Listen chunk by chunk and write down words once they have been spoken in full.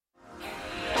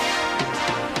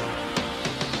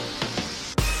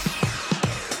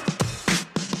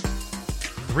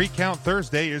3 Count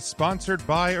Thursday is sponsored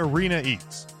by Arena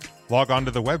Eats. Log on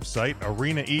to the website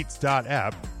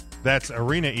arenaeats.app, that's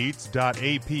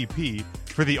arenaeats.app,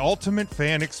 for the ultimate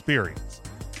fan experience.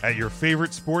 At your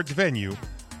favorite sports venue,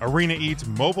 Arena Eats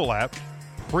mobile app,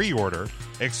 pre-order,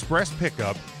 express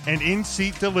pickup, and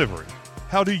in-seat delivery.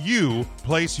 How do you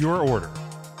place your order?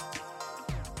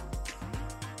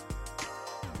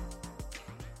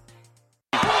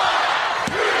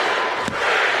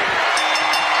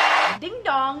 Ding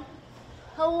dong.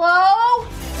 Hello?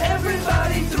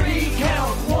 Everybody 3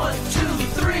 count. 1, 2,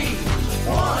 3.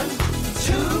 1, 2,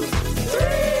 3.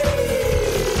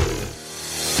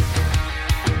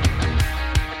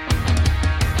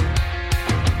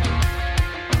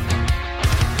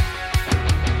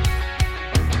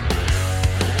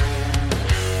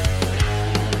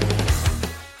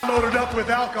 Loaded up with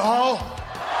alcohol,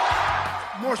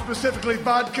 more specifically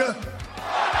vodka,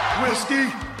 whiskey,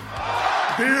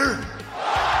 beer,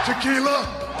 tequila,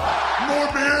 more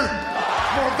beer,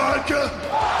 more vodka,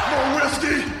 more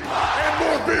whiskey, and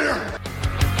more beer.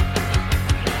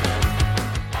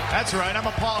 That's right, I'm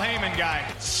a Paul Heyman guy.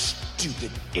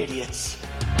 Stupid idiots.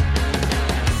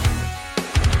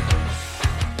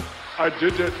 I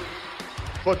did it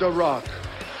for The Rock.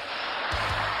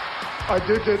 I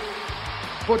did it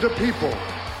for the people.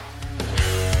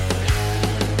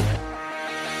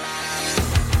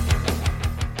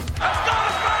 Let's go,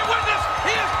 let's bear witness.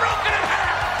 He is broken in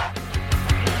half.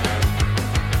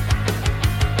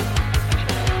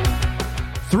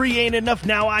 3 ain't enough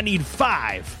now, I need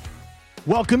 5.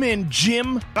 Welcome in,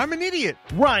 Jim, I'm an idiot.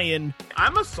 Ryan,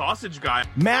 I'm a sausage guy.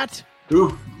 Matt,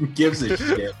 Who gives a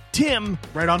shit? Tim,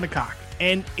 Right on the cock.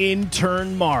 and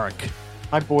intern Mark.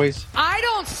 Hi, boys. I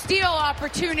don't steal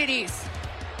opportunities.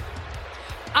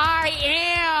 I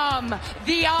am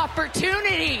the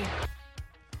opportunity.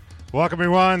 Welcome,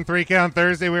 everyone. 3 Count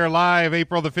Thursday. We are live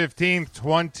April the 15th,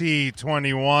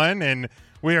 2021, and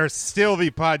we are still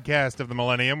the podcast of the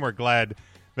millennium. We're glad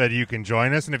that you can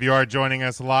join us, and if you are joining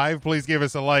us live, please give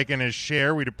us a like and a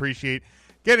share. We'd appreciate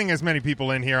getting as many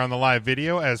people in here on the live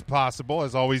video as possible.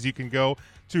 As always, you can go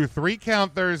to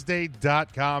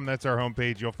 3countthursday.com. That's our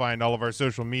homepage. You'll find all of our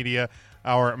social media,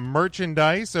 our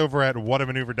merchandise over at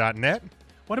whatamaneuver.net.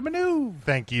 What a maneuver.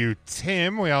 Thank you,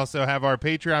 Tim. We also have our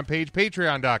Patreon page,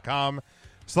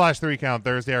 patreon.com/3Count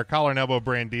Thursday, our Collar and Elbow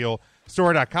brand deal,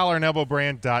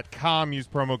 store.collarandelbowbrand.com. Use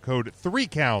promo code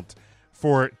 3Count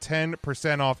for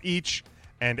 10% off each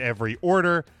and every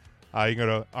order. You can go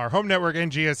to our home network,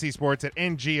 NGSC Sports, at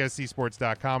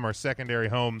ngscsports.com. Our secondary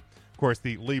home, of course,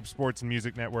 the Leib Sports and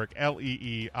Music Network,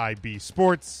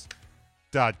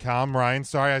 LEEIBsports.com. Ryan,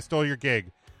 sorry I stole your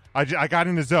gig. I got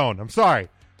in the zone. I'm sorry,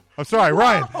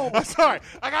 Ryan. I'm sorry.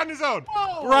 I got in the zone.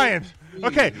 Ryan.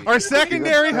 Okay, our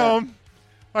secondary home,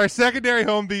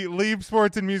 the Leib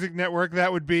Sports and Music Network,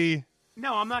 that would be...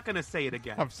 No, I'm not going to say it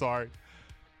again. I'm sorry.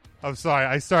 I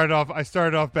started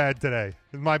off bad today.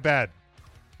 It's my bad.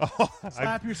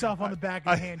 Slap yourself on the back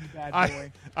of the hand, you bad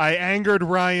boy. I angered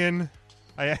Ryan.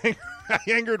 I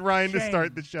angered Ryan to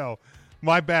start the show.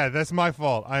 My bad. That's my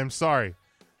fault. I am sorry.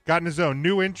 Got in the zone.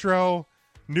 New intro,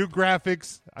 new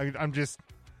graphics. I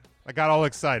got all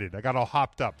excited. I got all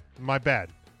hopped up. My bad.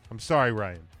 I'm sorry,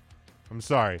 Ryan. I'm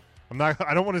sorry.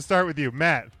 I don't want to start with you,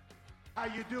 Matt. How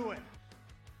you doing?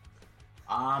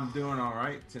 I'm doing all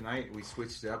right. Tonight we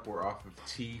switched up. We're off of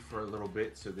tea for a little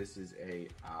bit, so this is a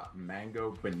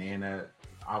mango, banana,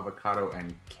 avocado,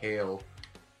 and kale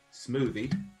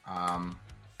smoothie.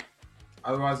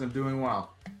 Otherwise, I'm doing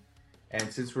well.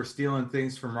 And since we're stealing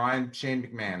things from Ryan, Shane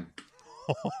McMahon.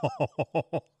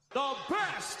 The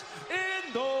best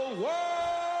in the world.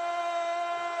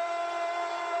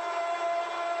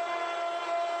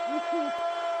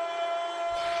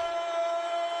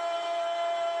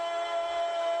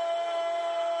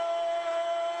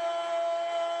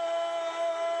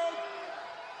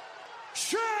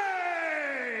 Shane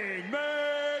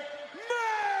McMahon.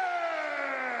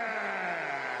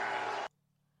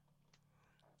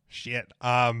 Shit.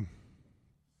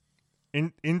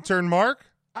 Intern Mark?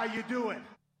 How you doing?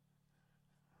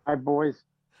 Hi, boys.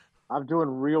 I'm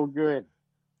doing real good.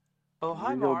 Oh,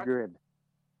 hi, real Mark. good.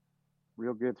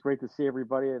 Real good. It's great to see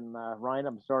everybody. And Ryan,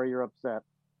 I'm sorry you're upset.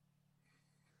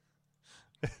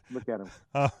 Look at him.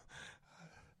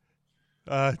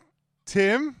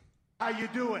 Tim? How you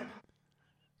doing?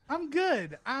 I'm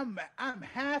good. I'm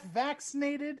half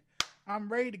vaccinated. I'm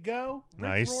ready to go.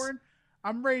 Nice. Roaring.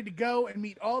 I'm ready to go and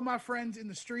meet all my friends in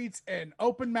the streets and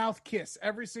open mouth kiss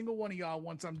every single one of y'all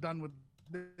once I'm done with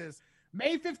this.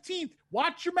 May 15th,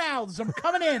 watch your mouths. I'm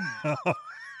coming in.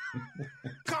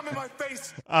 Come in my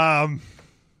face.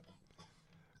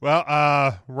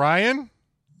 Well, Ryan,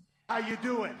 How you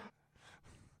doing?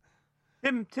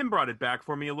 Tim brought it back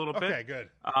for me a little bit. Okay, good.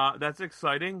 That's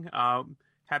exciting.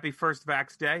 Happy first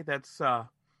Vax Day.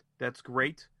 That's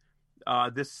great.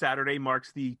 This Saturday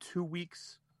marks the 2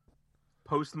 weeks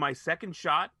post my second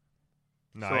shot.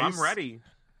 Nice. So I'm ready.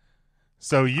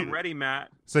 I'm ready, Matt.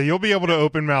 So you'll be able to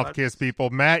open mouth kiss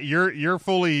people. Matt, you're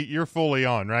fully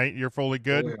on, right? You're fully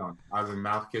good. Fully on. I've been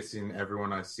mouth kissing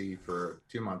everyone I see for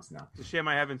 2 months now. It's a shame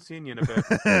I haven't seen you in a bit.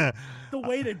 The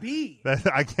way to be.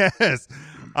 I guess.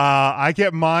 I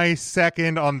get my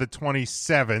second on the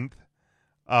 27th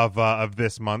of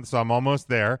this month, so I'm almost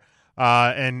there.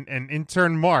 And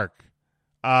intern Mark,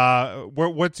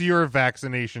 what's your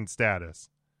vaccination status?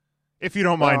 If you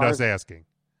don't mind us asking.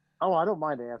 Oh, I don't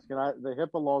mind asking. The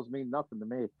HIPAA laws mean nothing to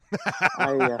me.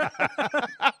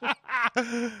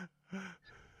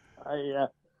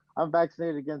 I'm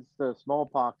vaccinated against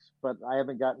smallpox, but I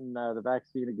haven't gotten the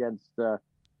vaccine against the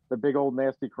big old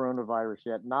nasty coronavirus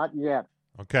yet. Not yet.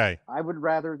 Okay. I would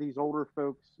rather these older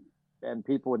folks and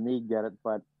people in need get it,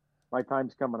 but my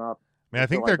time's coming up. Man, I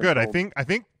think they're good. I think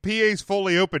PA's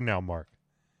fully open now, Mark.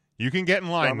 You can get in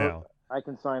line now. I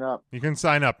can sign up. You can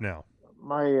sign up now.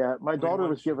 My daughter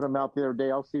was giving them out the other day.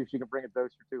 I'll see if she can bring a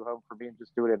dose or two home for me and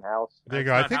just do it in house. There you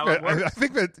go. I think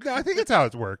that's how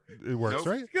it works. It works,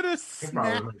 right? It's gonna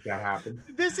snap. Make that happen.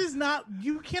 This is not.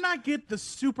 You cannot get the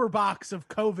super box of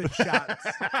COVID shots.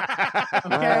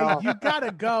 Okay, you gotta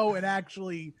go and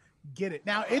actually get it.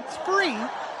 Now it's free.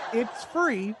 It's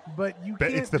free, but you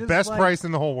can't. It's the just best price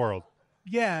in the whole world.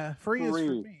 Yeah, free is for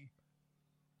me.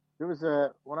 There was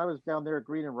when I was down there at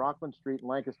Green and Rockland Street in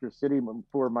Lancaster City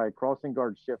for my crossing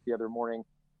guard shift the other morning,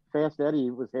 Fast Eddie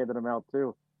was handing them out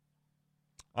too.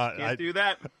 Can't do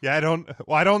that. Yeah, I don't.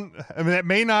 I mean, it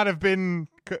may not have been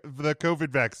the COVID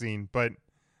vaccine, but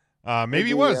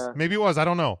maybe it was. Maybe it was. I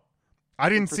don't know. I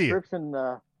didn't see it.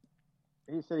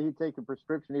 He said he'd take a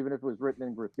prescription even if it was written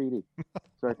in graffiti.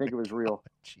 So I think it was real.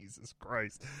 Jesus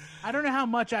Christ. I don't know how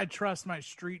much I trust my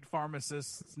street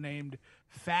pharmacists named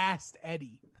Fast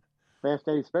Eddie. Fast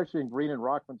Eddie, especially in Green and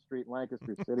Rockland Street,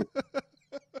 Lancaster City.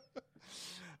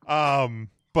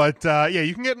 But yeah,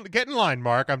 you can get in line,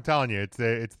 Mark. I'm telling you, it's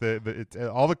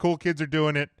all the cool kids are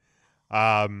doing it.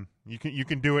 You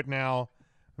can do it now.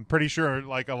 I'm pretty sure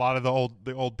like a lot of the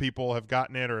old people have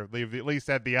gotten it, or they've at least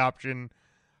had the option.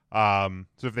 So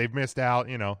if they've missed out,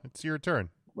 it's your turn.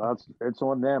 Well, it's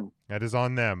on them. That is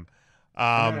on them.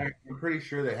 I'm pretty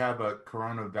sure they have a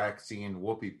corona vaccine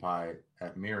whoopie pie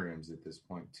at Miriam's at this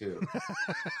point too.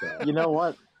 So. You know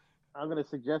what? I'm going to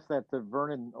suggest that to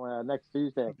Vernon next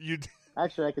Tuesday.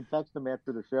 Actually, I can text him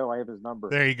after the show. I have his number.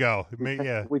 There you go.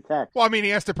 We text. Well, I mean,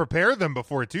 he has to prepare them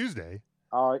before Tuesday.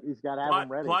 Oh, he's got to have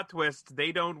them ready. Plot twist: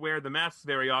 they don't wear the masks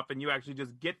very often. You actually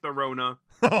just get the Rona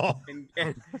and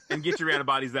get your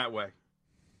antibodies that way.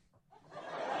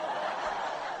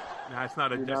 No, that's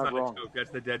not a joke.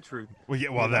 That's the dead truth. Well, yeah,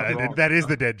 that is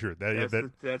the dead truth.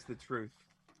 That's the truth.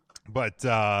 But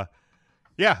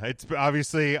yeah, it's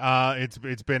obviously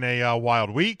it's been a wild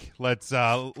week. Let's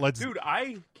Dude,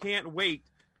 I can't wait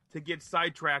to get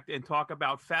sidetracked and talk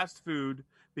about fast food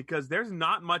because there's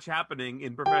not much happening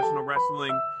in professional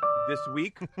wrestling this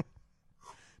week.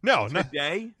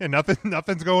 Today. Yeah,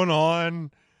 nothing's going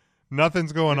on.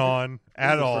 Nothing's going on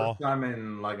at all. First time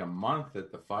in like a month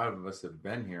that the five of us have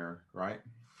been here, right?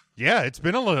 Yeah, it's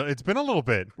been a little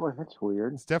bit. Boy, that's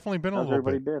weird. It's definitely been How's a little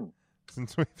everybody bit. Been?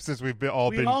 Since we've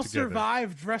all been all together.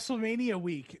 survived WrestleMania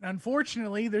week.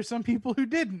 Unfortunately, there's some people who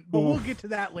didn't, but we'll get to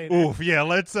that later. Oof, yeah.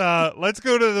 Let's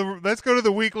go to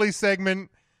the weekly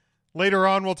segment. Later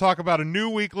on, we'll talk about a new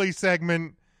weekly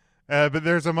segment, but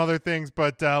there's some other things.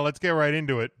 But let's get right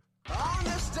into it.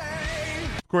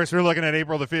 Of course, we're looking at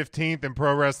April the 15th in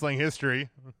pro wrestling history.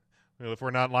 If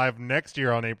we're not live next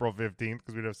year on April 15th,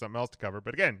 because we'd have something else to cover.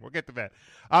 But again, we'll get to that.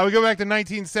 We go back to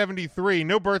 1973.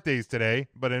 No birthdays today,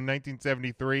 but in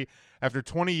 1973, after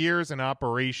 20 years in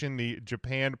operation, the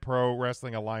Japan Pro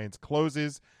Wrestling Alliance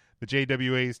closes. The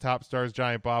JWA's top stars,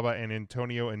 Giant Baba and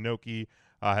Antonio Inoki,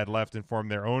 had left and formed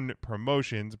their own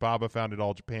promotions. Baba founded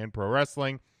All Japan Pro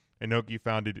Wrestling. Inoki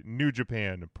founded New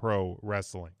Japan Pro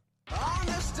Wrestling.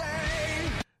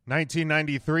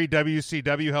 1993,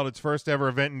 WCW held its first ever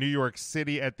event in New York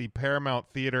City at the Paramount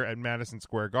Theater at Madison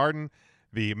Square Garden.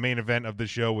 The main event of the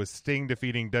show was Sting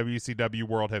defeating WCW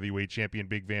World Heavyweight Champion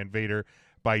Big Van Vader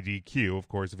by DQ. Of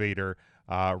course, Vader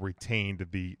retained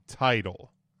the title.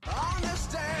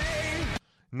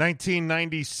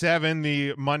 1997,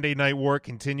 the Monday Night War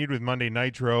continued with Monday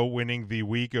Nitro winning the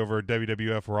week over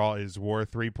WWF Raw is War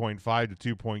 3.5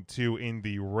 to 2.2 in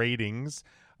the ratings.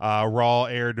 Raw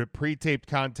aired pre-taped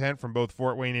content from both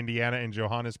Fort Wayne, Indiana and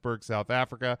Johannesburg, South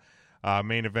Africa.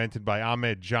 main evented by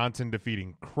Ahmed Johnson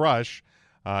defeating Crush.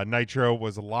 Nitro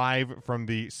was live from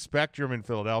the Spectrum in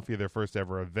Philadelphia, their first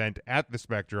ever event at the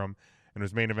Spectrum, and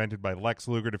was main evented by Lex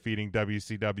Luger defeating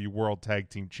WCW World Tag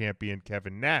Team Champion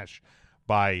Kevin Nash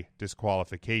by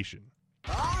disqualification.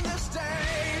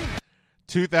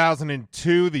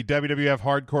 2002, the WWF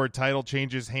Hardcore title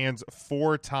changes hands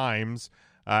 4 times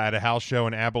at a house show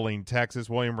in Abilene, Texas.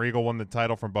 William Regal won the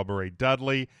title from Bubba Ray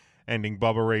Dudley, ending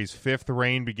Bubba Ray's 5th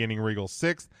reign, beginning Regal's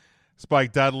 6th.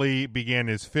 Spike Dudley began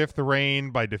his 5th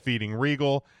reign by defeating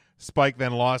Regal. Spike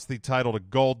then lost the title to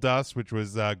Goldust, which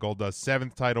was Goldust's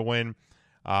 7th title win.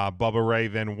 Bubba Ray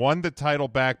then won the title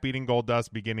back, beating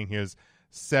Goldust, beginning his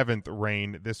 7th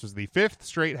reign. This was the 5th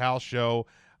straight house show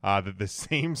that the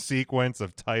same sequence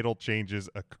of title changes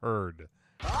occurred.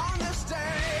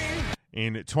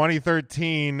 In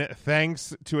 2013,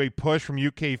 thanks to a push from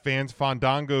UK fans,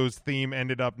 Fandango's theme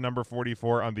ended up number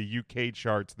 44 on the UK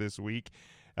charts this week.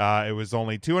 It was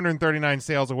only 239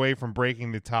 sales away from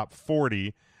breaking the top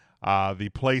 40. The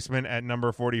placement at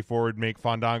number 44 would make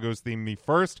Fandango's theme the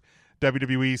first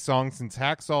WWE song since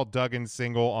Hacksaw Duggan's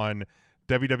single on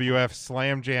WWF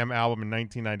Slam Jam album in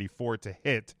 1994 to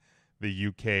hit the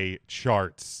UK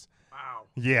charts. Wow.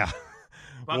 Yeah.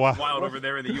 Wild over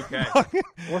there in the UK.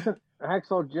 Wasn't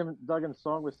Hacksaw Jim Duggan's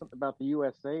song was something about the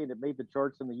USA and it made the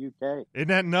charts in the UK? Isn't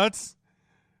that nuts?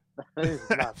 That is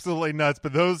nuts. Absolutely nuts.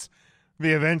 But those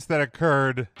the events that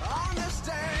occurred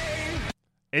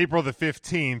April the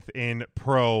 15th in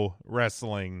pro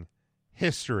wrestling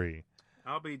history.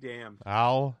 I'll be damned.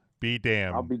 I'll be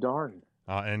damned. I'll be darned.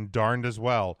 And darned as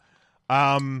well.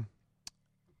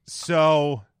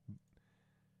 So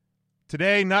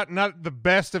today, not the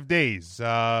best of days. In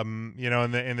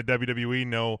the WWE,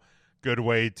 no good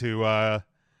way to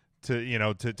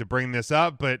bring this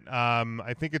up. But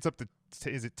I think it's up to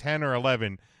is it 10 or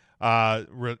 11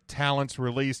 talents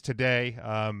released today.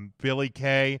 Billy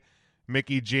Kay,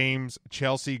 Mickey James,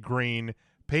 Chelsea Green,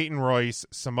 Peyton Royce,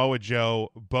 Samoa Joe,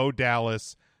 Bo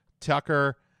Dallas,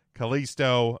 Tucker,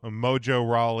 Kalisto, Mojo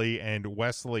Rawley, and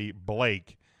Wesley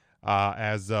Blake.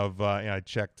 As of I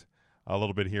checked a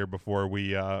little bit here before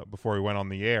we went on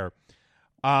the air.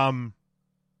 1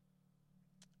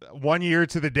 year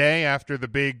to the day after the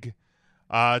big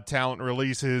talent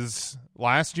releases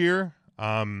last year.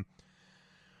 Looking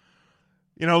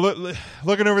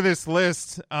over this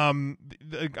list,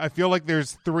 I feel like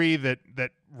there's 3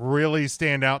 that really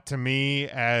stand out to me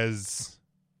as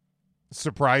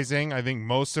surprising. I think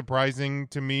most surprising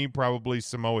to me, probably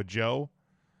Samoa Joe.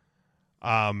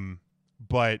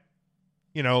 But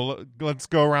let's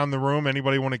go around the room.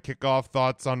 Anybody want to kick off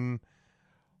thoughts on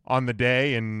the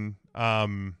day and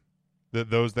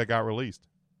those that got released?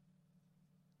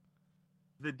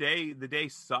 The day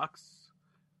sucks.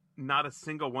 Not a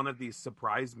single one of these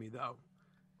surprised me though.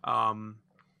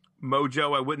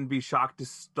 Mojo, I wouldn't be shocked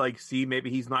to see maybe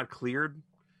he's not cleared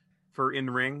for in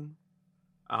ring,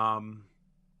 and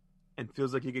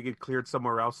feels like he could get cleared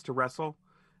somewhere else to wrestle.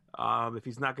 If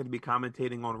he's not going to be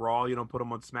commentating on Raw, you don't put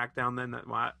him on SmackDown. Then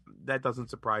that doesn't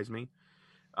surprise me.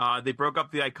 They broke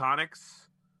up the Iconics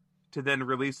to then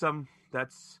release them.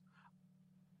 That's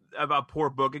a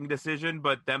poor booking decision,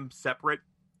 but them separate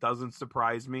doesn't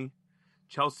surprise me.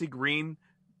 Chelsea Green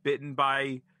bitten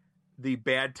by the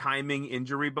bad timing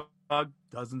injury bug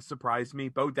doesn't surprise me.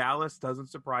 Bo Dallas doesn't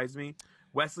surprise me.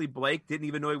 Wesley Blake, didn't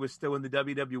even know he was still in the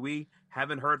WWE.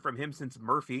 Haven't heard from him since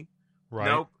Murphy.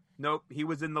 Right. Nope. He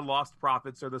was in the Lost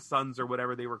Prophets or the Sons or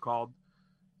whatever they were called.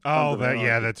 Oh,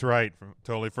 that's right.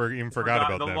 Totally forgot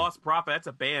about the them. Lost Prophet. That's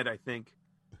a band, I think.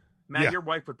 Matt, your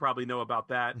wife would probably know about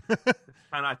that.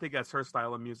 And I think that's her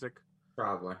style of music.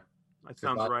 Probably. That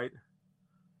sounds right.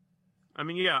 I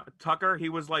mean, yeah, Tucker, he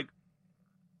was like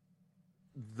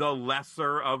the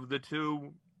lesser of the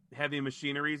 2 heavy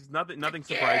machineries. Nothing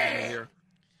surprises me here.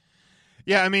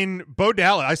 Yeah, I mean, Bo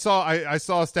Dallas. I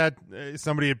saw a stat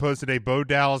somebody had posted today. Bo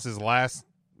Dallas's last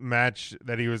match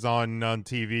that he was on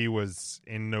TV was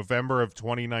in November of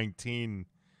 2019.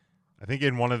 I think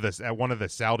at one of the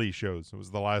Saudi shows. It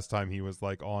was the last time he was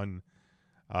on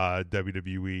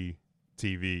WWE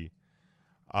TV.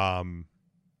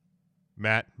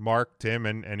 Matt, Mark, Tim,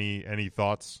 and any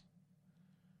thoughts?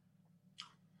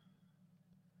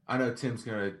 I know Tim's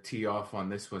going to tee off on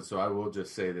this one, so I will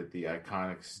just say that the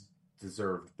Iconics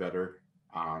deserved better,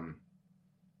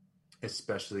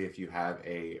 especially if you have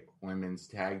a women's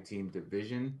tag team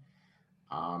division.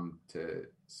 To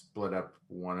split up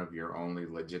one of your only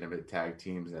legitimate tag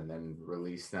teams and then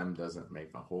release them doesn't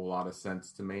make a whole lot of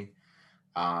sense to me.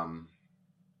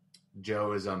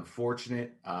 Joe is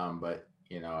unfortunate, but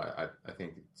I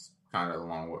think it's kind of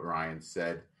along what Ryan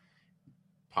said.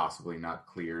 possibly not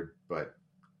cleared, but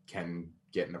can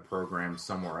get in a program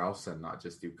somewhere else and not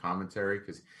just do commentary,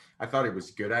 because I thought he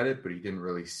was good at it, but he didn't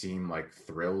really seem like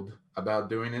thrilled about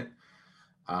doing it.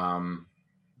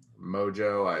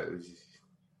 Mojo,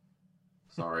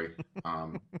 sorry.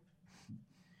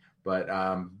 But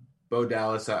Bo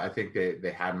Dallas, I think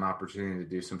they had an opportunity to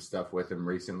do some stuff with him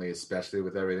recently, especially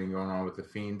with everything going on with the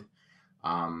Fiend.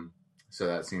 So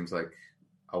that seems like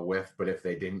a whiff, but if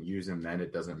they didn't use him then,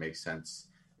 it doesn't make sense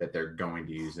that they're going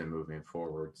to use him moving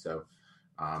forward. So,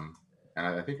 and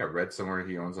I think I read somewhere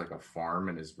he owns like a farm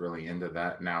and is really into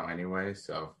that now anyway.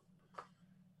 So,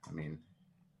 I mean,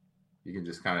 you can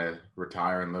just kind of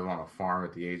retire and live on a farm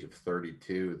at the age of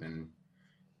 32, then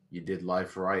you did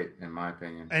life right, in my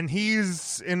opinion. And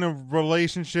he's in a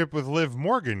relationship with Liv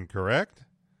Morgan, correct?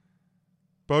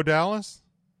 Bo Dallas?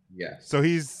 Yes. So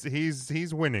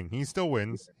he's winning. He still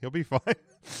wins. He'll be fine.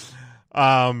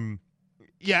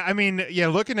 Yeah, I mean, yeah,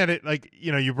 looking at it, like,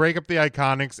 you know, you break up the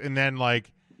Iconics, and then,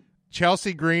 like,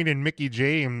 Chelsea Green and Mickie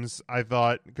James, I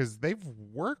thought, because they've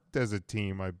worked as a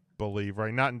team, I believe,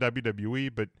 right? Not in WWE,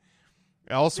 but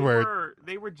elsewhere.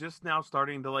 They were just now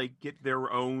starting to, like, get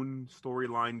their own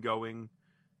storyline going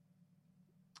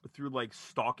through, like,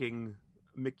 stalking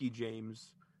Mickie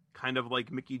James, kind of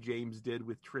like Mickie James did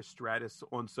with Trish Stratus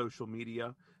on social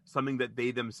media, something that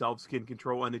they themselves can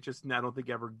control, and it just, I don't think,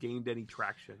 ever gained any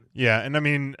traction. Yeah, and I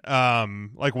mean,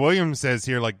 like Williams says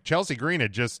here, like, Chelsea Green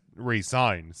had just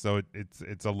re-signed, so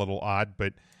it's a little odd,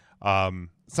 but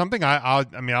something I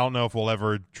mean, I don't know if we'll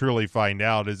ever truly find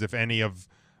out is if any of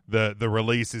the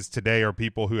releases today are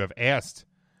people who have asked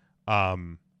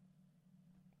for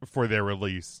their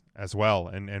release as well,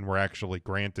 and were actually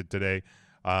granted today.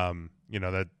 You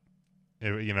know, that,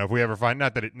 you know, if we ever find,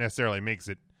 not that it necessarily makes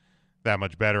it that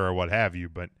much better or what have you,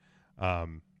 but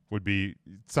would be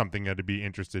something to be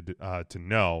interested to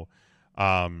know.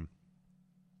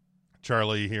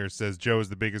 Charlie here says Joe is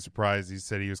the biggest surprise. He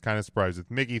said he was kind of surprised with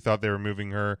Mickie, thought they were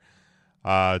moving her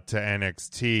to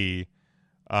NXT.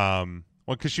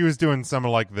 Well, because she was doing some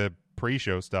of like the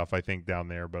pre-show stuff, I think, down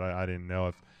there, but I didn't know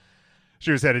if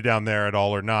she was headed down there at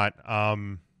all or not.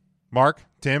 Mark,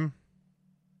 Tim?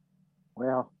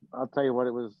 Well, I'll tell you what,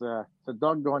 it was it's a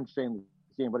doggone shame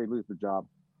seeing anybody lose their job.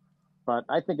 But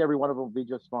I think every one of them will be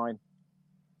just fine.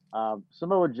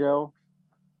 Samoa Joe,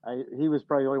 he was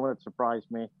probably the only one that surprised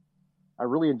me. I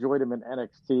really enjoyed him in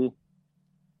NXT,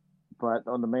 but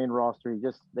on the main roster,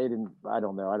 they didn't, I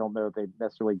don't know if they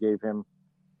necessarily gave him,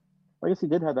 I guess he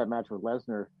did have that match with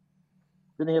Lesnar.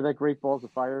 Didn't he have that Great Balls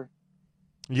of Fire?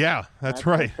 Yeah, that's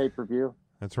right. Pay-per-view.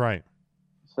 That's right.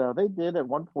 So they did, at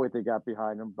one point they got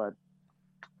behind him,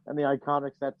 and the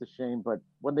Iconics, that's a shame, but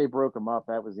when they broke him up,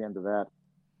 that was the end of that.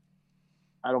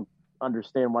 I don't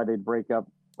understand why they'd break up,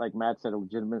 like Matt said, a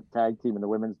legitimate tag team in the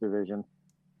women's division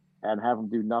and have them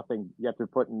do nothing, yet they're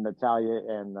putting Natalya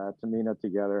and Tamina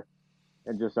together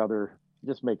and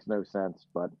just makes no sense.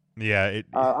 But yeah,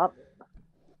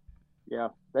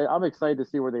 I'm excited to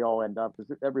see where they all end up,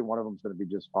 because every one of them is going to be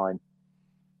just fine.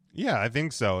 Yeah, I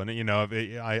think so. And, you know,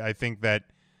 I think that,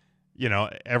 you know,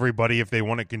 everybody, if they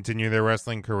want to continue their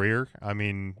wrestling career, I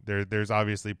mean, there's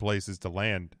obviously places to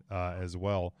land as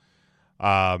well.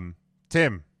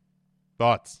 Tim,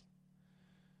 thoughts?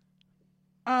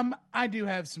 I do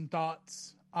have some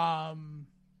thoughts.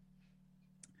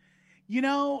 You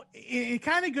know, it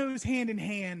kind of goes hand in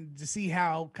hand to see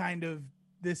how kind of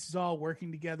this is all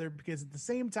working together, because at the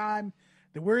same time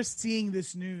that we're seeing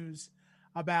this news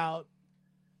about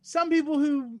some people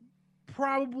who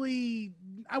probably,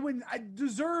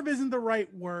 deserve isn't the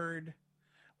right word,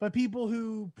 but people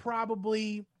who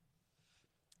probably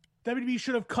WWE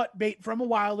should have cut bait from a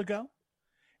while ago,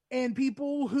 and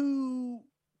people who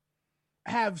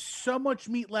have so much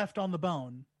meat left on the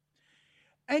bone.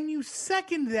 And you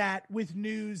second that with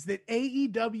news that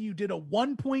AEW did a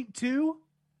 1.2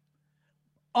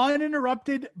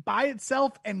 uninterrupted by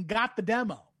itself and got the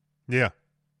demo. Yeah.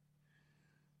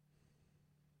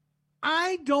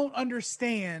 I don't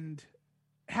understand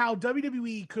how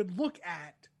WWE could look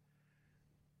at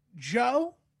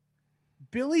Joe,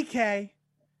 Billy Kay,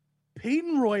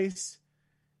 Peyton Royce,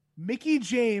 Mickie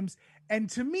James, and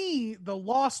to me, the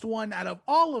lost one out of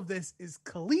all of this is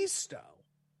Kalisto.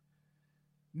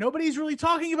 Nobody's really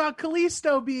talking about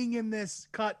Kalisto being in this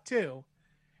cut too.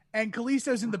 And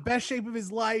Kalisto's in the best shape of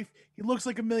his life. He looks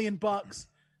like $1 million.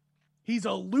 He's a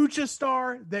lucha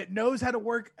star that knows how to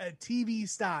work a TV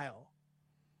style.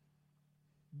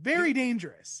 Very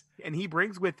dangerous. And he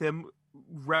brings with him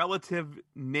relative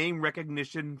name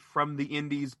recognition from the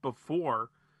indies before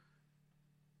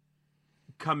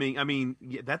coming. I mean,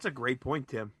 yeah, that's a great point,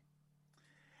 Tim.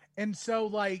 And so,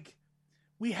 like,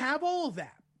 We have all of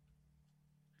that.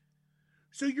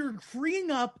 So you're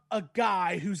freeing up a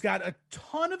guy who's got a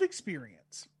ton of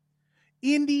experience.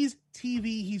 Indies,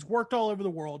 TV, he's worked all over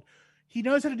the world. He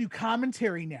knows how to do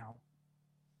commentary now.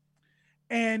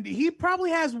 And he probably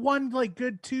has one like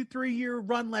good 2-3 year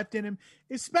run left in him,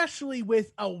 especially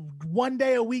with a 1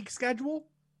 day a week schedule.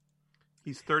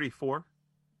 He's 34.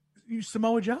 You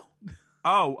Samoa Joe?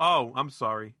 Oh, I'm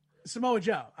sorry. Samoa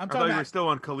Joe. I thought you were still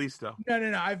on Kalisto.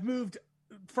 No. I've moved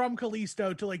from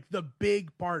Kalisto to like the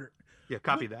big part. Yeah,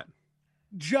 copy that.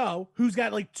 Joe, who's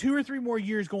got like 2 or 3 more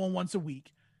years going once a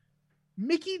week.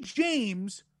 Mickie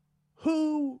James,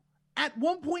 who at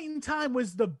one point in time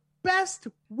was the best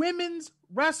women's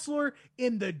wrestler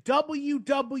in the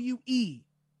WWE.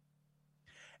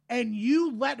 And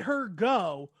you let her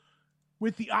go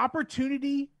with the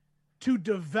opportunity to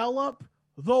develop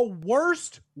the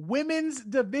worst women's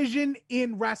division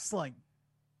in wrestling.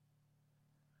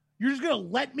 You're just going to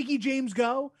let Mickie James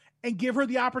go and give her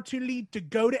the opportunity to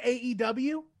go to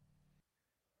AEW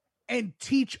and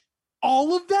teach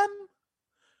all of them?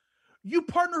 You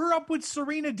partner her up with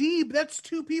Serena Deeb. That's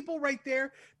 2 people right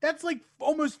there. That's like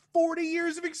almost 40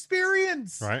 years of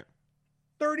experience. Right.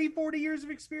 30, 40 years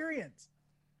of experience.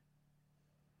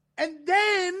 And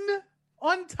then,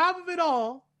 on top of it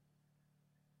all,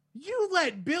 you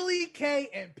let Billie Kay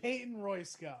and Peyton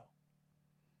Royce go.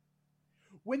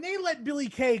 When they let Billie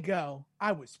Kay go,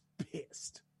 I was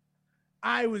pissed.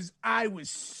 I was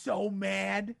so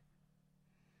mad.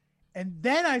 And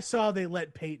then I saw they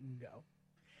let Peyton go.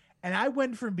 And I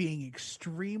went from being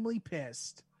extremely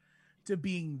pissed to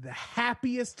being the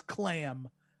happiest clam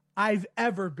I've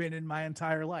ever been in my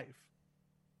entire life.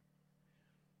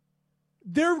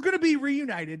 They're going to be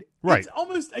reunited. Right. It's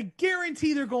almost a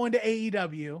guarantee they're going to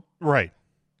AEW. Right.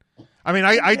 I mean,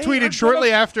 I tweeted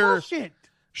shortly after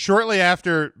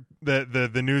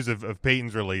the news of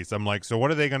Peyton's release. I'm like, so what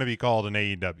are they going to be called in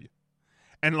AEW?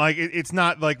 And like, it's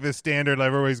not like the standard. Like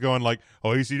everybody's going like,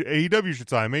 oh, you see, AEW should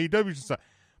sign. AEW should sign.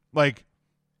 Like,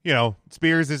 you know,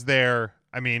 Spears is there.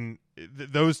 I mean,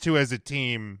 those two as a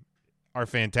team are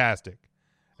fantastic.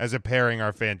 As a pairing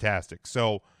are fantastic.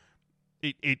 So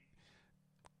it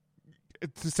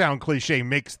to sound cliche,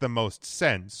 makes the most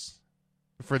sense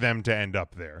for them to end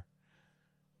up there.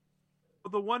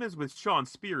 Well, the one is with Sean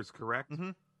Spears, correct? Mm-hmm.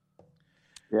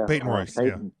 Yeah, Peyton Royce.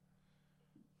 Peyton.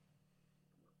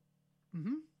 Yeah.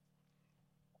 Mm-hmm.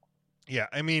 Yeah,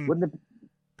 I mean,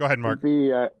 go ahead, Mark.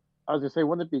 I was going to say,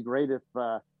 wouldn't it be great if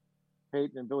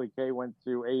Peyton and Billie Kay went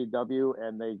to AEW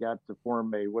and they got to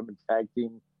form a women's tag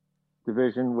team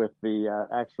division with the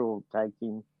actual tag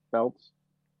team belts?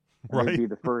 Right. They'd be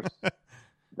the first.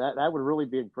 That would really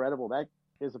be incredible. That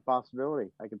is a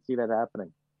possibility. I can see that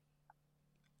happening.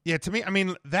 Yeah, to me, I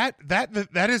mean that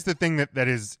is the thing that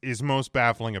is most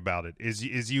baffling about it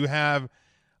is you have,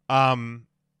 I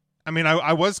mean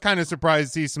I was kind of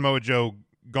surprised to see Samoa Joe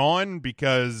gone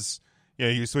because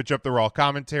you switch up the Raw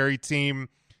commentary team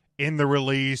in the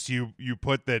release. You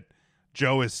put that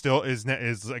Joe is still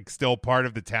like still part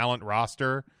of the talent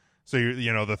roster, so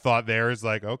the thought there is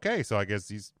like, okay, so I guess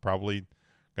he's probably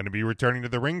going to be returning to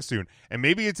the ring soon, and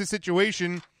maybe it's a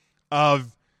situation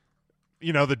of. The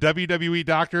WWE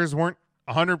doctors weren't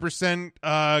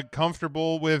 100%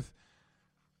 comfortable with,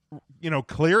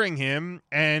 clearing him.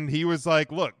 And he was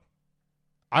like, look,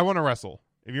 I want to wrestle.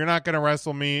 If you're not going to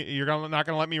wrestle me, you're not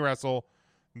going to let me wrestle,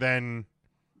 then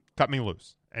cut me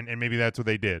loose. And maybe that's what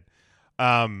they did.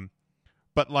 But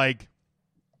like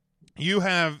you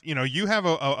have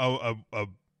a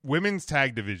women's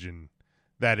tag division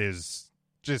that is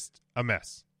just a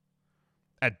mess.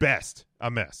 At best, a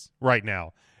mess right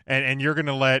now. And you're going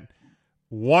to let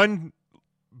one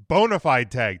bona fide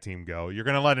tag team go. You're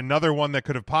going to let another one that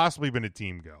could have possibly been a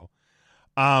team go.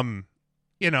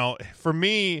 For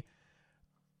me,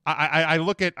 I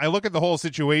look at the whole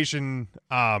situation,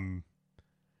 and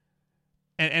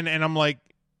I'm like,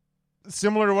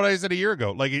 similar to what I said a year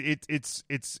ago. Like it's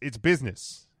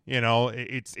business.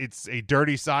 It's a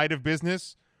dirty side of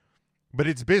business, but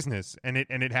it's business, and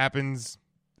it happens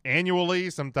annually,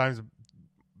 sometimes.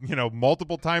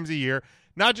 Multiple times a year,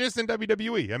 not just in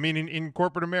WWE. I mean, in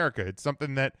corporate America, it's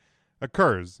something that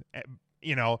occurs.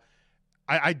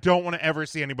 I don't want to ever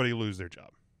see anybody lose their job.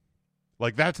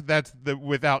 Like that's the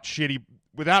without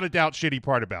a doubt shitty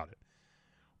part about it.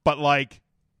 But like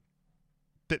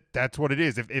that's what it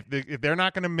is. If they're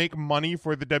not going to make money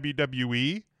for the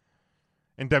WWE,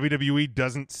 and WWE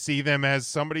doesn't see them as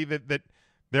somebody that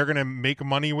they're going to make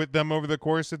money with them over the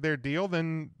course of their deal,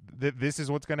 then this is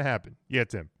what's going to happen. Yeah,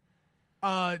 Tim.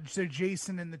 So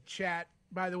Jason in the chat,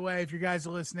 by the way, if you guys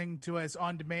are listening to us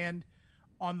on demand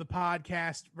on the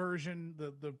podcast version,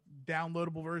 the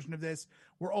downloadable version of this.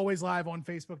 We're always live on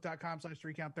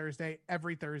Facebook.com/3CountThursday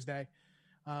every Thursday,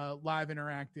 live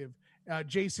interactive.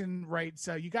 Jason writes,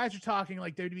 you guys are talking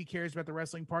like WWE cares about the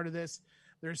wrestling part of this.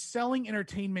 They're selling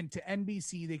entertainment to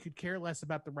NBC. They could care less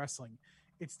about the wrestling.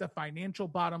 It's the financial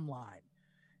bottom line.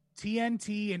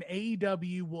 TNT and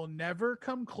AEW will never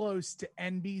come close to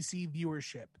NBC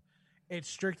viewership. It's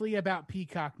strictly about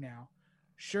Peacock now.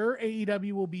 Sure,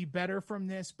 AEW will be better from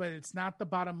this, but it's not the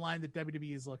bottom line that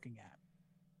WWE is looking at.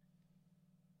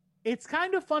 It's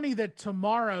kind of funny that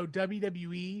tomorrow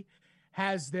WWE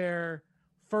has their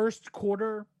first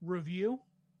quarter review,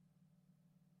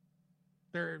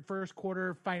 their first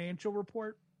quarter financial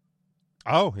report.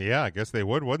 Oh, yeah, I guess they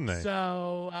would, wouldn't they?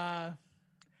 So,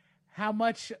 how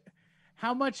much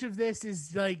of this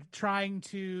is like trying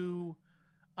to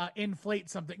inflate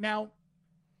something? Now,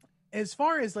 as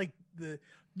far as like the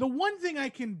one thing I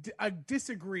can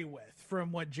disagree with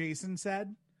from what Jason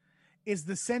said is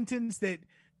the sentence that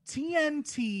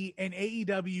TNT and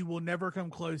AEW will never come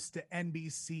close to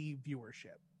NBC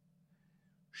viewership.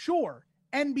 Sure,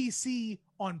 NBC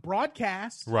on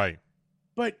broadcast, right?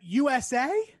 But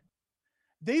USA,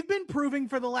 they've been proving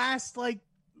for the last like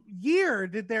year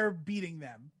that they're beating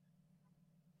them.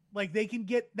 Like they can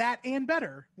get that and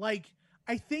better. Like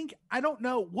I don't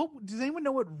know does anyone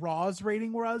know what Raw's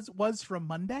rating was from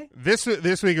Monday? This week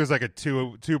it was like a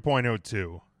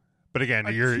 2.02. But again,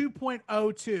 you're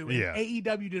 2.02. Yeah. And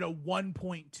AEW did a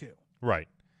 1.2. Right.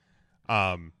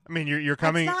 I mean, you're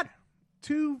coming. It's not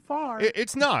too far.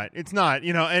 It's not.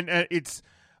 You know, and it's.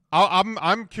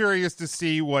 I'm curious to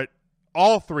see what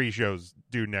all three shows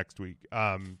do next week.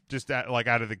 Just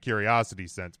out of the curiosity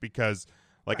sense, because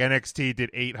like NXT did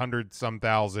 800 some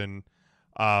thousand.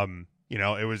 You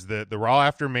know, it was the Raw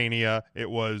after Mania. It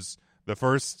was the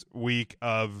first week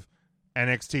of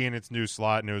NXT in its new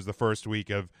slot, and it was the first week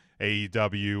of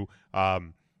AEW.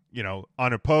 You know,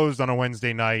 unopposed on a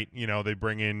Wednesday night. You know, they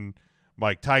bring in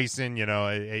Mike Tyson. You know,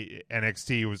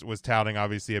 NXT was touting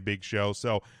obviously a big show.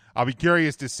 So I'll be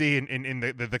curious to see in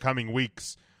the coming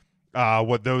weeks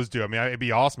what those do. I mean, it'd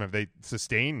be awesome if they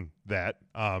sustain that.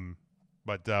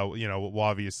 But you know, we'll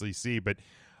obviously see. But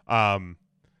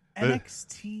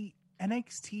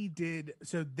NXT did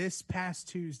so this past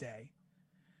Tuesday.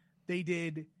 They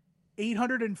did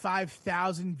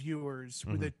 805,000 viewers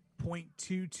with a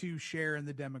 0.22 share in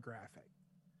the demographic.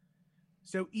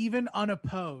 So even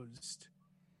unopposed,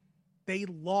 they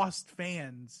lost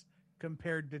fans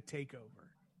compared to TakeOver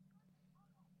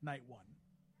night one.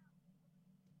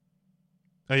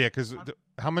 Oh yeah, because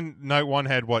how many night one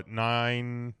had what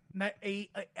 9? Night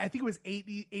 8, I think it was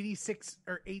 86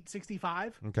 or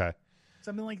 865. Okay,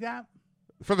 something like that.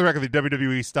 For the record, the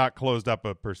WWE stock closed up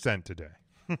 1% today.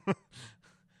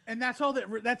 And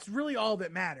that's really all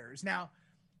that matters. Now,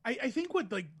 I think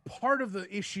what like part of the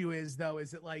issue is though,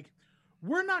 is that like,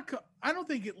 I don't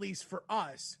think, at least for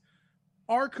us,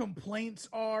 our complaints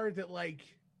are that like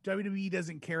WWE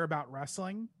doesn't care about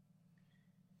wrestling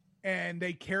and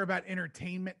they care about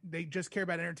entertainment. They just care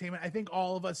about entertainment. I think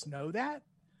all of us know that.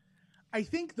 I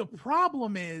think the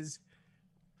problem is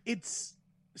it's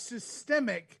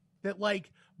systemic that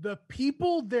like the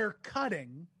people they're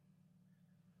cutting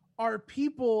are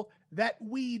people that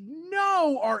we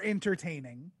know are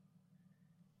entertaining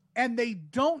and they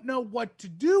don't know what to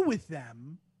do with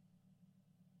them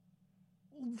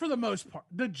for the most part.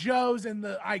 The Joes and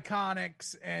the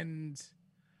Iconics and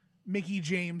Mickey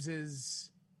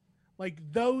James's, like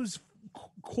those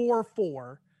core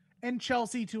four, and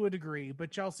Chelsea to a degree, but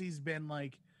Chelsea's been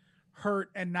like hurt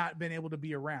and not been able to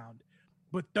be around.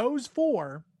 But those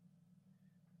four,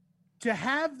 to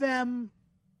have them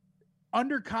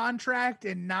under contract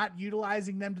and not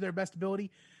utilizing them to their best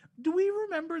ability. Do we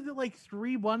remember that like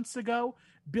 3 months ago,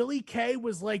 Billie Kay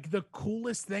was like the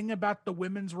coolest thing about the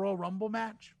women's Royal Rumble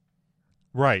match?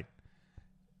 Right.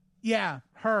 Yeah,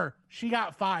 she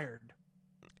got fired.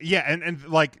 Yeah, and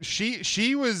like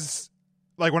she was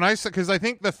like, when I said, because I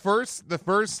think the first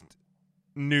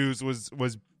news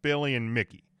was Billie and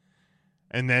Mickey,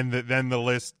 and then the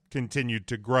list continued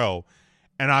to grow,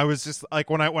 and I was just like,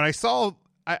 when I saw.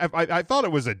 I thought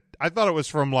it was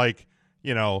from like,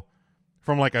 you know,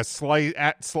 from like a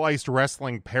Sliced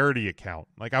Wrestling parody account.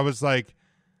 Like I was like,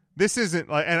 this isn't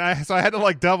like, so I had to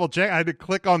like double check. I had to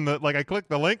click on I clicked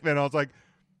the link, then I was like,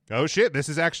 oh shit, this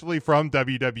is actually from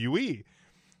WWE,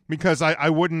 because I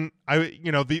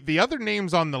you know, the other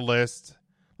names on the list,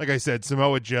 like I said,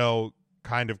 Samoa Joe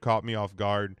kind of caught me off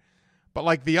guard, but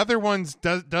like the other ones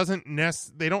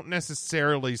they don't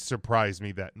necessarily surprise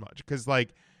me that much, because like,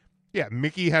 yeah,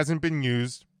 Mickey hasn't been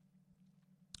used.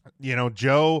 You know,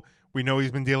 Joe We know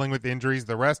he's been dealing with injuries.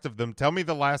 The rest of them, tell me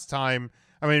the last time.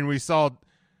 I mean, we saw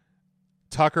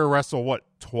Tucker wrestle,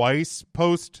 twice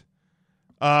post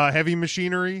Heavy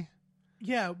Machinery?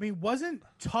 Yeah, I mean, wasn't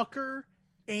Tucker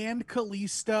and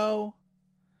Kalisto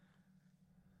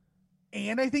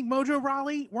and I think Mojo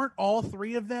Rawley, weren't all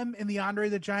three of them in the Andre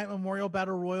the Giant Memorial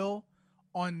Battle Royal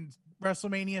on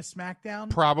WrestleMania SmackDown?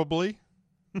 Probably.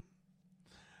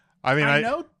 I mean, I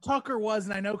know Tucker was,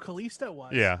 and I know Kalisto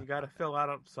was. Yeah. You got to fill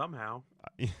out somehow.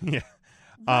 Yeah.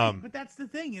 Right, but that's the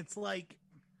thing. It's like,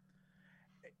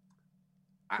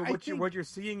 what you're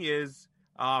seeing is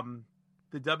the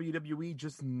WWE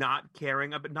just not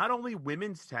caring about not only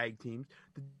women's tag teams.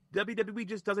 The WWE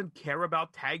just doesn't care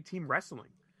about tag team wrestling.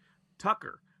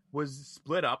 Tucker was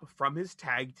split up from his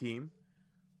tag team,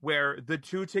 where the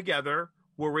two together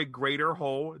were a greater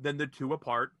whole than the two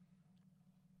apart.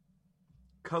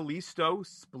 Kalisto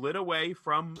split away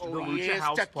from the Lucha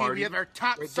House Party.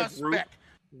 Top suspect.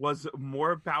 Was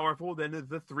more powerful than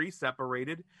the three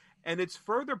separated. And it's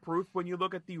further proof when you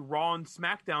look at the Raw and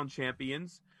SmackDown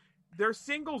champions. They're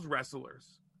singles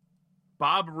wrestlers.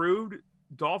 Bob Roode,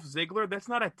 Dolph Ziggler, that's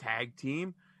not a tag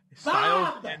team.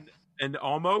 Styles and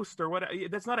Almost, or what?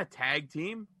 That's not a tag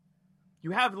team. You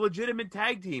have legitimate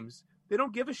tag teams. They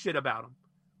don't give a shit about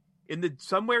them.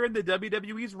 Somewhere in the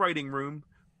WWE's writing room,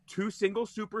 two single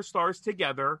superstars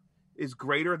together is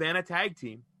greater than a tag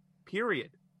team.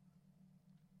 Period.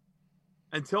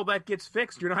 Until that gets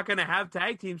fixed, you're not going to have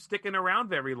tag teams sticking around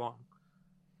very long.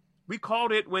 We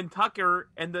called it when Tucker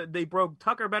and they broke.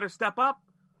 Tucker better step up.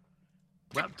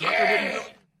 Well, Tucker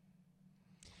didn't.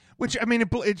 Which, I mean,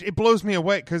 it blows me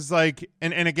away because, like,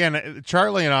 and again,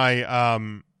 Charlie and I,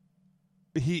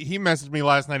 he messaged me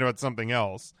last night about something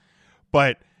else,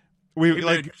 but we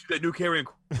like that new Karrion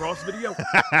Kross video.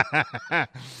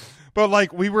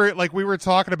 But we were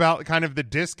talking about kind of the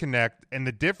disconnect and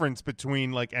the difference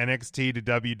between like NXT to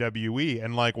WWE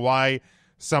and like why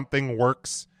something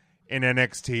works in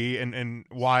NXT and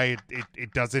why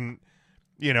it doesn't,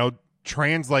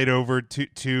 translate over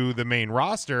to the main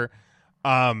roster.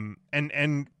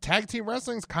 And tag team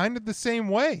wrestling is kind of the same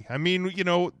way. I mean,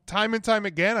 time and time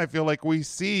again, I feel like we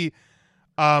see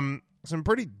some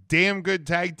pretty damn good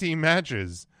tag team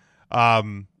matches,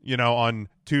 on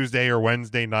Tuesday or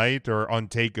Wednesday night or on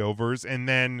takeovers. And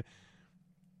then,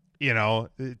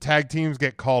 tag teams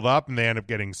get called up and they end up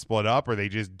getting split up, or they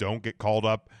just don't get called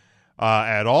up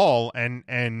at all. And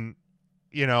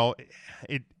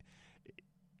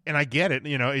I get it.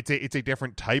 It's a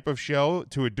different type of show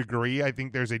to a degree. I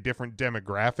think there's a different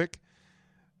demographic,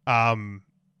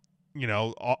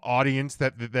 audience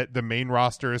that the main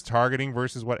roster is targeting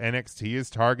versus what NXT is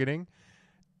targeting.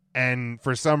 And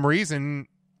for some reason,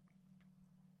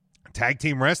 tag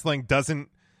team wrestling doesn't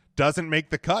make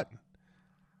the cut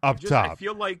up top. I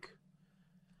feel like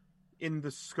in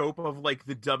the scope of like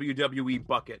the WWE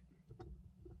bucket,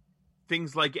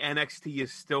 things like NXT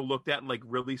is still looked at like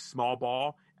really small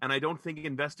ball. And I don't think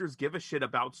investors give a shit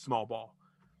about small ball.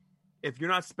 If you're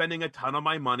not spending a ton of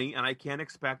my money and I can't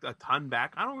expect a ton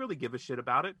back, I don't really give a shit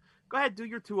about it. Go ahead, do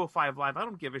your 205 Live. I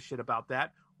don't give a shit about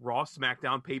that. Raw,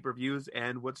 SmackDown, pay-per-views,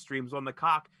 and what streams on the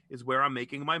cock is where I'm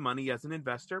making my money as an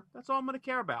investor. That's all I'm going to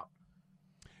care about.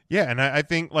 Yeah, and I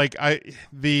think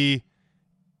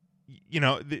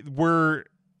we're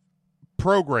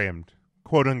programmed,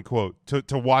 quote unquote,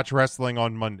 to watch wrestling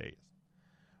on Mondays.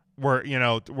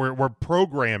 We're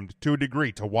programmed to a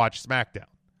degree to watch SmackDown.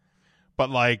 But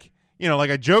I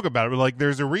joke about it, but like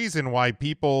there's a reason why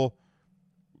people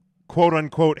quote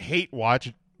unquote hate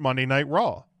watch Monday Night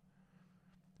Raw.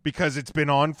 Because it's been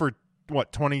on for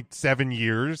 27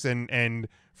 years and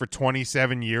for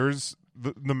 27 years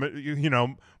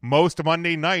most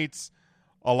Monday nights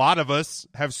a lot of us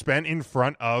have spent in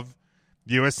front of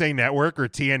USA Network or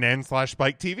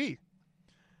TNN/Spike TV.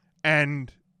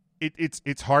 And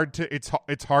it's hard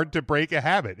to break a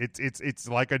habit. It's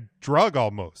like a drug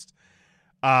almost.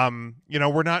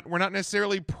 We're not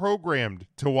necessarily programmed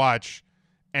to watch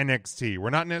NXT.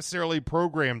 We're not necessarily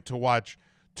programmed to watch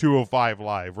 205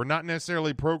 Live. We're not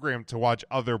necessarily programmed to watch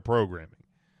other programming.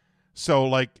 So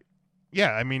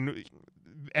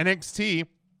NXT,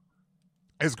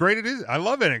 as great it is, I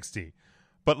love NXT,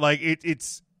 but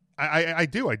I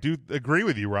do agree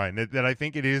with you, Ryan, that I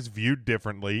think it is viewed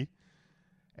differently.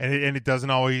 And it doesn't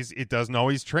always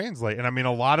translate. And I mean,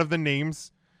 a lot of the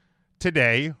names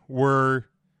today were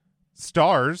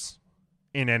stars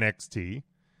in NXT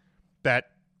that,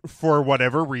 for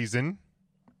whatever reason,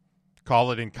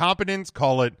 call it incompetence,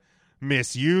 call it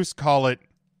misuse, call it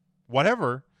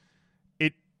whatever,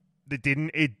 it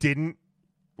didn't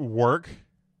work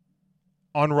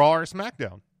on Raw or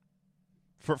SmackDown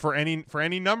for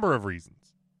any number of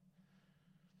reasons.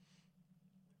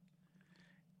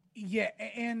 Yeah,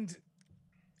 and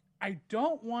I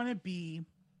don't want to be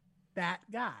that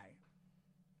guy.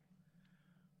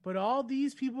 But all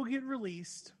these people get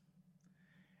released.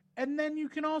 And then you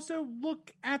can also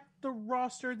look at the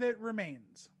roster that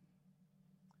remains.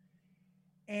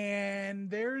 And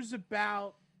there's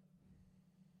about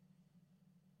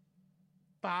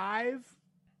 5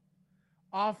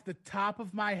 off the top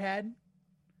of my head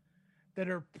that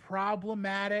are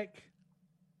problematic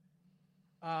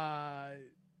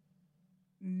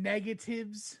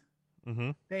negatives.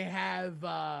 Mm-hmm. They have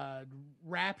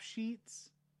rap sheets.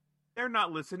 They're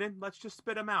not listening. Let's just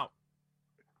spit them out.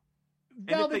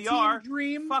 Velveteen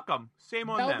Dream, fuck them. Same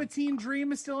on Velveteen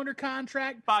Dream is still under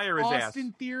contract. Fire his ass.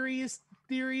 Austin Theory is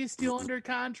still under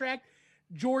contract.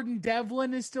 Jordan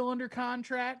Devlin is still under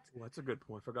contract. Well, that's a good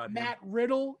point. Forgot Matt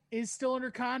Riddle is still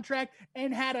under contract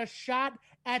and had a shot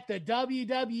at the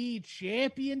WWE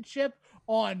Championship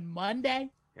on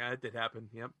Monday. Yeah, that did happen.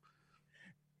 Yep.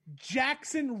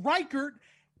 Jackson Reichert,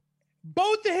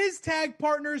 both of his tag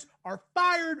partners are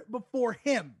fired before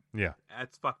him. Yeah.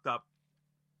 That's fucked up.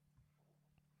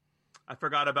 I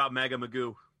forgot about Mega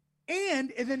Magoo.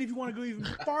 And then if you want to go even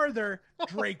farther,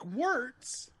 Drake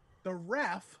Wirtz, the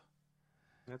ref.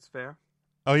 That's fair.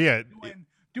 Oh, yeah.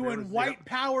 Doing white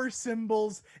power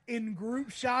symbols in group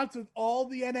shots with all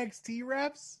the NXT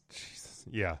refs. Jesus.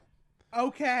 Yeah.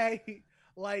 Okay.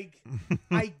 Like,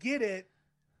 I get it.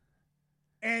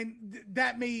 And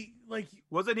that may, like...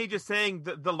 Wasn't he just saying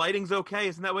the lighting's okay?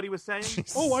 Isn't that what he was saying?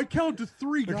 Oh, I count to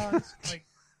 3, guys. Like,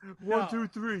 1, 2,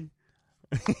 3.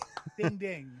 Ding,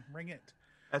 ding. Ring it.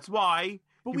 That's why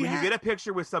when you get a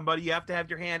picture with somebody, you have to have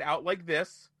your hand out like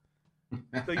this,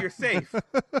 so you're safe.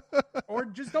 Or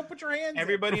just don't put your hands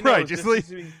Everybody in. knows. Right, just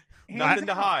leave. Nothing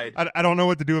to hide. I don't know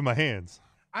what to do with my hands.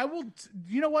 I will...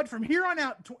 You know what? From here on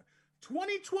out,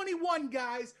 2021,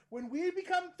 guys, when we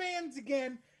become fans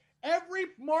again... Every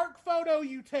Mark photo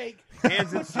you take,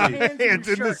 hands in sleeves. Hands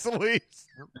in the sleeves.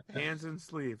 Hands in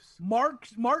sleeves.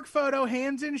 Mark photo,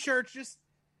 hands in shirts. Just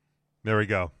there we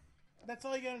go. That's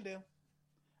all you gotta do.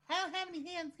 I don't have any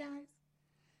hands, guys.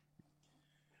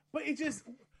 But it just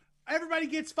everybody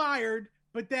gets fired,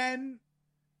 but then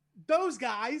those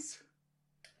guys.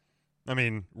 I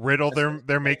mean, Riddle,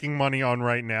 they're making money on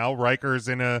right now. Riker's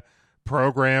in a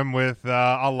program with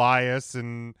Elias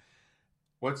and.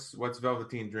 What's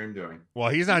Velveteen Dream doing? Well,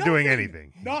 he's not doing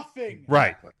anything. Nothing.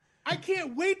 Right. I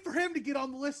can't wait for him to get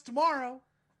on the list tomorrow.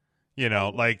 You know,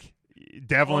 like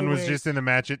Devlin was just in the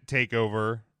match at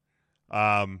TakeOver.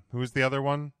 Who's the other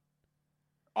one?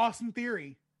 Austin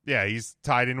Theory. Yeah, he's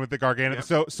tied in with the Gargano.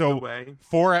 Yep. So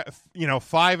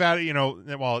 5 out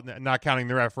of, well, not counting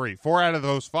the referee, 4 out of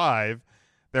those 5,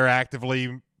 they're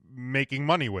actively making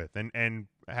money with and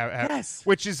have yes.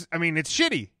 Which is, I mean, it's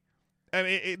shitty. I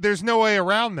mean, there's no way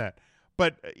around that.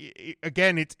 But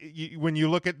again, when you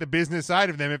look at the business side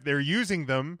of them, if they're using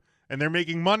them and they're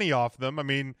making money off them, I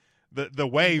mean, the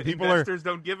way investors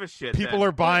don't give a shit. People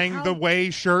are buying the way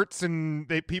shirts and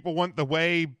people want the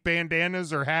way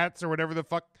bandanas or hats or whatever the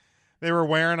fuck they were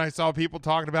wearing. I saw people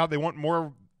talking about they want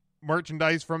more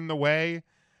merchandise from the way.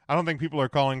 I don't think people are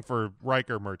calling for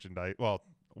Riker merchandise. Well,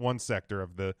 one sector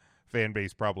of the fan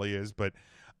base probably is, but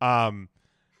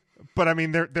I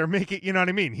mean, they're making, you know what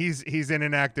I mean? He's in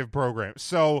an active program.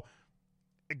 So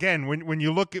again, when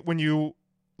you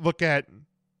look at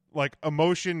like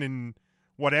emotion and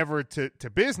whatever to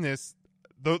business,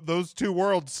 those two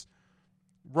worlds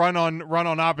run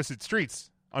on opposite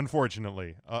streets.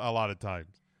 Unfortunately, a lot of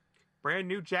times. Brand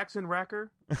new Jackson Racker,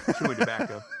 chewing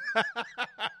tobacco.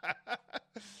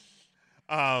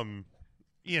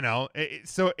 You know,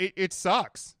 so it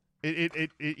sucks.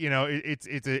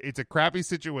 It's a crappy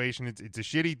situation. It's a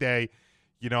shitty day.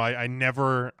 You know, I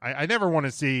never want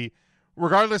to see,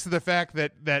 regardless of the fact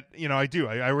that you know,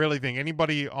 I really think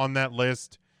anybody on that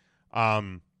list,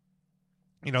 you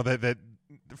know, that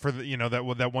for the, you know,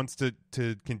 that wants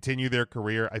to continue their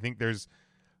career. I think there's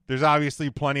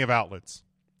obviously plenty of outlets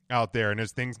out there, and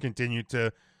as things continue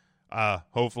to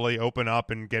hopefully open up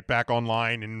and get back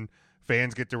online and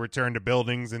fans get to return to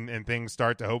buildings and things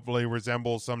start to hopefully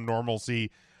resemble some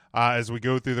normalcy as we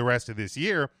go through the rest of this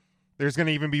year, there's going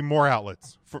to even be more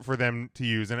outlets for them to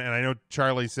use. And I know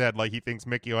Charlie said, like, he thinks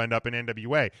Mickey will end up in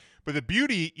NWA. But the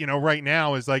beauty, you know, right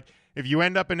now is, like, if you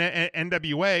end up in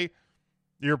NWA,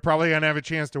 you're probably going to have a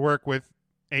chance to work with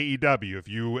AEW. If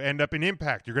you end up in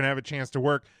Impact, you're going to have a chance to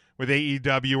work with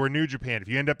AEW or New Japan. If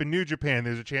you end up in New Japan,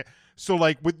 there's a chance. So,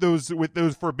 like, with those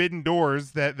forbidden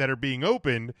doors that are being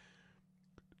opened,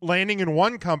 landing in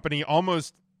one company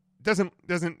almost doesn't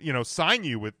sign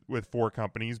you with 4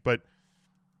 companies, but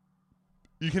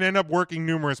you can end up working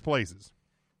numerous places.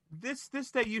 This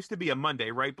day used to be a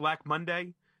Monday, right? Black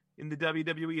Monday in the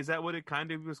WWE. Is that what it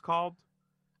kind of was called?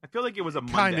 I feel like it was a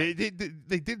Monday.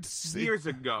 They did years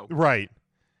ago, right?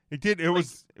 It did.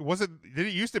 Was it? Did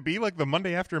it used to be like the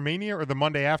Monday after Mania or the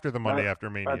Monday after the Monday after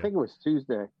Mania? I think it was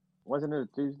Tuesday. Wasn't it a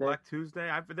Tuesday? Black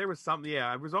Tuesday. There was something.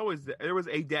 Yeah, it was always there was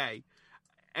a day,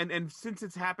 and since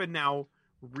it's happened now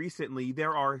recently,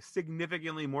 there are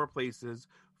significantly more places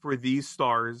for these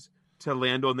stars to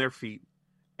land on their feet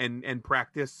and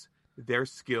practice their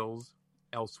skills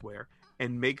elsewhere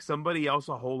and make somebody else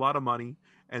a whole lot of money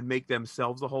and make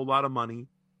themselves a whole lot of money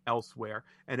elsewhere.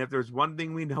 And if there's one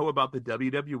thing we know about the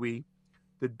WWE,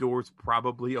 the door's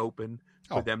probably open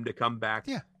for them to come back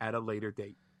at a later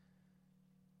date.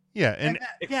 Yeah, and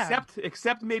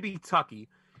except maybe Tucky.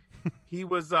 He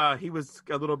was a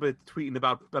little bit tweeting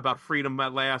about freedom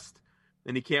at last,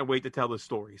 and he can't wait to tell the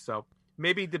story. So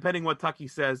maybe depending what Tucky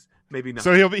says, maybe not.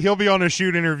 So he'll be on a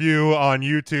shoot interview on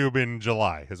YouTube in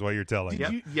July, is what you're telling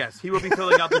me. Yes, he will be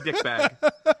filling out the dick bag.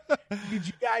 Did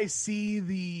you guys see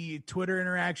the Twitter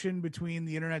interaction between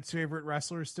the internet's favorite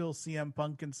wrestler, still CM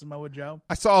Punk and Samoa Joe?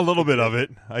 I saw a little bit of it.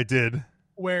 I did.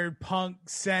 Where Punk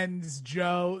sends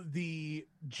Joe the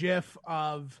GIF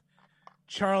of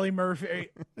Charlie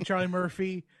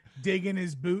Murphy digging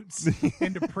his boots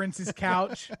into Prince's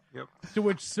couch. Yep. To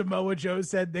which Samoa Joe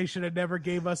said they should have never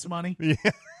gave us money. Yeah.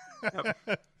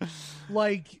 Yep.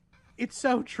 Like, it's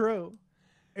so true.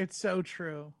 It's so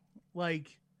true.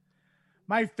 Like,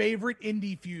 my favorite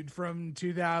indie feud from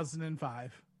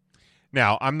 2005.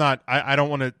 Now, I don't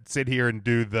want to sit here and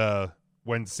do the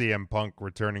when CM Punk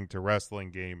returning to wrestling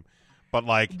game, but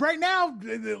like right now,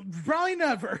 probably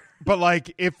never. But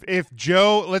like if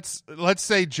Joe, let's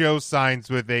say Joe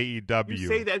signs with AEW. You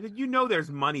say that,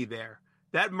 there's money there.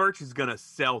 That merch is gonna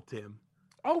sell, Tim.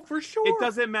 Oh, for sure. It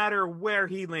doesn't matter where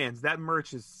he lands. That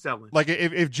merch is selling. Like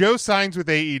if Joe signs with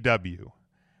AEW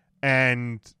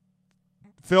and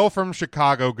Phil from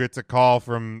Chicago gets a call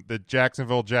from the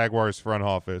Jacksonville Jaguars front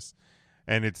office,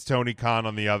 and it's Tony Khan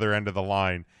on the other end of the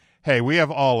line. Hey, we have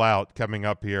All Out coming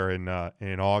up here in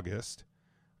August.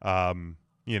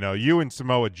 You and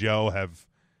Samoa Joe have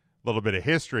a little bit of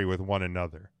history with one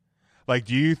another. Like,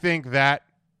 do you think that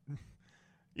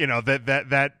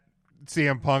that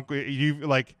CM Punk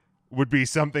would be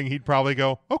something he'd probably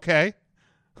go, okay,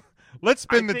 let's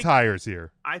spin the tires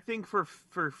here? I think for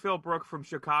Phil Brook from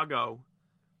Chicago,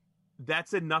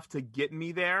 that's enough to get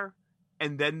me there.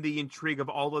 And then the intrigue of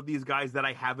all of these guys that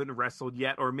I haven't wrestled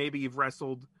yet, or maybe you've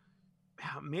wrestled,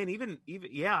 man, even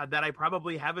that I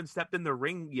probably haven't stepped in the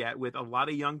ring yet with a lot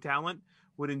of young talent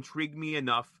would intrigue me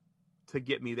enough to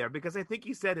get me there. Because I think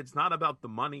he said it's not about the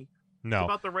money. No, it's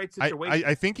about the right situation.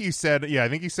 I think he said,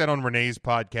 on Renee's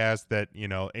podcast that,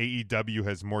 AEW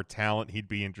has more talent he'd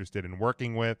be interested in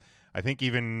working with. I think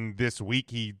even this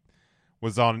week he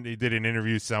did an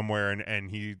interview somewhere and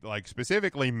he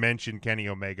specifically mentioned Kenny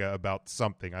Omega about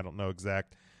something. I don't know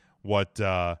exactly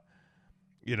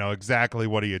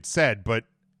what he had said, but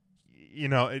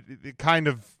it kind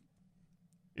of,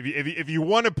 if you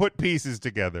want to put pieces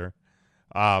together,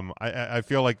 I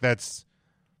feel like that's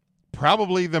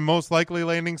probably the most likely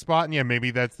landing spot, and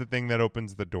maybe that's the thing that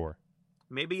opens the door.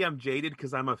 Maybe I'm jaded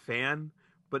because I'm a fan,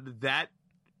 but that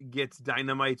gets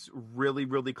Dynamite's really,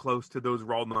 really close to those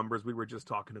Raw numbers we were just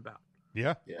talking about.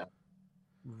 Yeah.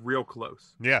 Real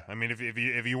close. Yeah, I mean, if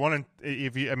you want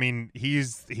to,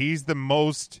 he's the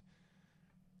most,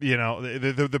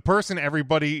 the person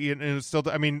everybody still.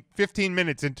 15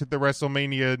 minutes into the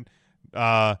WrestleMania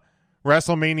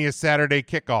Saturday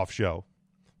kickoff show,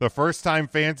 the first time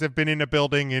fans have been in a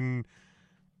building in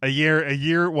a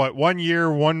year, 1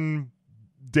 year, 1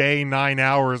 day, 9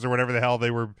 hours, or whatever the hell they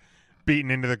were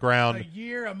beaten into the ground. A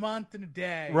year, a month, and a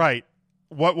day. Right.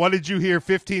 What did you hear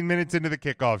 15 minutes into the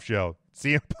kickoff show?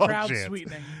 CM Punk crowd chants.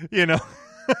 sweetening.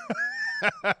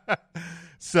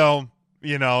 So,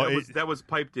 that was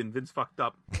piped in. Vince fucked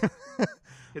up. Hit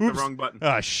the wrong button.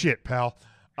 Ah, shit, pal.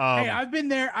 Hey, I've been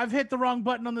there. I've hit the wrong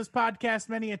button on this podcast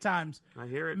many a times. I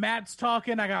hear it. Matt's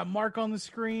talking. I got Mark on the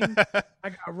screen. I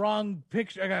got wrong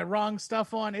picture. I got wrong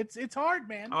stuff on. It's hard,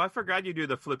 man. Oh, I forgot you do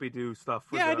the flippy do stuff.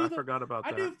 I forgot about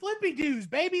that. I do flippy doos,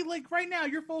 baby. Like right now,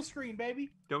 you're full screen, baby.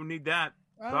 Don't need that.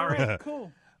 All right,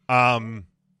 cool.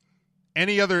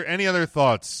 Any other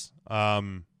thoughts?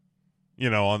 On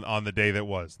the day that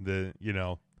was the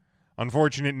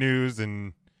unfortunate news,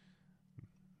 and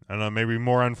I don't know, maybe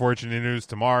more unfortunate news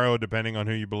tomorrow, depending on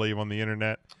who you believe on the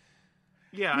internet.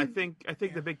 Yeah, I think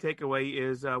the big takeaway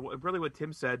is really what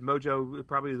Tim said. Mojo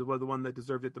probably was the one that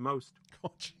deserved it the most.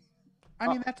 I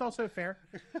mean, that's also fair.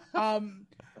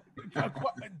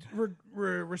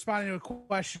 Responding to a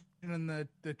question in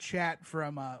the chat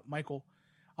from Michael,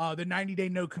 the 90-day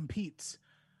no competes.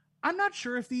 I'm not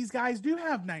sure if these guys do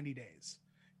have 90 days.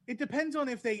 It depends on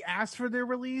if they ask for their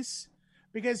release.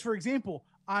 Because, for example,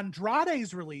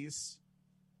 Andrade's release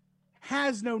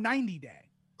has no 90 day.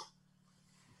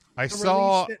 I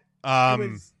saw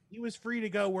he was free to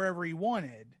go wherever he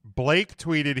wanted. Blake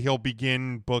tweeted he'll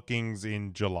begin bookings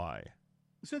in July.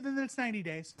 So then it's 90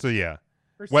 days. So yeah,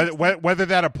 whether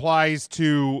that applies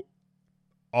to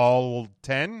all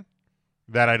 10,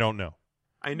 that I don't know.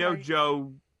 I know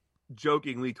Joe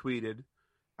jokingly tweeted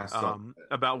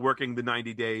about working the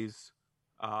 90 days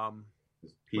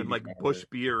when like Bush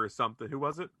Beer or something. Who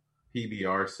was it?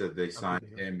 PBR said they signed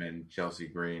him and Chelsea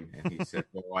Green, and he said,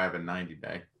 "Well, I have a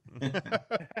 90-day."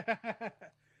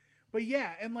 But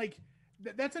yeah, and like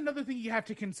that's another thing you have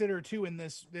to consider too in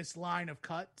this line of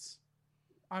cuts.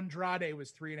 Andrade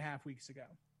was 3.5 weeks ago,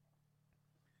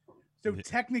 so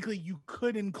technically you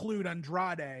could include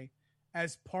Andrade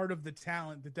as part of the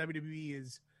talent that WWE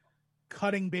is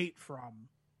cutting bait from.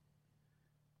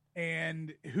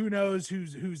 And who knows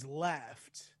who's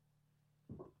left?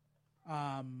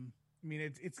 I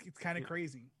mean, it's kind of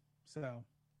crazy. So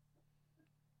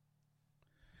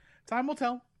time will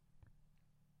tell.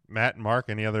 Matt and Mark,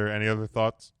 any other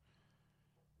thoughts?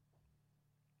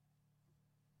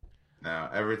 No,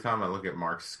 every time I look at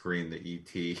Mark's screen, the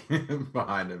ET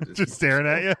behind him just staring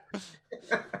at you.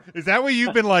 Is that what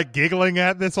you've been like giggling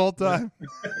at this whole time?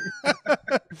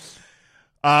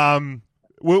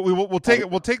 We'll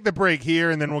take the break here,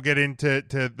 and then we'll get into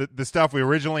the stuff we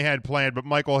originally had planned. But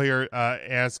Michael here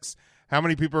asks how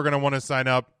many people are going to want to sign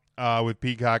up with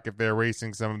Peacock if they're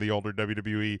racing some of the older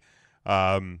WWE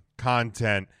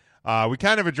content. We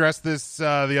kind of addressed this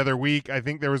the other week. I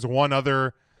think there was one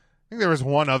other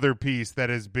piece that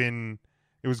has been,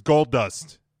 it was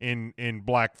Goldust in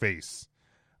blackface,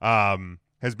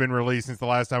 has been released since the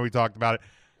last time we talked about it.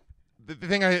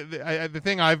 The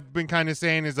thing I've been kind of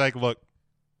saying is like, look,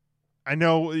 I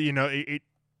know, when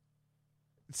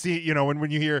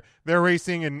you hear they're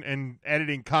racing and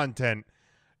editing content,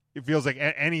 it feels like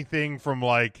anything from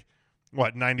like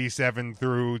 97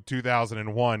 through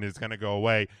 2001 is going to go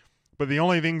away. But the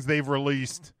only things they've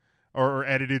released or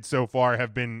edited so far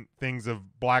have been things of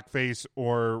blackface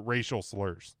or racial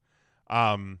slurs.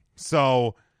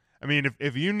 So, I mean,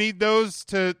 if you need those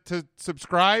to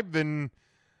subscribe, then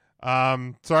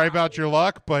sorry about your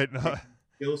luck, but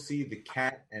you'll see the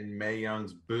Cat and Mae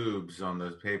Young's boobs on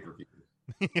those pay-per-views.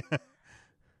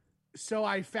 So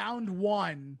I found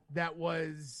one that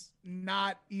was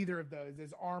not either of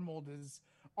those. Arnold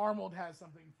has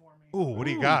something for me. Ooh, what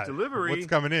do you got? Delivery. What's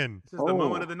coming in? This is the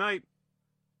moment of the night.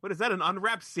 What is that? An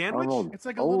unwrapped sandwich? Arnold. It's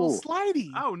like a little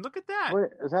slidey. Oh, look at that. Wait,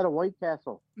 is that a White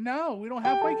Castle? No, we don't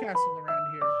have White Castle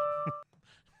around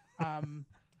here.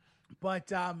 But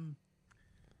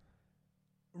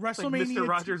WrestleMania, like Mr.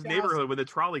 Rogers' 2000. Neighborhood when the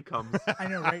trolley comes. I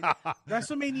know, right?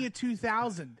 WrestleMania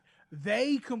 2000.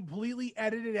 They completely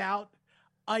edited out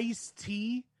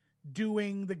Ice-T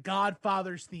doing the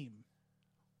Godfather's theme.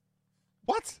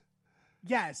 What?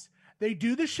 Yes. They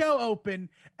do the show open,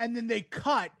 and then they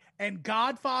cut, and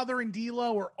Godfather and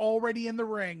D-Lo are already in the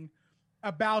ring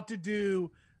about to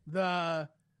do the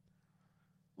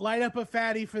light up a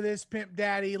fatty for this pimp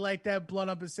daddy, light that blunt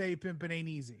up and say pimpin' ain't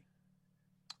easy.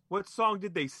 What song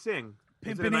did they sing?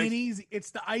 Pimpin' ain't easy.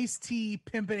 It's the Ice-T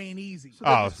Pimpin' ain't easy. So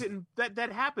they just didn't,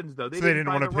 that happens, though. They didn't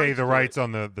want to pay the rights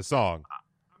on the song.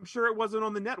 I'm sure it wasn't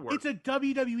on the network. It's a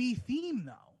WWE theme,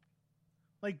 though.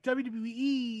 Like,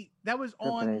 WWE, that was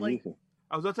on, like...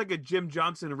 Oh, that's like a Jim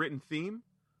Johnson written theme?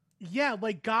 Yeah,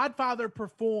 like Godfather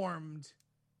performed...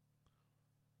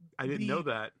 I didn't know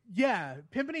that. Yeah,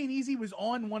 Pimpin' Ain't Easy was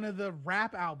on one of the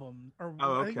rap albums. Or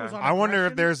oh, I think it was on I wonder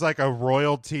if Aggression. there's like a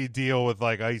royalty deal with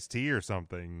like Ice-T or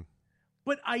something.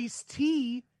 But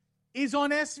Ice-T is on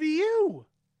SVU.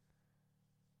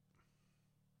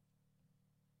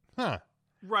 Huh.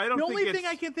 Right. The only thing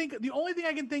I can think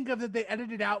of that they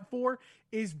edited out for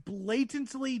is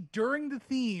blatantly during the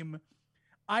theme,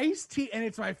 Ice-T, and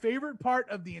it's my favorite part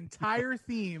of the entire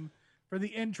theme for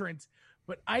the entrance.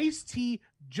 But Ice-T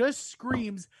just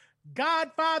screams,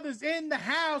 "Godfather's in the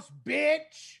house,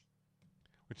 bitch!"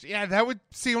 Which, yeah, that would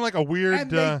seem like a weird.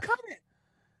 And they cut it.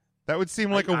 That would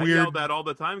seem like I a weird. yelled that all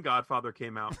the time. Godfather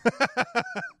came out.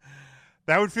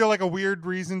 That would feel like a weird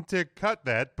reason to cut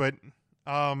that, but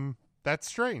that's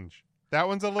strange. That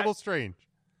one's a little strange.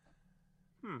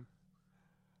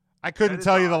 I couldn't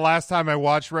tell you the last time I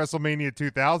watched WrestleMania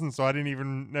 2000, so I didn't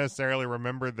even necessarily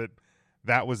remember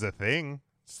that was a thing.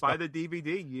 Buy the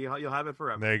DVD. You'll have it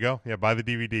forever. There you go. Yeah, buy the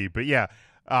DVD. But yeah,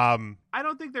 I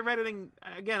don't think they're editing.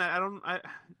 Again,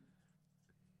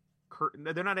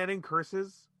 they're not editing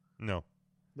curses. no.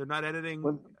 They're not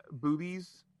editing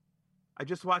boobies. I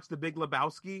just watched The Big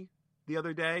Lebowski the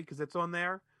other day because it's on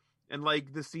there, and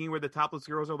like the scene where the topless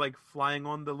girls are like flying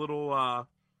on the little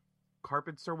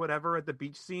carpets or whatever at the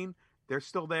beach scene. They're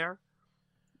still there.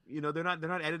 They're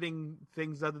not editing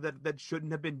things other that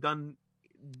shouldn't have been done.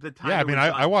 The time. Yeah, I mean, it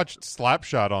was I done. watched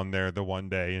Slapshot on there the one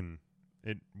day, and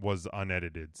it was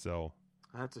unedited. So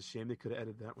That's a shame. They could have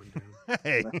edited that one down.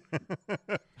 hey,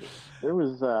 There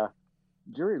was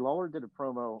Jerry Lawler did a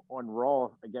promo on Raw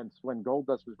against when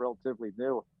Goldust was relatively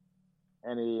new,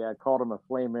 and he called him a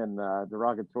flaming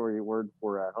derogatory word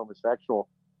for homosexual,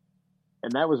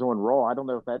 and that was on Raw. I don't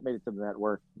know if that made it to the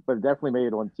network, but it definitely made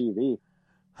it on TV.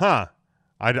 huh?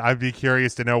 I'd be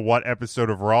curious to know what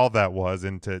episode of Raw that was,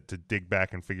 and to dig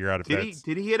back and figure out if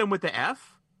Did he hit him with the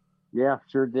F? Yeah,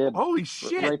 sure did. Holy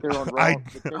shit! Right there on Raw.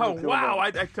 Oh wow!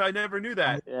 I never knew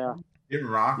that. Yeah. Jim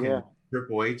Rock Yeah. and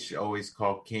Triple H always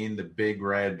call Kane the big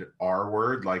red R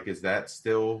word. Like, is that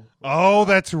still? Oh,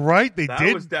 that's right. They That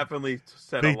did. was definitely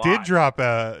said They a lot. did drop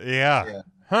a Yeah.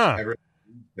 huh? I read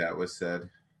that was said.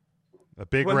 A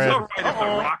big Well, red. it's all right if The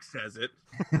Rock says it.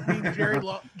 I mean,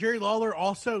 Jerry Lawler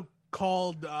also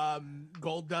called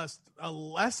Goldust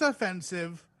less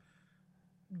offensive.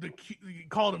 He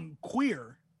called him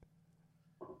queer.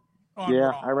 on Yeah,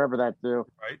 Raw. I remember that too.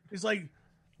 Right? He's like,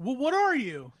 well, what are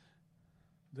you?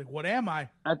 He's like, what am I?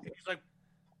 I- He's like,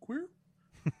 queer?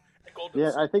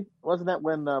 Yeah, I think wasn't that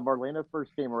when Marlena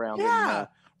first came around? Yeah,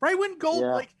 right when Gold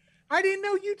yeah. like, I didn't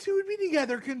know you two would be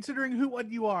together, considering what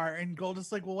you are. And Gold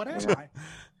is like, well, what am I?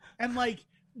 And like,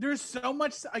 there's so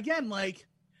much. Again, like,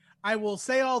 I will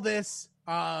say all this.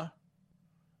 I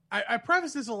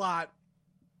preface this a lot.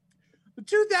 The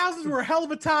 2000s were a hell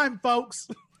of a time, folks.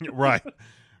 Right.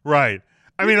 Right.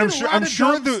 I mean, did I'm a sure lot I'm of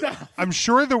sure dumb the stuff. I'm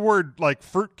sure the word like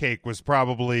fruitcake was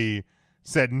probably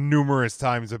said numerous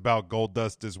times about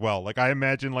Goldust as well. Like I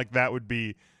imagine like that would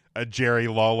be a Jerry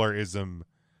Lawler-ism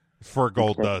for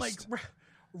Goldust. Like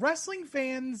wrestling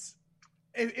fans,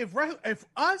 if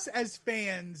us as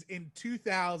fans in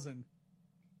 2000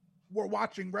 were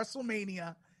watching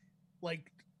WrestleMania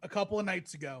like a couple of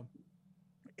nights ago,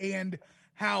 and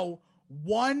how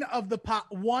one of the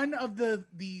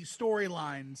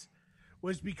storylines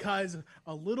was because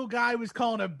a little guy was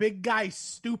calling a big guy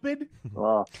stupid,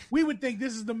 we would think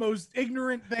this is the most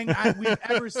ignorant thing we've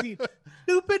ever seen.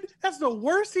 Stupid? That's the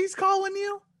worst he's calling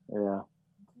you? Yeah.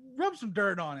 Rub some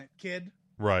dirt on it, kid.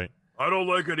 Right. I don't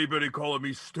like anybody calling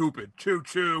me stupid. Choo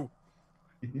choo.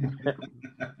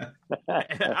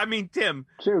 I mean, Tim,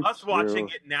 us watching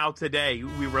it now today,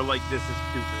 we were like, this is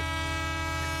stupid.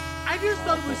 I just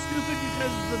thought it was stupid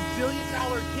because the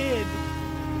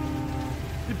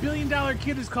 $1 billion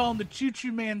kid is calling the Choo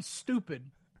Choo Man stupid.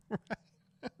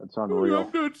 That's unreal.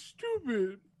 I'm not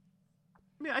stupid.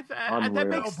 I mean, that Unreal.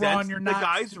 makes No, sense. Braun, you're the not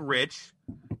guy's stupid. rich.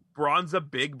 Braun's a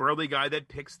big, burly guy that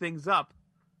picks things up.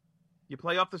 You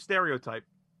play off the stereotype.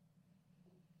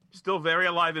 Still very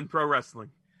alive in pro wrestling.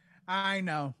 I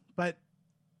know, but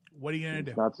what are you gonna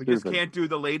do? Not We just stupid. can't do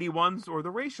the lady ones or the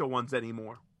racial ones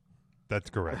anymore. That's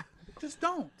correct. Just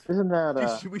don't. Isn't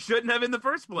that We shouldn't have in the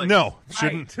first place. No,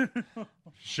 shouldn't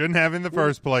have in the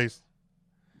first place.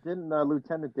 didn't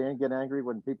Lieutenant Dan get angry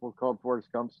when people called Forrest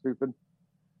Gump stupid?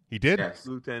 He did. Yes.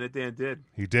 Lieutenant Dan did.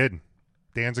 He did.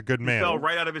 Dan's a good He man. fell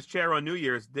right out of his chair on New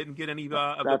Year's. Didn't get any.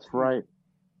 That's right.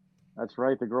 That's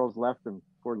right. The girls left him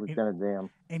for Lieutenant Dan.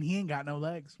 And he ain't got no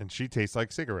legs. And she tastes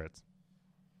like cigarettes.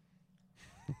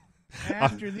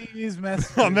 After these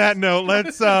messages. On that note,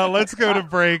 let's go to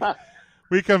break.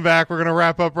 We come back. We're going to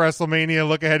wrap up WrestleMania,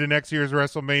 look ahead to next year's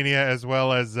WrestleMania, as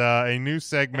well as a new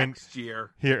segment Next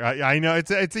year. here. I know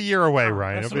it's a year away,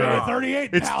 Ryan. It'll be- WrestleMania 38.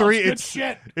 It's pal. three. Good It's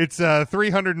shit. it's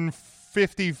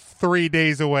 353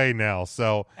 days away now.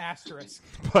 So, Asterisk.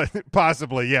 but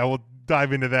possibly, yeah, we'll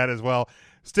dive into that as well.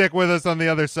 Stick with us on the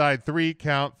other side. 3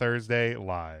 Count Thursday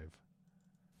live.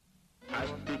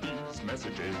 After these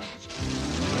messages,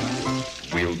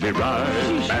 we'll be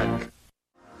right back.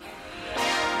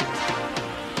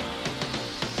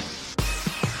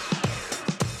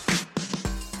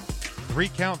 Three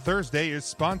Count Thursday is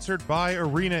sponsored by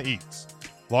Arena Eats.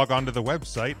 Log on to the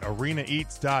website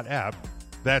arenaeats.app.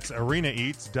 That's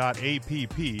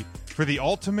arenaeats.app for the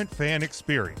ultimate fan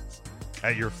experience.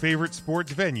 At your favorite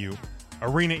sports venue,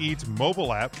 Arena Eats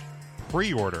mobile app,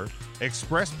 pre-order,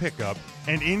 express pickup,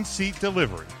 and in-seat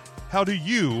delivery. How do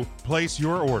you place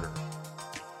your order?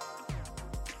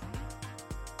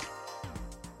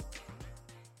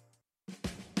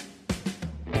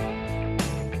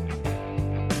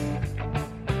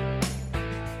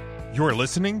 You're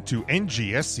listening to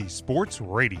NGSC Sports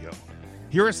Radio.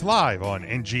 Hear us live on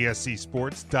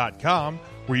ngscsports.com,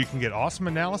 where you can get awesome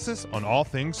analysis on all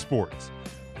things sports.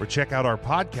 Or check out our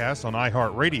podcasts on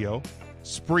iHeartRadio,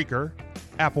 Spreaker,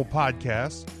 Apple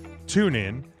Podcasts,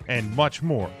 TuneIn, and much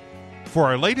more. For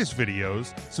our latest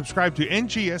videos, subscribe to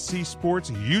NGSC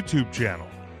Sports YouTube channel.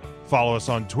 Follow us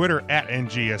on Twitter at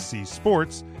NGSC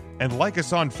Sports, and like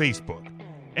us on Facebook.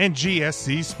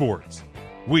 NGSC Sports.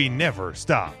 We never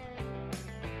stop.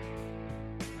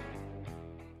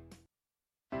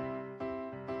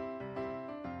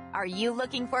 Are you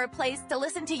looking for a place to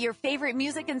listen to your favorite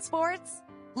music and sports?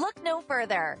 Look no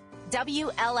further.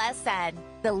 WLSN,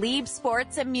 the Lieb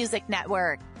Sports and Music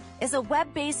Network, is a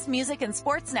web-based music and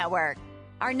sports network.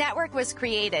 Our network was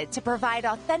created to provide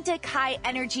authentic,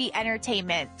 high-energy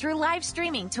entertainment through live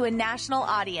streaming to a national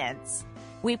audience.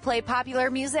 We play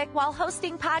popular music while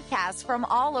hosting podcasts from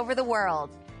all over the world.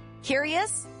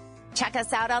 Curious? Check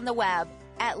us out on the web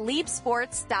at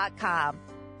liebsports.com.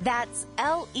 That's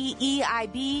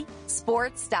LEEIB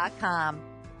sports.com.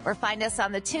 Or find us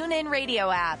on the TuneIn Radio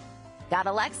app. Got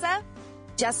Alexa?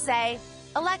 Just say,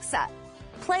 Alexa,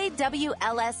 play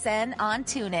WLSN on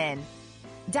TuneIn.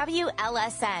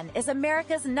 WLSN is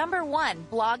America's #1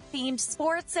 blog-themed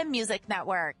sports and music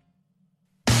network.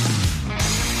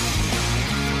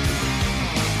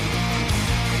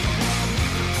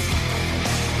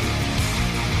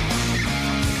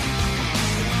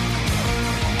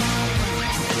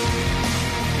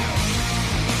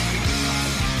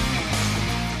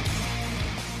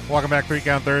 Welcome back, 3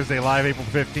 Count Thursday, live April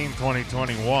 15th,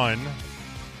 2021.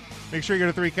 Make sure you go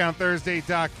to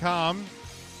 3countthursday.com.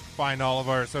 Find all of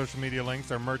our social media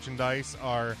links, our merchandise,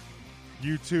 our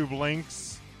YouTube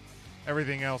links,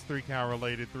 everything else 3 Count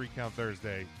related,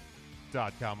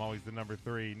 3countthursday.com. Always the number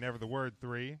 3, never the word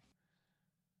 3.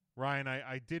 Ryan,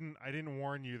 I didn't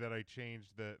warn you that I changed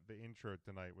the intro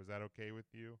tonight. Was that okay with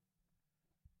you?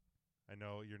 I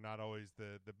know you're not always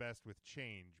the best with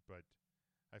change, but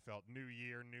I felt new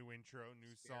year, new intro,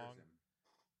 new song.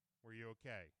 Were you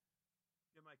okay?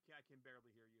 Yeah, my cat can barely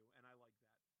hear you, and I like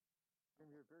that.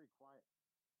 You're very quiet.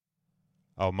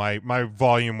 Oh, my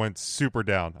volume went super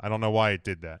down. I don't know why it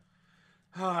did that.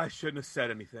 Oh, I shouldn't have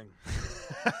said anything.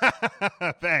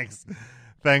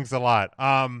 Thanks a lot.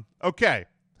 Okay.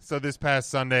 So this past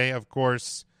Sunday, of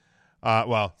course,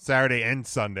 Saturday and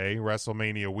Sunday,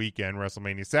 WrestleMania weekend,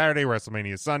 WrestleMania Saturday,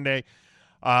 WrestleMania Sunday.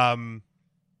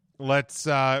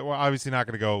 We're obviously not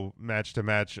going to go match to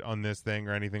match on this thing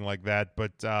or anything like that,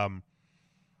 but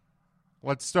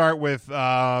let's start with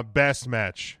best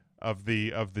match of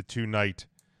the 2-night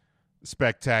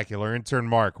spectacular. Intern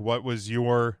Mark, what was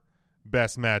your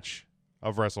best match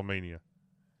of WrestleMania?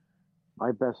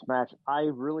 My best match, I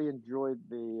really enjoyed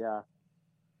the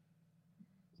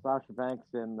Sasha Banks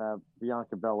and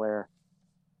Bianca Belair.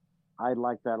 I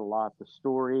liked that a lot. The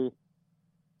story,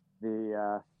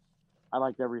 I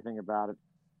liked everything about it.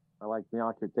 I liked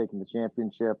Bianca taking the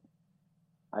championship.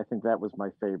 I think that was my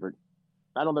favorite.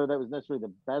 I don't know if that was necessarily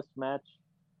the best match,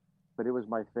 but it was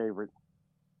my favorite.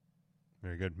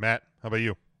 Very good. Matt, how about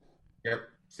you? Yep,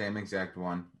 same exact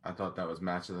one. I thought that was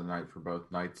match of the night for both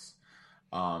nights.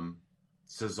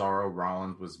 Cesaro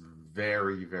Rollins was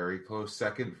very, very close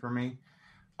second for me.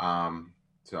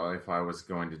 So if I was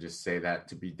going to just say that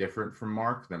to be different from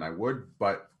Mark, then I would,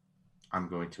 but I'm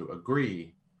going to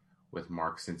agree with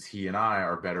Mark since he and I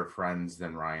are better friends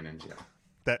than Ryan and Jim.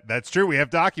 That's true. We have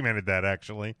documented that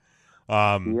actually.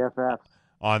 BFF.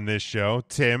 On this show.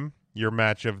 Tim, your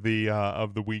match of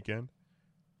the weekend.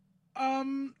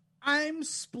 I'm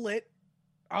split.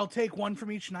 I'll take one from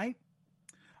each night.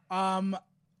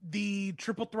 The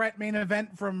triple threat main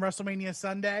event from WrestleMania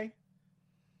Sunday,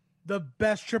 the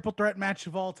best triple threat match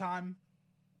of all time.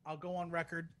 I'll go on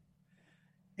record.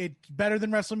 It's better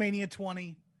than WrestleMania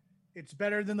 20. It's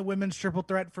better than the women's triple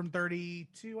threat from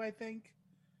 32, I think.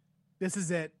 This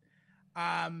is it.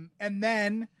 And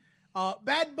then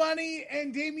Bad Bunny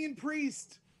and Damian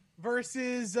Priest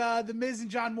versus The Miz and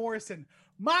John Morrison.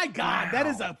 My God, That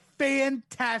is a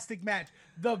fantastic match.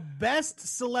 The best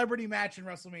celebrity match in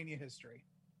WrestleMania history.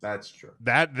 That's true.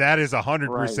 That is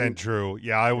 100% true.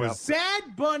 Yeah, I was.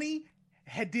 Bad Bunny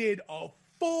did a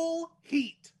full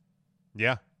heat.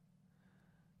 Yeah.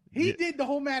 He did the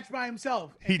whole match by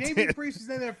himself. And Damian Priest was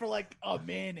in there for like a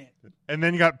minute. And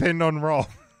then you got pinned on Raw.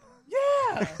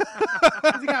 Yeah.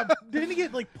 Didn't he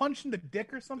get like punched in the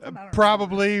dick or something? I don't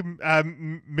Probably.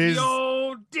 Miz.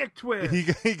 Yo, dick twist.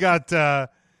 He got,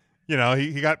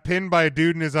 he got pinned by a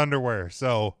dude in his underwear.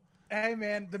 So. Hey,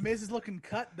 man, the Miz is looking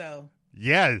cut, though.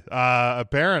 Yeah,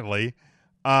 apparently.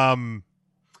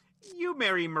 you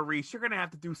marry Maurice, you're gonna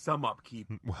have to do some upkeep.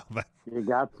 Well, You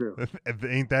got to.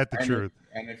 ain't that the truth?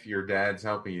 And if your dad's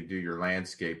helping you do your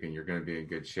landscaping, you're going to be in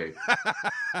good shape.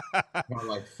 More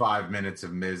like 5 minutes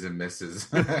of Ms. and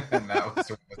Mrs. And that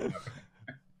was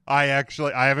I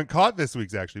haven't caught this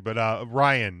week's actually, but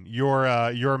Ryan,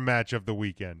 your match of the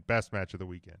weekend, best match of the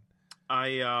weekend.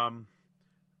 I'm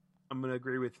gonna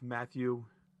agree with Matthew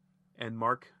and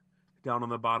Mark down on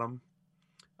the bottom.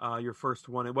 Your first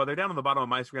one, well, they're down on the bottom of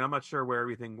my screen. I'm not sure where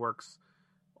everything works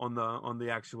on the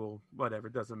actual whatever.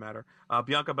 It doesn't matter.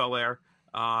 Bianca Belair.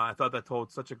 I thought that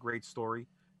told such a great story.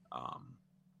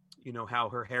 How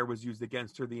her hair was used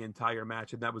against her the entire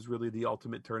match, and that was really the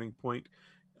ultimate turning point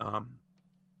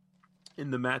in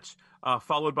the match.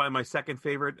 Followed by my second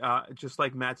favorite, just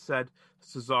like Matt said,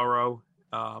 Cesaro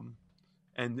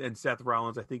and Seth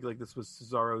Rollins. I think this was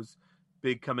Cesaro's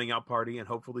big coming out party, and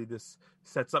hopefully this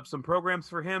sets up some programs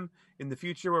for him in the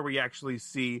future where we actually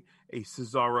see a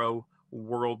Cesaro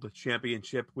World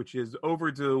Championship, which is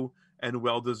overdue and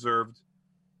well deserved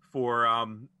for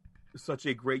such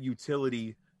a great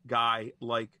utility guy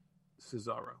like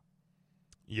Cesaro.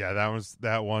 Yeah,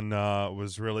 that one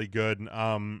was really good.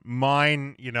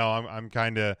 Mine, I'm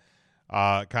kind of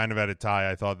at a tie.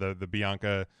 I thought the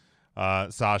Bianca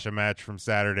Sasha match from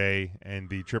Saturday and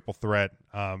the triple threat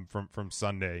from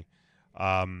Sunday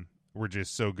were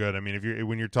just so good. I mean,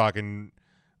 when you're talking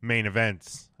main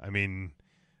events, I mean,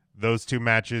 those two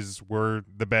matches were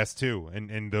the best too,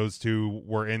 and those two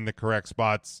were in the correct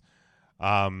spots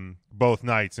both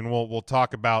nights. And we'll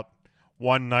talk about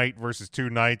one night versus two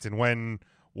nights and when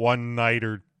one night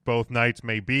or both nights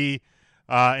may be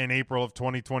in April of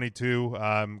 2022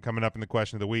 coming up in the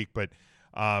question of the week. But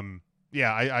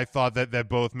yeah, I thought that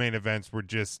both main events were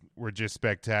just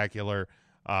spectacular.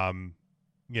 And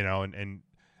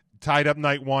tied up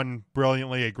night one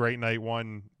brilliantly, a great night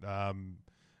one.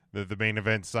 The main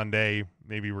event Sunday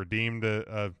maybe redeemed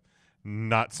a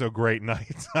not so great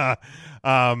night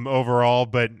overall,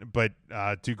 but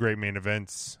two great main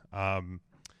events.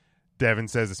 Devin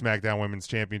says the SmackDown Women's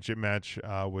Championship match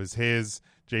was his.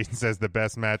 Jason says the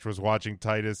best match was watching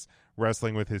Titus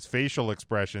wrestling with his facial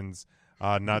expressions,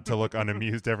 not to look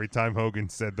unamused every time Hogan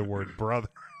said the word brother.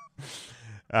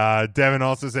 Devin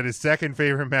also said his second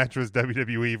favorite match was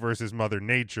WWE versus Mother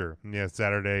Nature. Yeah,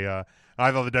 Saturday.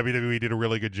 I thought the WWE did a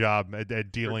really good job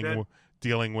at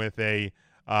dealing with a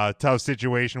tough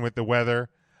situation with the weather.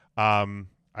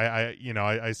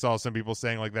 I saw some people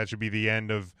saying that should be the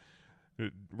end of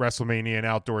WrestleMania in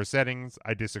outdoor settings.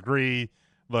 I disagree.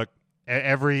 Look,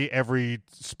 every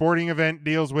sporting event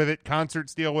deals with it.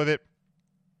 Concerts deal with it.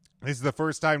 This is the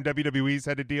first time WWE's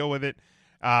had to deal with it,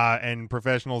 and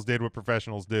professionals did what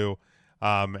professionals do,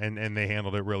 and they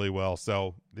handled it really well.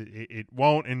 So it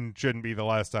won't and shouldn't be the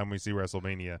last time we see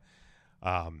WrestleMania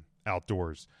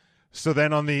outdoors. So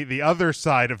then on the other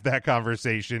side of that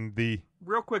conversation,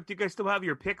 real quick, do you guys still have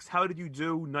your picks? How did you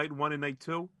do night one and night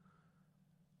two?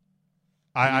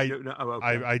 I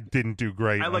okay. didn't do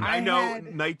great.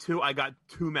 Night two, I got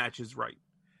two matches right.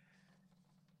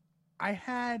 I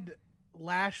had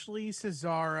Lashley,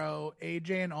 Cesaro,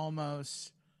 AJ, and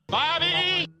Omos.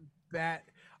 Bobby! That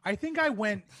I think I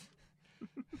went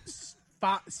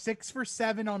 6 for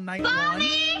 7 on night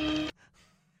Bobby!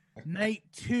 one. Night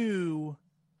two.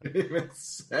 Even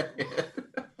say it.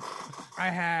 I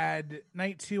had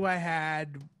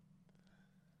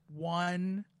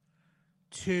 1,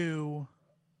 2.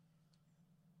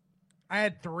 I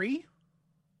had 3.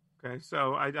 Okay,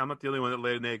 so I'm not the only one that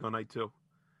laid an egg on night two.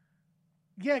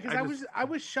 Yeah, because I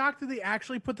was shocked that they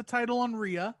actually put the title on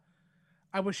Rhea.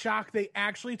 I was shocked they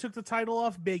actually took the title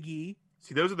off Big E.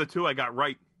 See, those are the two I got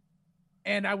right.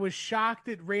 And I was shocked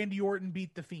that Randy Orton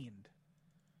beat The Fiend.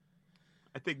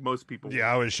 I think most people.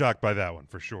 Yeah, I was shocked by that one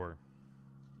for sure.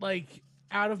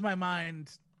 Out of my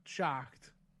mind,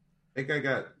 shocked. I think I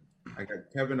got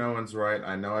Kevin Owens right.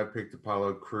 I know I picked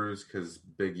Apollo Crews because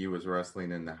Big E was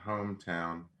wrestling in the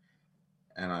hometown,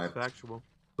 and I'm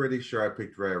pretty sure I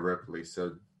picked Rhea Ripley.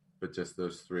 So, but just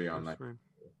those three on that.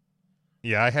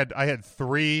 Yeah, I had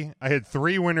three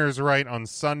winners right on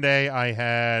Sunday. I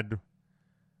had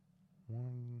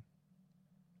 1,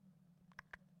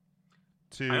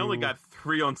 2. I only got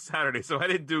 3 on Saturday, so I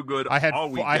didn't do good all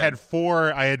weekend. I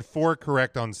had 4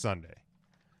 correct on Sunday.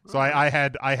 So I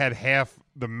had half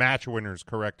the match winners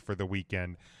correct for the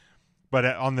weekend. But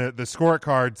on the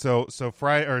scorecard, so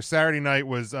Friday or Saturday night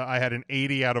was I had an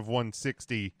 80 out of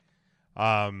 160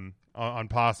 on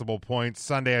possible points.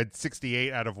 Sunday I had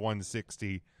 68 out of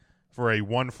 160 for a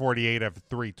 148 out of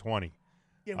 320.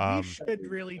 Yeah, we should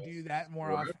really do that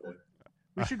more often.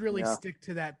 We should really stick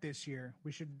to that this year.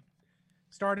 We should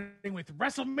starting with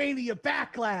WrestleMania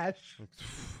Backlash.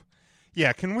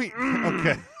 Yeah, can we?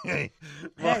 Okay.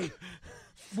 Hey,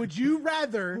 would you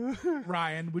rather,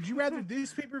 Ryan? Would you rather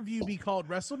this pay-per-view be called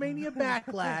WrestleMania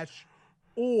Backlash,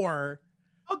 or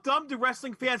how dumb do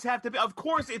wrestling fans have to be? Of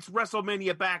course, it's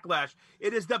WrestleMania Backlash.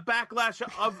 It is the backlash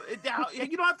of.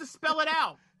 You don't have to spell it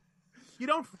out. You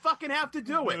don't fucking have to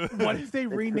do it. what if they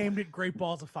renamed it Great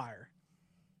Balls of Fire?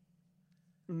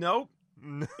 Nope.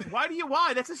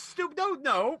 Why? That's a stupid.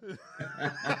 No.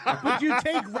 Would you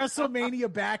take WrestleMania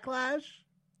Backlash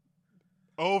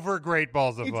over Great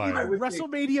Balls of it's Fire? Either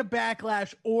WrestleMania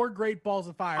Backlash or Great Balls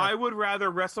of Fire. I would rather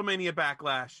WrestleMania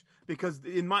Backlash because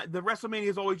the WrestleMania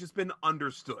has always just been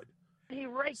understood. He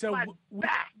raked So my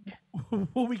back.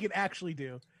 What we can actually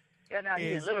do Yeah, no, he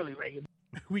is literally raked.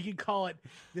 we can call it.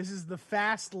 This is the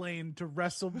fast lane to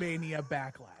WrestleMania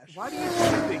Backlash. Why do you do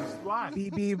things? Why?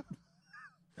 Beep beep.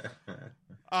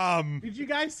 Did you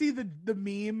guys see the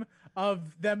meme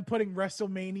of them putting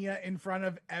WrestleMania in front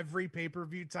of every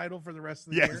pay-per-view title for the rest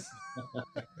of the year?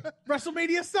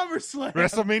 WrestleMania SummerSlam,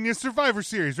 WrestleMania Survivor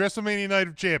Series, WrestleMania Night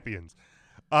of Champions.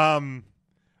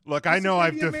 Look, I know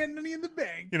I've Money in the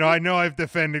Bank. You know, I know I've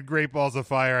defended Great Balls of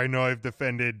Fire. I know I've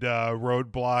defended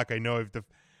Roadblock. I know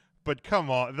but come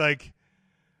on, like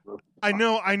I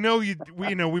know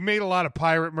we made a lot of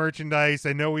pirate merchandise.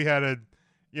 I know we had a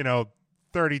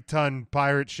 30-ton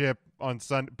pirate ship on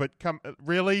Sunday, but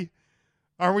really?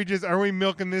 Are we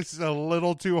milking this a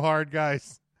little too hard,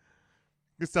 guys?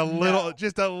 Just a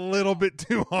little bit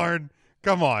too hard.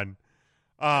 Come on.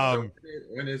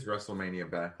 When is WrestleMania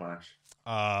Backlash?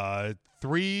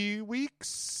 3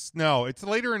 weeks? No, it's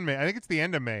later in May. I think it's the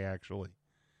end of May, actually.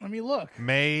 Let me look.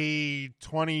 May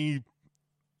 20.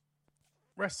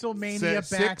 WrestleMania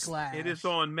Backlash. It is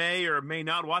on May or may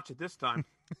not watch it this time.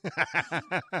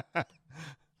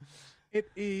 It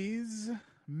is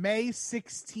May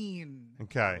 16.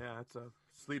 Okay. Yeah, it's a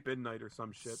sleep in night or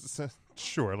some shit.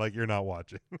 Sure, like you're not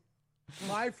watching.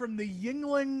 Live from the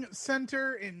Yuengling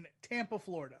Center in Tampa,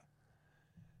 Florida.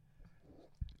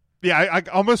 Yeah, I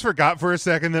almost forgot for a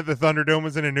second that the Thunderdome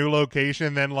was in a new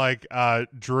location. Then,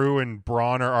 Drew and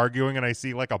Braun are arguing, and I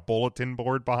see, a bulletin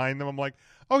board behind them. I'm like,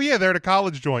 oh, yeah, they're at a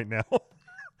college joint now.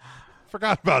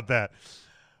 Forgot about that.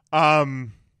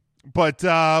 But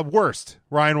worst.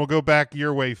 Ryan, we'll go back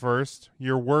your way first.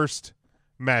 Your worst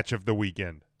match of the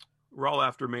weekend. Raw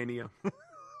after Mania.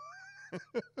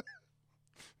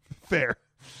 Fair.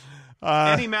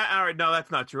 Any match? All right, no, that's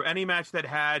not true. Any match that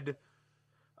had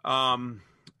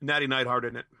Natty Neidhart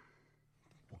in it.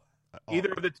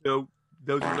 Either of the two.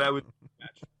 That would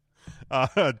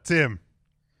match. Tim.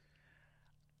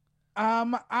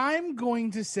 I'm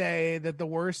going to say that the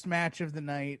worst match of the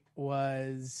night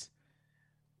was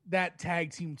that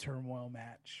tag team turmoil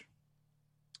match.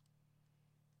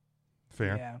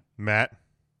 Fair. Yeah. Matt?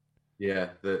 Yeah,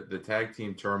 the tag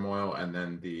team turmoil and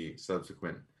then the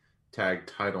subsequent tag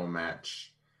title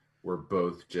match were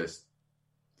both just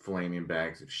flaming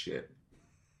bags of shit.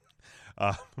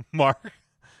 Mark?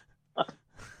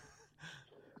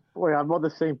 Boy, I'm on the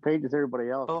same page as everybody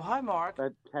else. Oh, hi, Mark.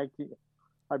 That tag team.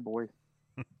 Hi, boys.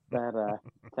 That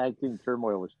tag team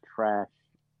turmoil was trash.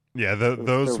 Yeah,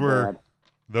 those were bad.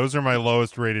 Those are my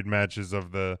lowest rated matches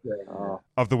of the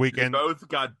weekend. They both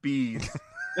got B's.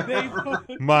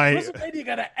 WrestleMania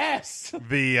got an S.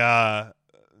 The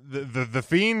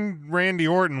Fiend Randy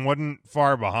Orton wasn't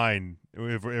far behind.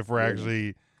 If we're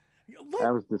actually,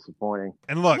 that was disappointing.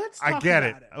 And look, I get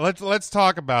it. Let's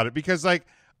talk about it because I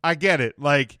get it.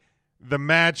 The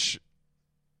match,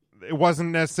 it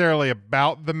wasn't necessarily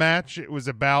about the match. It was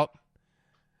about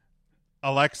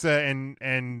Alexa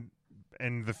and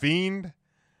the Fiend.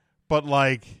 But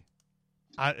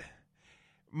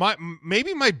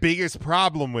maybe my biggest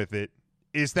problem with it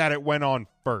is that it went on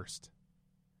first.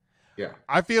 Yeah.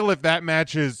 I feel if that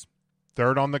match is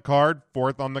third on the card,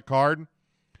 fourth on the card,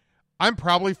 I'm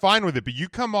probably fine with it. But you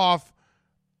come off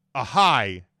a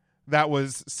high that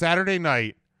was Saturday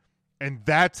night, and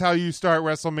that's how you start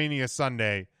WrestleMania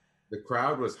Sunday. The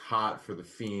crowd was hot for the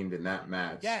Fiend in that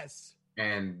match. Yes.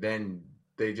 And then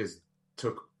they just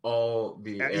took all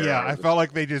the air yeah, out I of felt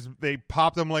like they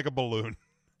popped them like a balloon.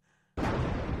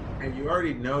 And you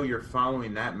already know you're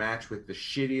following that match with the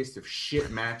shittiest of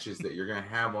shit matches that you're going to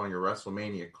have on your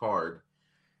WrestleMania card.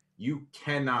 You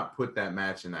cannot put that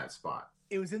match in that spot.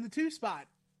 It was in the 2 spot.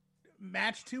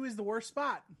 Match 2 is the worst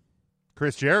spot.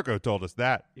 Chris Jericho told us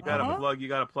that. You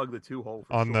gotta plug the 2 hole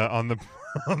for on sure.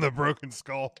 on the Broken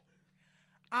Skull.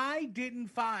 I didn't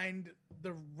find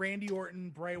the Randy Orton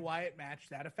Bray Wyatt match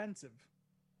that offensive.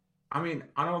 I mean,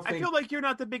 I don't think... I feel like you're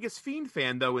not the biggest Fiend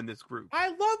fan, though, in this group. I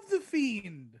love The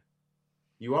Fiend.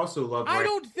 You also love. I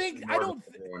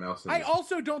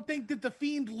also don't think that the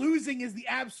Fiend losing is the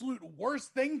absolute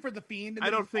worst thing for the Fiend. I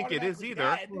don't think it is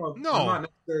either. Well, No. I'm not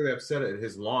necessarily upset at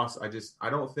his loss. I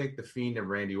don't think the Fiend and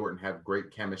Randy Orton have great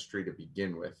chemistry to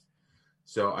begin with.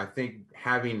 So I think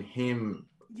having him,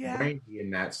 Randy,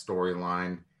 in that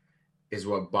storyline is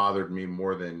what bothered me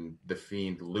more than the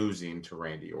Fiend losing to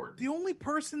Randy Orton. The only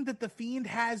person that the Fiend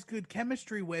has good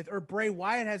chemistry with, or Bray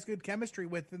Wyatt has good chemistry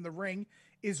with in the ring,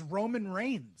 is Roman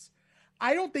Reigns.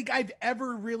 I don't think I've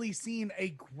ever really seen a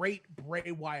great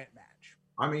Bray Wyatt match.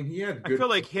 I mean, he had I feel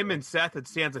like him and Seth at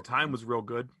Sands of Time was real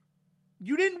good.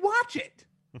 You didn't watch it.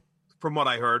 From what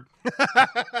I heard.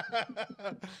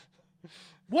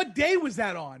 What day was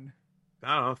that on?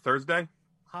 I don't know, Thursday?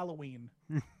 Halloween.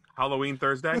 Halloween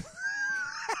Thursday?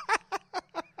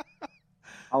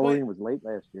 Halloween was late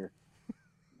last year.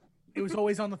 It was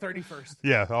always on the 31st.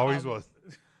 Yeah, always was.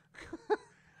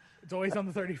 It's always on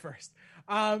the 31st.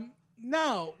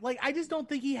 No, like I just don't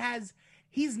think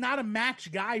he's not a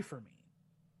match guy for me.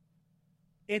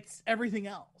 It's everything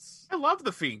else. I love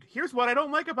the Fiend. Here's what I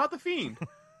don't like about the Fiend.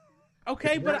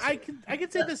 Okay, but I can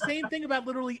say the same thing about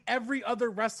literally every other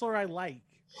wrestler I like.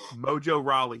 Mojo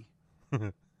Rawley.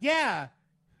 Yeah,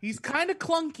 he's kind of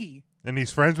clunky. And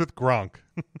he's friends with Gronk.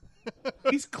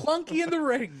 He's clunky in the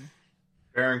ring.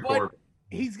 Baron Corbin.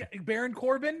 He's Baron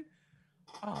Corbin.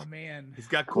 Oh man, he's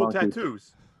got cool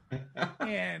tattoos.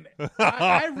 And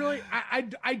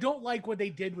I don't like what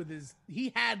they did with his.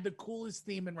 He had the coolest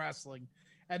theme in wrestling,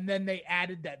 and then they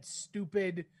added that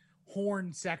stupid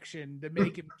horn section to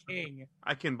make him king.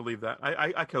 I can believe that.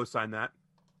 I co-sign that.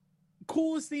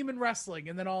 Coolest theme in wrestling,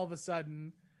 and then all of a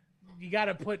sudden, you got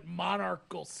to put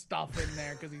monarchical stuff in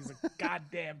there because he's a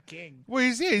goddamn king. Well,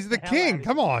 he's the king.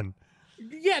 Come on.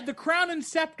 Yeah, the crown and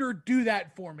scepter do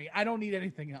that for me. I don't need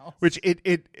anything else. Which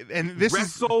and this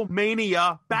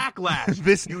WrestleMania Backlash.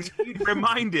 This you need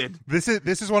reminded. This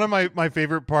is one of my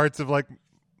favorite parts of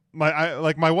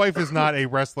my wife is not a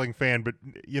wrestling fan, but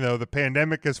you know the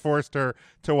pandemic has forced her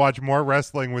to watch more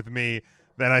wrestling with me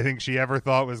than I think she ever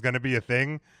thought was going to be a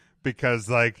thing.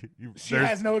 Because she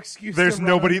has no excuse. There's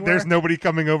nobody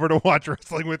coming over to watch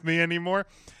wrestling with me anymore.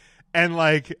 And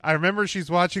I remember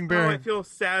she's watching Baron. I feel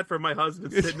sad for my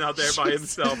husband sitting out there by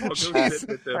himself. I'll go sit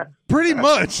with him. Pretty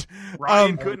much.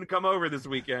 Ryan couldn't come over this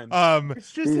weekend.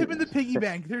 It's just him and the piggy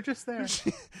bank. They're just there.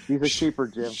 He's a cheaper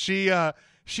Jim.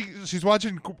 She's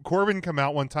watching Corbin come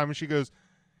out one time, and she goes,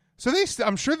 "So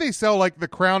I'm sure they sell the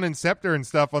crown and scepter and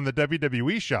stuff on the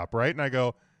WWE shop, right?" And I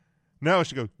go, "No."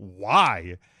 She goes,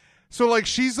 "Why?" So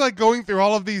she's going through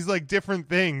all of these different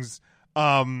things,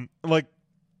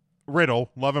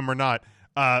 Riddle, love him or not,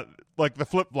 the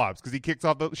flip flops because he kicks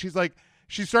off she's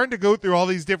starting to go through all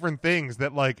these different things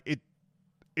that it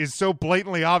is so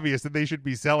blatantly obvious that they should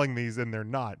be selling these and they're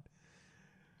not.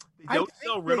 They don't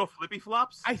sell Riddle flippy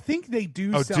flops? I think they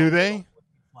do. Oh, sell do they? Riddle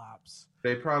flops.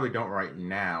 They probably don't right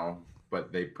now,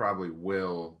 but they probably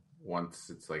will once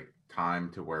it's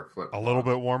time to wear flip flops. A little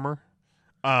bit warmer.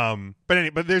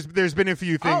 But there's been a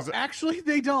few things. Oh, actually,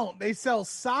 they don't. They sell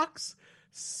socks,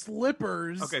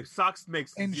 slippers. Okay, socks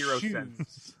makes and zero shoes.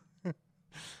 sense.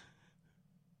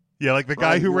 Yeah, the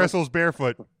guy who wrestles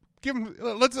barefoot. Give him.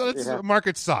 Let's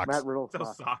market socks. Matt Riddle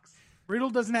socks.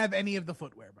 Riddle doesn't have any of the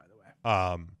footwear, by the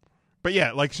way. But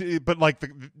yeah,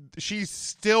 she's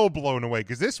still blown away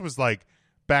because this was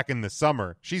back in the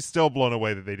summer. She's still blown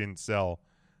away that they didn't sell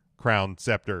crown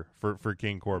scepter for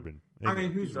King Corbin. I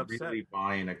mean, who's really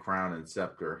buying a crown and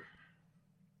scepter?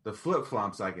 The flip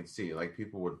flops I can see,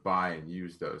 people would buy and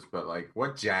use those, but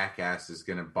what jackass is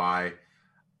going to buy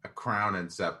a crown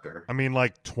and scepter? I mean,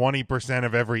 20%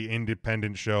 of every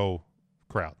independent show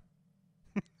crowd.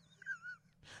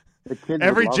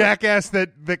 Every jackass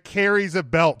that carries a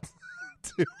belt.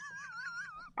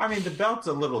 I mean, the belt's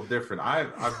a little different.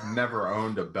 I've never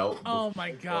owned a belt before. Oh my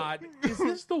god. Is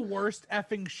this the worst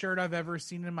effing shirt I've ever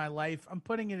seen in my life? I'm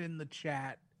putting it in the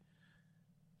chat.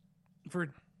 For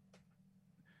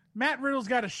Matt Riddle's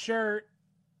got a shirt.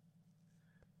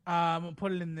 I'll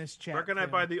put it in this chat. Where can I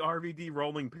buy the RVD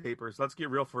rolling papers? Let's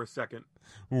get real for a second.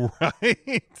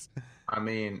 Right. I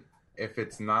mean, if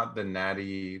it's not the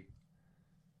Natty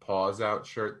Paws Out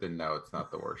shirt, then no, it's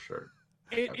not the worst shirt.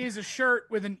 It is a shirt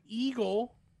with an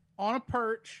eagle on a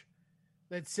perch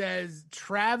that says,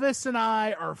 "Travis and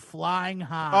I are flying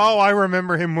high." Oh, I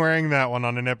remember him wearing that one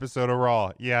on an episode of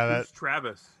Raw. Yeah, that's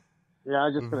Travis. Yeah,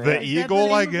 I just the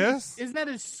eagle, I guess. Isn't that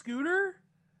his scooter?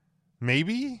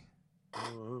 Maybe.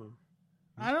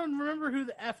 I don't remember who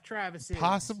the F Travis is.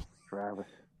 Possibly Travis.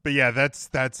 But yeah, that's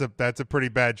a pretty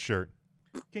bad shirt.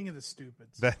 King of the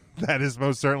Stupids. That is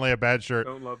most certainly a bad shirt.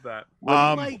 Don't love that.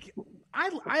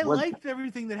 I liked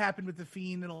everything that happened with the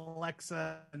Fiend and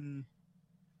Alexa and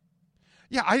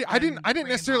Yeah, I didn't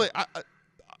necessarily.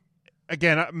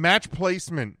 Again, match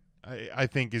placement I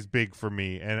think is big for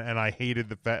me, and I hated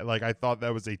the fact. Like, I thought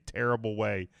that was a terrible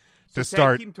way to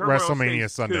start Tag Team Turmoil WrestleMania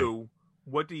Stage Sunday. 2,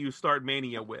 what do you start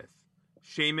Mania with?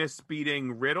 Sheamus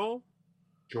beating Riddle?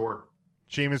 Sure.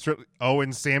 Sheamus,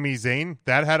 Owens, Sami Zayn.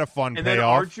 That had a fun And then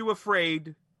payoff. aren't you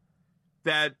afraid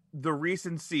that the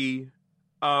recency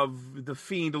of the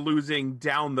Fiend losing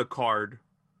down the card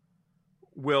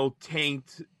will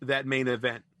taint that main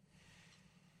event?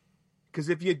 Because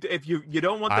if you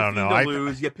don't want the Fiend to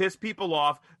lose, you piss people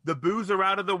off. The boos are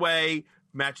out of the way.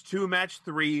 Match 2, match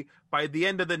 3. By the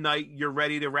end of the night, you're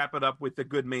ready to wrap it up with a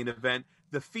good main event.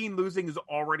 The Fiend losing is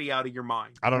already out of your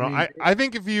mind. I don't know. I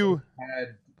think if you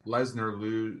had Lesnar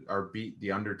lose or beat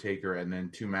The Undertaker, and then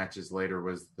 2 matches later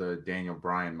was the Daniel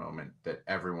Bryan moment that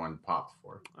everyone popped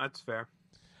for. That's fair.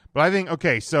 But I think,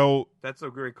 okay, so That's a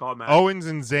great call, Matt. Owens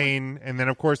and Zayn, and then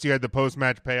of course you had the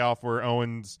post-match payoff where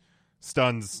Owens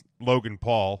stuns Logan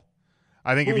Paul.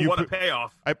 I think if you what a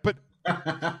payoff! I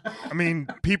mean,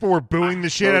 people were booing the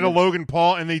shit out of Logan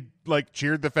Paul, and they like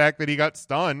cheered the fact that he got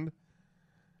stunned.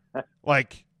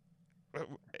 Like,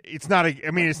 it's not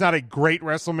a great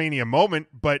WrestleMania moment,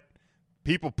 but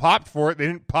people popped for it. They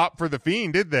didn't pop for the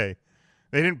Fiend, did they?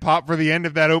 They didn't pop for the end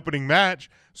of that opening match.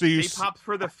 So They popped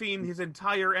for the Fiend his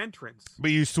entire entrance.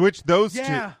 But you switched those two.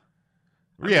 I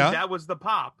mean, that was the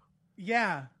pop.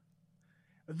 Yeah.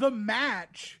 The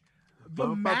match they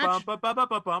put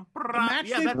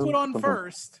on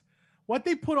first. What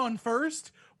they put on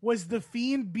first was the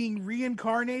Fiend being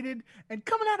reincarnated and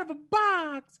coming out of a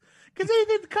box. Because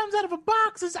anything that comes out of a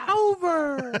box is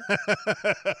over.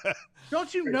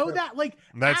 Don't you know that? Like,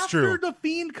 That's after true. the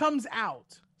Fiend comes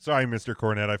out, Sorry, Mr.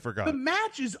 Cornette, I forgot. the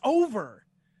match is over.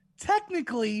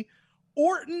 Technically,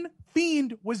 Orton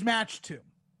Fiend was match 2.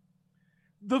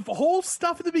 The whole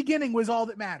stuff at the beginning was all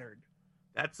that mattered.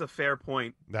 That's a fair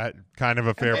point. That kind of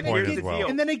a fair And then point it as gets- well.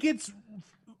 And then it gets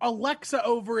Alexa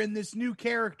over in this new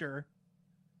character.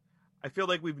 I feel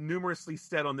like we've numerously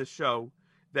said on this show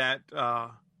that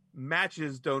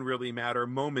matches don't really matter,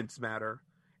 moments matter.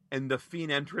 And the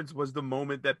Fiend entrance was the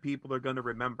moment that people are going to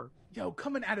remember. Yo,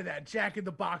 coming out of that Jack in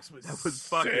the Box was fucking.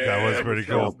 sick. That was pretty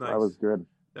cool. That was good.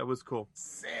 That was cool.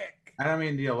 Sick. And I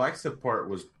mean, the Alexa part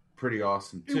was pretty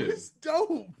awesome too. It was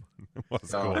dope.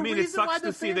 So- I mean, it sucks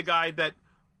to see the guy that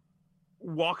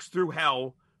walks through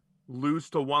hell lose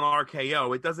to one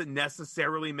RKO. It doesn't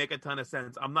necessarily make a ton of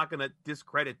sense. I'm not going to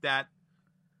discredit that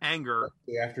anger.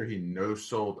 After he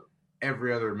no-sold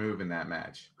every other move in that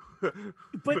match.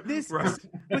 But this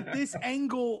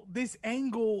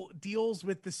angle deals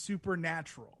with the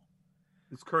supernatural.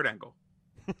 It's Kurt Angle.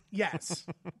 Yes.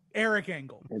 Eric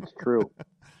Angle. It's true.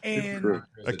 And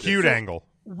Acute angle.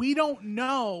 we don't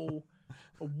know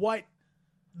what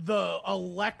the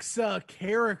Alexa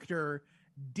character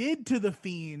did to the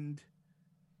Fiend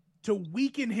to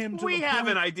weaken him to We the have point.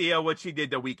 an idea what she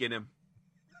did to weaken him.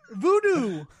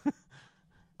 Voodoo.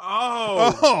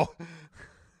 Oh.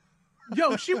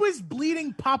 Yo, she was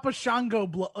bleeding Papa Shango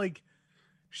blood. Like,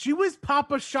 she was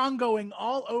Papa Shangoing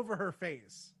all over her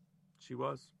face. She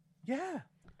was. Yeah.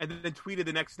 And then tweeted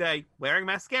the next day, wearing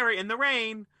mascara in the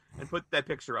rain, and put that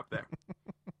picture up there.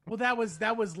 Well, that was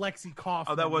Lexi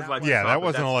Kaufman. Oh, that was like Yeah, that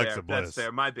wasn't that's Alexa fair. Bliss. That's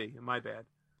fair. My bad.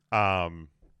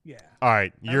 Yeah. All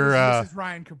right, That you're was Mrs.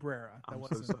 Ryan Cabrera. That I'm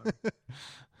wasn't. so sorry.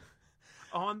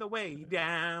 On the way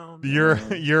down. your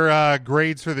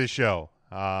grades for this show,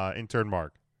 intern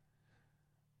Mark.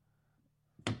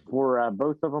 For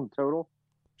both of them total,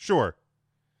 Sure.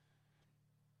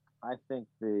 I think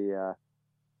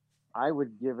I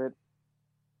would give it.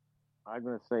 I'm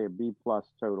going to say a B+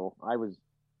 total. I was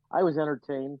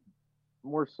entertained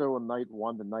more so in night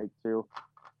 1 than night 2,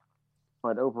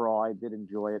 but overall I did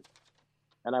enjoy it.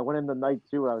 And I went into night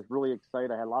 2. I was really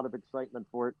excited. I had a lot of excitement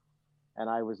for it, and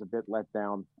I was a bit let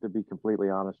down, to be completely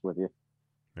honest with you.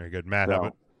 Very good, Matt.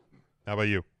 So- How about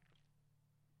you?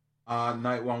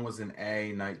 Night 1 was an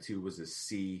A. Night 2 was a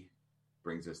C.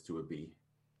 Brings us to a B.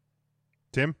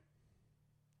 Tim?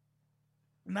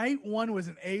 Night 1 was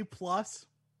an A+.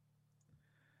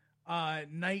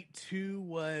 Night 2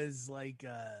 was like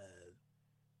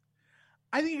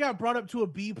I think it got brought up to a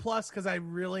B+ because I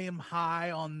really am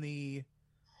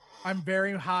I'm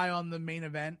very high on the main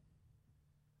event.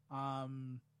 So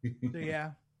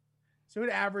yeah. So it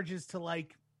averages to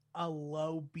like a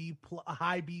low B+, a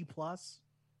high B+.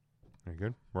 Very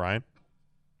good. Ryan?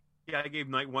 Yeah, I gave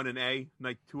night 1 an A,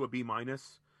 night 2 a B-.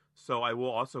 So I will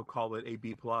also call it a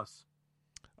B+.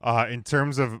 In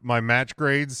terms of my match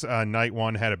grades, night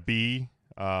 1 had a B.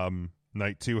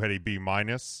 Night 2 had a B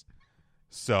minus.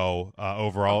 So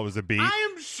overall, it was a B.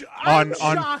 I'm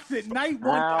shocked that Night 1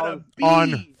 got a B.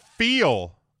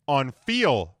 On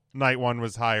feel, Night 1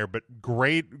 was higher, but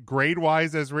grade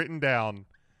wise as written down,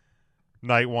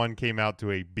 Night 1 came out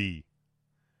to a B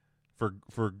for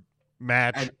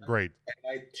match grade. And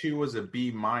Night 2 was a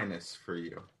B minus for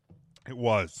you. It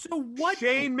was. So what?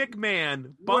 Shane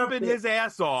McMahon bumping his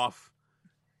ass off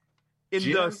in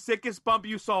Jim? the sickest bump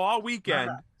you saw all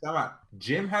weekend. Time out.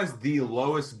 Jim has the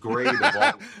lowest grade of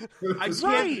all. I can't.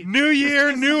 Right. New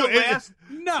year, This new.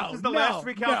 is the last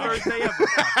recount Thursday ever.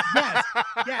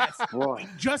 Yes. Boy.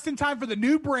 Just in time for the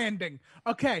new branding.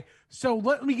 Okay, so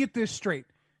let me get this straight.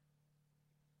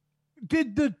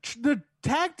 Did the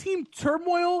tag team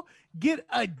turmoil get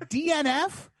a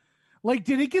DNF? Like,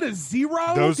 did it get a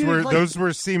 0? Those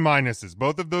were C minuses.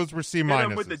 Both of those were C Hit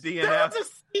him minuses. with the DNF. That was a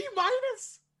C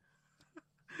minus.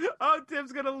 Oh,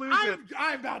 Tim's gonna lose it.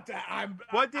 I'm about to.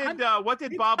 What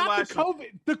did Bob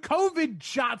Lashley? The COVID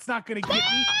shot's not gonna get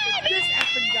me. If this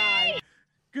effing guy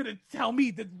gonna tell me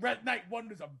that Red Night 1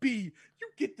 was a B. You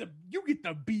get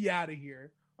the B out of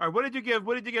here. All right, what did you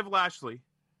give Lashley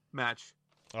match?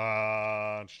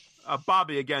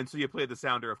 Bobby again. So you played the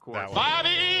sounder, of course. That one.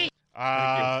 Bobby.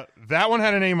 That one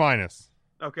had an A minus.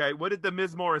 Okay, what did the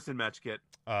Miz Morrison match get?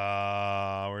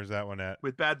 Where's that one at?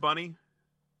 With Bad Bunny.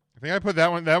 I think I put that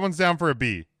one. That one's down for a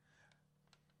B.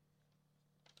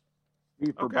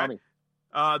 B for Bunny.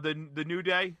 The New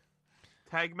Day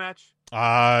tag match.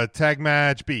 Tag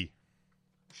match B.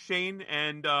 Shane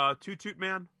and Toot Toot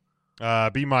Man.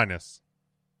 B minus.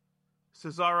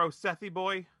 Cesaro Sethy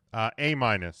Boy. A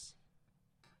minus.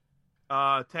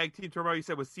 Tag team turmoil you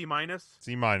said was C minus.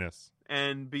 C minus.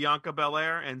 And Bianca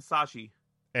Belair and Sashi.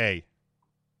 A.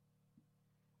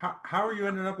 How are you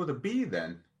ending up with a B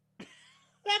then?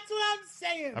 That's what I'm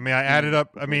saying. I mean, I added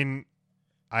up. I mean,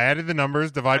 I added the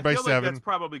numbers. Divide by 7. Like that's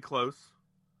probably close.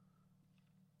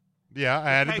 Yeah,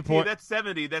 I added the point. That's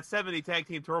 70. That 70 tag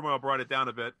team turmoil brought it down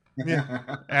a bit.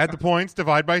 Yeah. Add the points.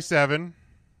 Divide by 7.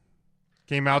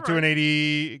 Came out to an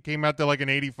 80. Came out to like an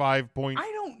 85 point.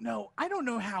 I don't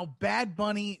know how Bad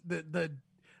Bunny, the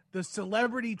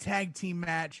celebrity tag team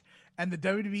match and the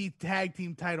WWE tag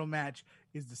team title match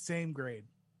is the same grade.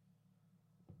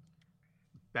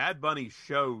 Bad Bunny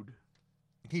showed.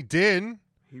 He did.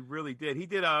 He really did. He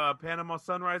did a Panama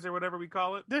Sunrise or whatever we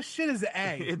call it. This shit is an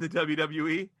A. In the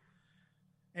WWE.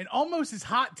 And almost his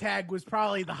hot tag was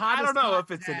probably the hottest. I don't know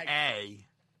if it's tag. an A.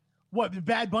 What, the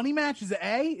Bad Bunny match is an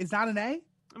A? Is not an A?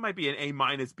 It might be an A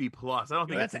minus B plus. I don't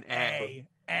think That's it's an A.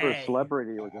 For a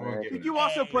celebrity, it was an A. Did you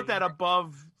also put that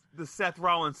above the Seth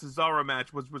Rollins Cesaro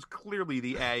match, was clearly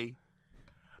the A?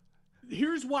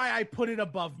 Here's why I put it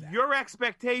above that. Your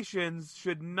expectations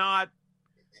should not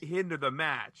hinder the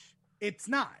match. It's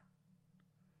not.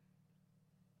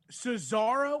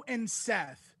 Cesaro and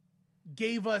Seth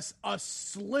gave us a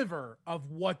sliver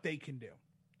of what they can do.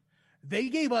 They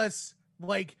gave us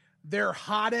like their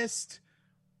hottest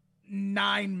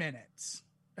 9 minutes.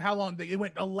 How long? It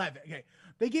went 11. Okay.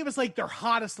 They gave us like their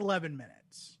hottest 11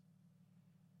 minutes.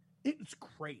 It's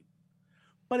great,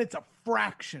 but it's a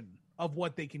fraction of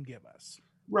what they can give us.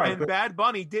 Right. And Bad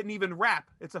Bunny didn't even rap.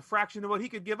 It's a fraction of what he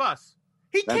could give us.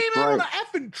 He That's came out on right.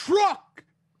 an effing truck.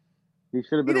 He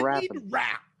should have He been didn't need rapping. to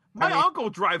rap. My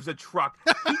uncle drives a truck.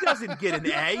 He doesn't get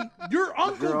an A. Your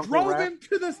uncle drove him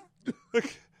to the.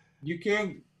 You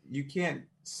can't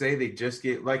say they just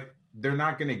get like they're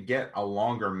not going to get a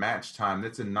longer match time.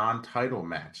 That's a non-title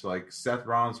match. Like Seth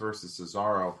Rollins versus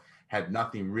Cesaro had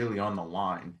nothing really on the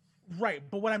line. Right,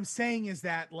 but what I'm saying is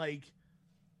that like,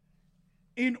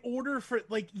 in order for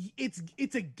like,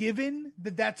 it's a given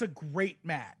that that's a great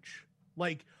match.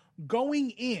 Like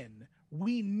going in,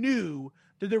 we knew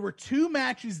that there were 2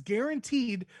 matches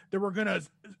guaranteed that were gonna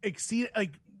exceed,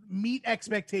 like, meet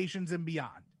expectations and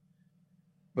beyond.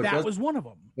 But that was one of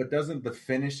them. But doesn't the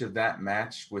finish of that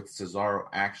match with Cesaro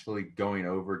actually going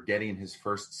over, getting his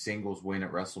first singles win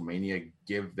at WrestleMania,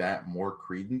 give that more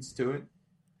credence to it?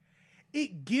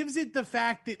 It gives it the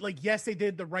fact that, like, yes, they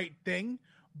did the right thing,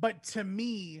 but to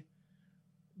me,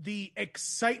 the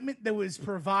excitement that was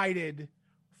provided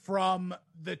from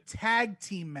the tag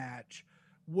team match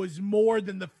was more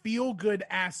than the feel-good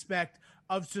aspect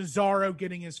of Cesaro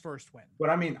getting his first win. But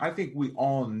I mean, I think we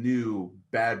all knew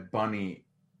Bad Bunny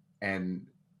and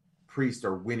Priest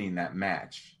are winning that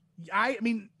match. I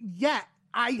mean, yeah,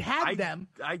 I had them.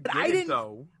 But I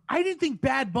didn't think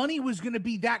Bad Bunny was going to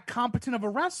be that competent of a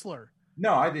wrestler.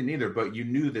 No, I didn't either, but you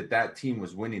knew that team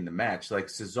was winning the match. Like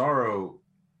Cesaro.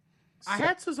 I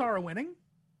had Cesaro winning.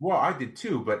 Well, I did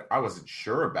too, but I wasn't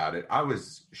sure about it. I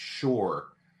was sure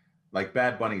Like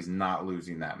Bad Bunny's not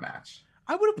losing that match.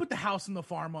 I would have put the house and the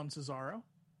farm on Cesaro.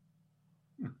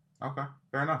 Okay,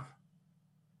 fair enough.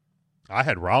 I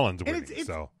had Rollins And winning, it's-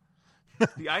 so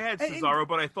See, I had Cesaro,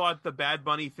 but I thought the Bad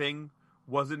Bunny thing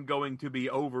wasn't going to be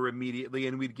over immediately,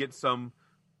 and we'd get some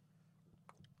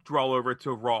draw over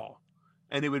to Raw,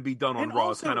 and it would be done on And Raw.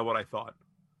 also- Is kind of what I thought.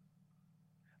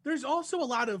 There's also a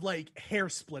lot of like hair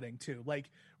splitting too. Like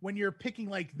when you're picking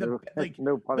like the No- like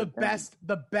no pun the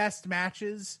intended. best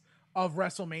matches of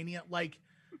WrestleMania. Like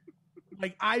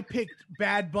I picked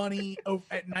Bad Bunny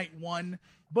at night 1,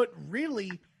 but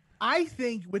really I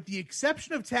think with the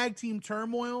exception of Tag Team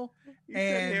Turmoil He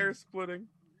said and hair splitting.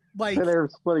 like And they're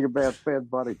splitting a Bad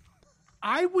Bunny.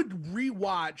 I would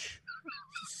rewatch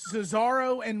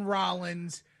Cesaro and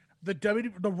Rollins, the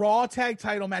Raw Tag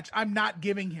Title match. I'm not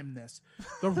giving him this.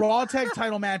 The Raw Tag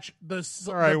Title match, the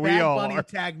right, we Bad all Bunny are.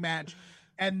 tag match,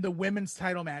 and the women's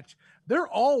title match. They're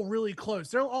all really close.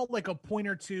 They're all like a point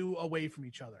or two away from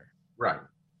each other. Right.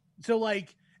 So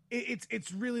like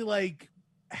it's really like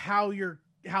how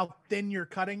thin you're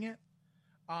cutting it.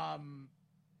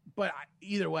 But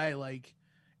either way, like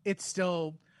it's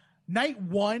still night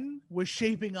 1 was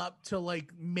shaping up to like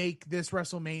make this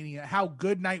WrestleMania. How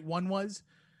good night 1 was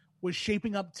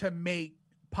shaping up to make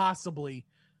possibly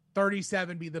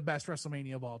 37 be the best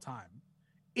WrestleMania of all time.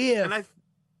 If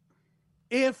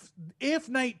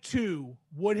night 2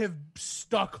 would have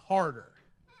stuck harder.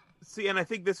 See, and I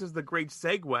think this is the great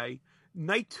segue.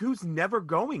 Night 2's never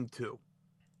going to.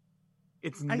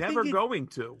 It's I never think it- going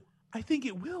to. I think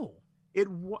it will. It.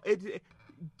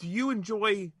 Do you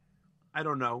enjoy? I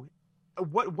don't know.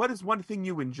 What is one thing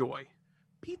you enjoy?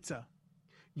 Pizza.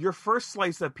 Your first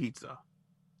slice of pizza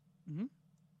Mhm.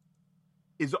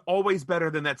 is always better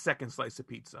than that second slice of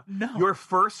pizza. No. Your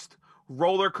first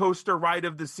roller coaster ride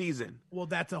of the season Well,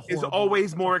 that's a is horrible, always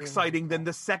that's a more horrible- exciting than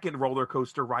the second roller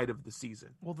coaster ride of the season.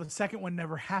 Well, the second one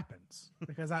never happens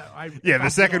because I Yeah, if the I'm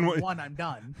second on one- I'm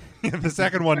done. the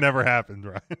second one never happened,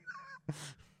 right?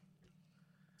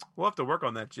 We'll have to work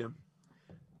on that, Jim.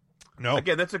 No.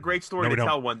 Again, that's a great story No, we to don't.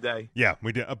 tell one day. Yeah,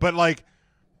 we do. But like,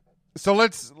 so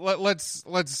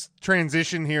let's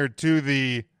transition here to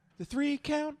the 3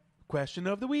 count question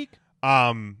of the week.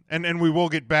 and we will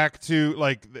get back to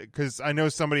like, because I know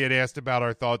somebody had asked about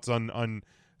our thoughts on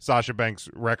Sasha Banks'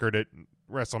 record at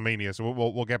WrestleMania, so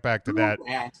we'll get back to that. Don't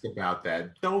ask about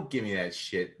that. Don't give me that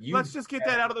shit. Let's just get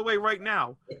that out of the way right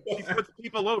now. She puts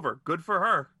people over. Good for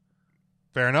her.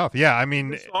 Fair enough. Yeah, I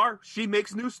mean, New star. She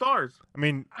makes new stars. I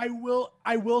mean, I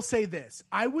will say this.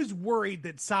 I was worried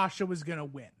that Sasha was going to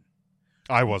win.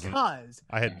 I wasn't. Because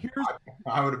I had.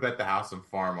 I would have bet the house and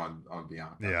farm on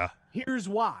Bianca. Yeah. Here's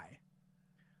why.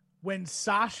 When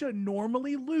Sasha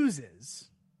normally loses,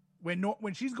 when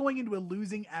she's going into a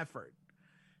losing effort,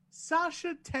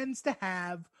 Sasha tends to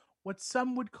have what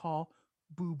some would call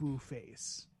boo-boo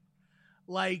face.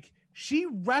 Like, she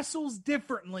wrestles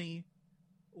differently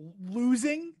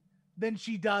losing than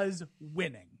she does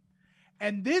winning.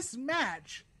 And this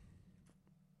match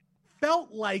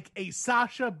felt like a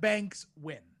Sasha Banks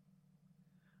win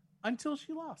until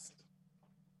she lost.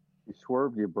 He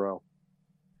swerved you, bro.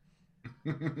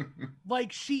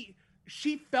 Like she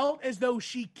felt as though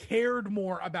she cared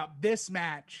more about this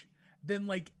match than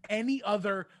like any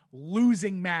other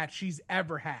losing match she's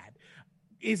ever had.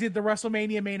 Is it the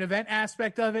WrestleMania main event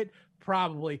aspect of it?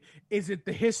 Probably. Is it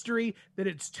the history that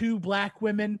it's 2 black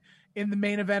women in the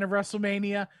main event of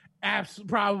WrestleMania?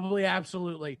 Probably,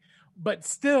 absolutely. But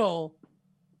still,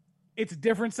 it's a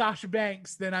different Sasha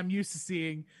Banks than I'm used to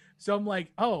seeing. So I'm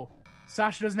like, oh,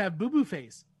 Sasha doesn't have boo-boo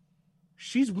face.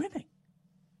 She's winning.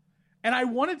 And I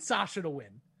wanted Sasha to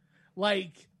win.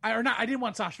 I didn't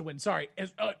want Sasha to win. Sorry.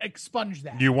 Expunge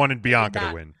that. You wanted Bianca to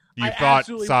Not- win. You I thought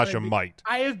absolutely Sasha wanted- might.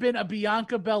 I have been a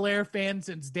Bianca Belair fan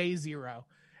since day 0.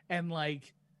 And I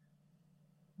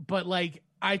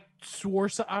swore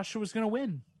Sasha was going to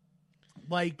win.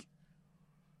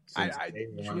 Since I day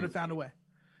she one. would have found a way.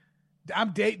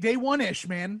 I'm day 1-ish,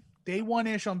 man. Day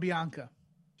 1-ish on Bianca.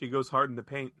 She goes hard in the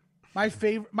paint. My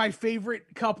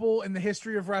favorite couple in the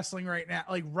history of wrestling right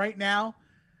now,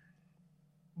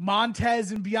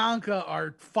 Montez and Bianca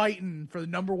are fighting for the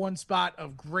number 1 spot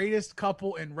of greatest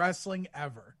couple in wrestling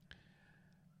ever.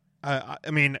 I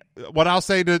mean, what I'll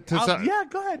say to yeah,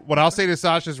 go ahead. What I'll say to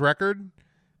Sasha's record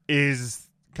is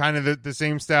kind of the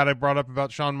same stat I brought up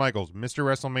about Shawn Michaels, Mr.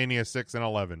 WrestleMania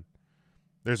 6-11.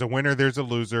 There's a winner, there's a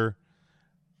loser.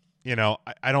 You know,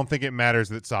 I don't think it matters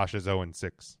that Sasha's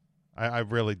 0-6. I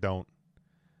really don't.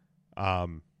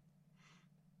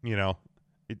 You know,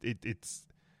 it's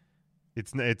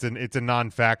a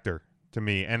non-factor to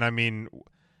me. And I mean,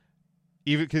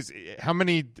 even because how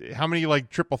many like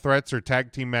triple threats or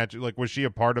tag team matches, like, was she a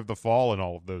part of the fall and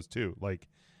all of those too? Like,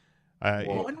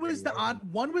 one was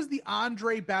the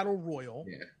Andre Battle Royal.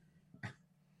 Yeah.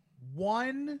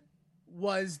 One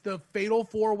was the Fatal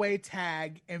 4-Way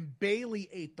tag, and Bailey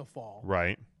ate the fall.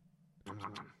 Right.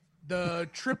 The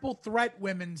triple threat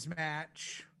women's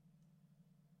match,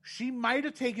 she might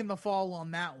have taken the fall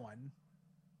on that one.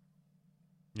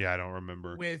 Yeah, I don't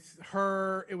remember. With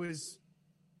her, it was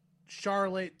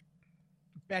Charlotte,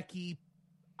 Becky,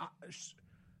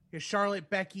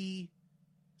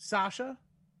 Sasha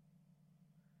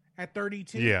at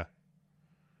 32. Yeah.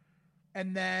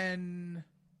 And then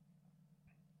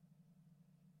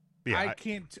yeah, I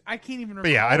can't even remember.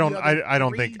 But yeah, I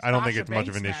don't think it's much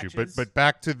of an issue. But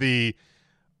back to the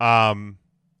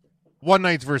one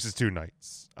nights versus two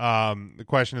nights. The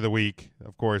question of the week,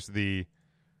 of course, the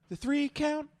 3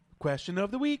 count question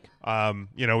of the week.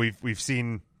 We've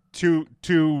seen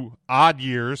two odd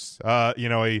years.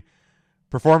 A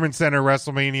Performance Center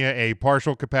WrestleMania, a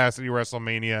partial capacity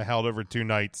WrestleMania held over 2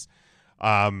 nights.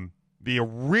 The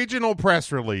original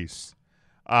press release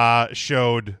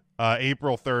showed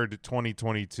April 3rd,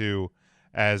 2022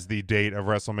 as the date of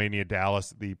WrestleMania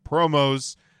Dallas. The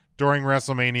promos during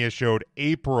WrestleMania showed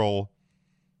April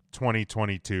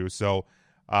 2022. So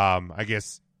I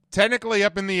guess technically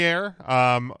up in the air.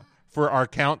 For our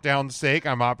countdown's sake,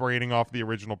 I'm operating off the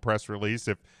original press release.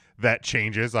 If that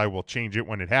changes, I will change it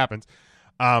when it happens.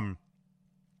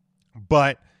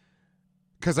 But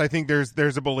because I think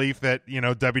there's a belief that,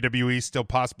 WWE is still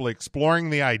possibly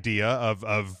exploring the idea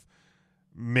of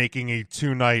making a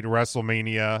 2-night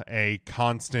WrestleMania a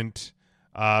constant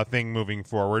thing moving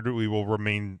forward. We will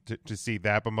remain to see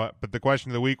that. But the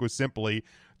question of the week was simply,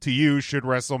 to you, should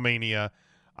WrestleMania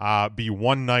be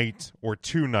 1 night or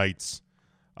 2 nights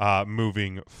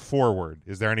moving forward?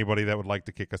 Is there anybody that would like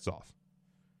to kick us off?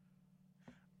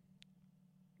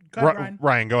 Go ahead,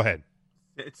 Ryan, go ahead.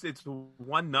 It's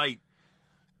 1 night.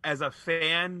 As a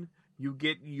fan, you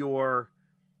get your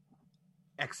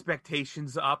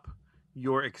expectations up,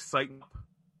 your excitement,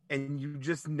 and you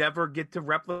just never get to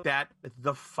replicate that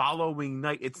the following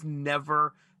night. It's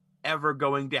never, ever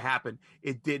going to happen.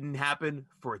 It didn't happen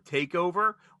for a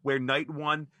TakeOver, where night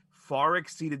 1 far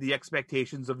exceeded the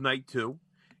expectations of night 2.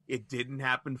 It didn't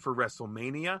happen for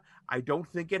WrestleMania. I don't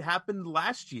think it happened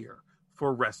last year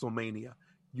for WrestleMania.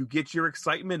 You get your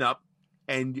excitement up,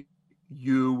 and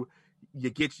you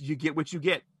get what you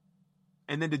get,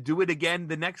 and then to do it again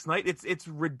the next night, it's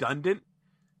redundant.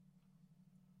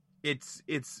 It's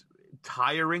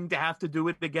tiring to have to do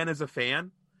it again as a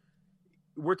fan.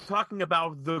 We're talking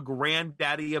about the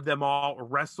granddaddy of them all,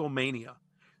 WrestleMania.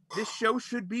 This show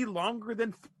should be longer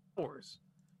than 4 hours.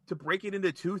 To break it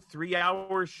into 2-3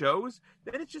 hour shows,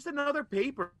 then it's just another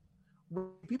paper.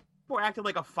 People are acting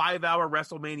like a 5-hour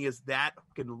WrestleMania is that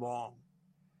fucking long.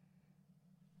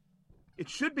 It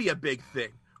should be a big thing.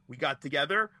 We got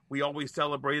together. We always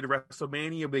celebrated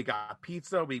WrestleMania. We got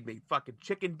pizza. We made fucking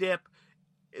chicken dip.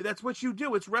 That's what you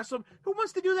do. It's Wrestle. Who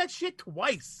wants to do that shit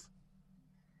twice?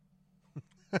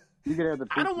 You can have the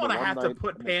I don't want to have to night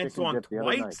put and the pants chicken on dip the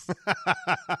other twice.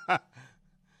 night.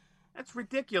 That's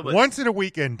ridiculous. Once in a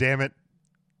weekend, damn it.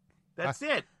 That's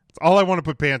it. That's all I want to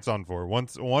put pants on for.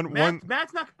 Matt's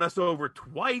not going us over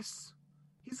twice.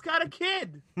 He's got a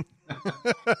kid.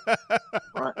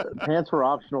 Pants were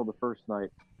optional the first night.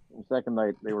 The second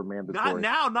night, they were mandatory. Not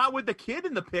now. Not with the kid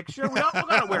in the picture. We all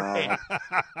got to wear pants.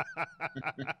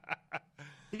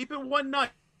 Keep it 1 night.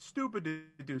 Stupid to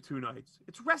do 2 nights.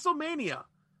 It's WrestleMania.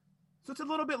 So it's a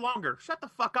little bit longer. Shut the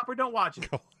fuck up or don't watch it.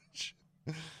 Gosh.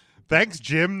 Thanks,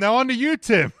 Jim. Now on to you,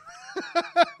 Tim.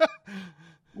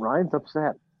 Ryan's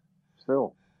upset.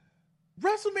 Still.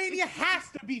 WrestleMania has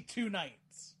to be 2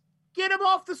 nights. Get him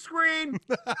off the screen.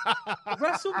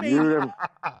 WrestleMania.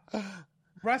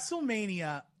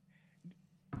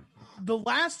 The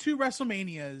last 2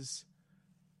 WrestleManias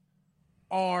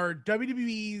are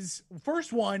WWE's.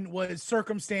 First one was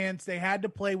circumstance. They had to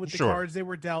play with the cards they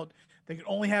were dealt. They could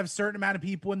only have a certain amount of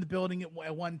people in the building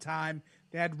at one time.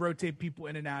 They had to rotate people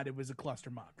in and out. It was a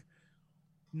clustermuck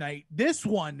night. This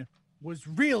one was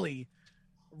really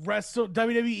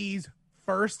WWE's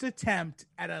first attempt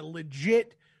at a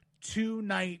legit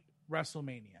 2-night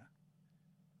WrestleMania.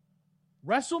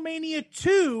 WrestleMania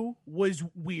 2 was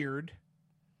weird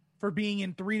for being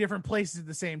in 3 different places at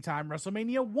the same time.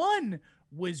 WrestleMania 1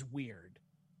 was weird.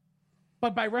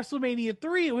 But by WrestleMania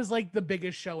 3, it was like the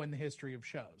biggest show in the history of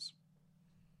shows.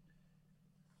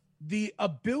 The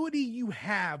ability you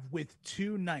have with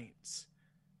 2 nights,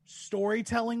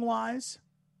 storytelling-wise,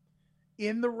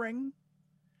 in the ring,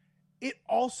 it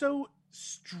also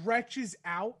stretches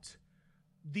out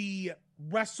the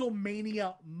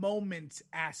WrestleMania moments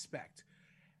aspect.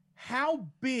 How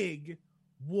big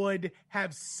would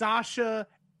have Sasha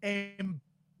and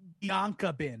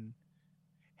Bianca been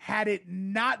had it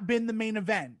not been the main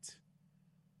event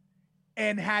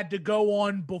and had to go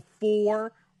on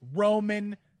before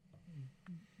Roman,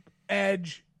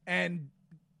 Edge, and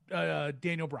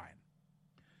Daniel Bryan?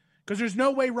 Because there's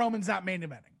no way Roman's not main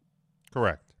eventing.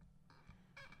 Correct.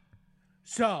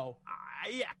 So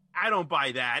I don't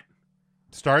buy that.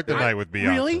 Start the night with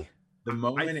Bianca. Really? The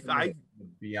moment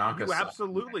Bianca, you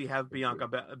absolutely have Bianca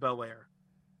Belair.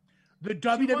 The She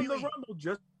WWE won the Rumble,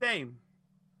 just the same.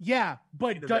 Yeah,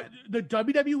 but the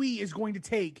WWE is going to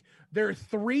take their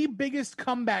 3 biggest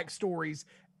comeback stories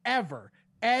ever: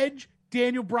 Edge,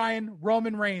 Daniel Bryan,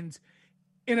 Roman Reigns,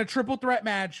 in a triple threat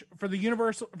match for the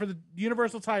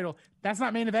Universal title. That's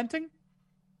not main eventing?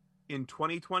 In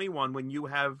 2021, when you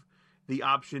have the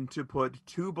option to put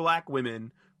 2 black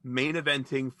women main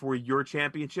eventing for your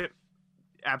championship,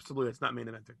 absolutely, it's not main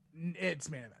eventing. It's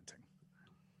main eventing.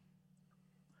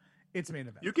 It's main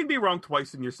event. You can be wrong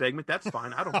twice in your segment. That's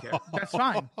fine. I don't care. That's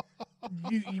fine.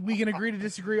 We can agree to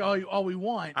disagree all we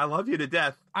want. I love you to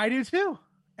death. I do too.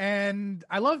 And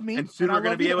I love me. And soon we're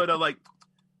going to be you. able to,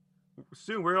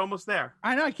 soon we're almost there.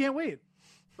 I know. I can't wait.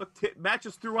 Look, Matt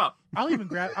just threw up. I'll even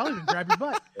grab your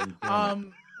butt.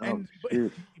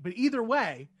 But either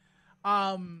way,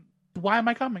 why am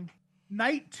I coming?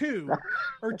 Night 2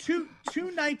 or two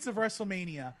nights of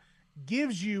WrestleMania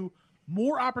gives you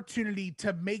more opportunity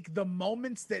to make the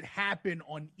moments that happen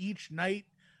on each night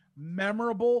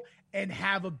memorable and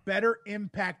have a better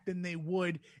impact than they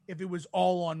would if it was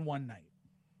all on one night.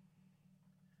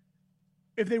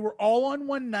 If they were all on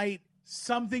one night,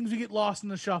 some things would get lost in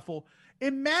the shuffle.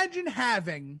 Imagine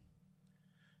having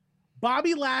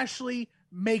Bobby Lashley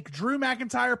make Drew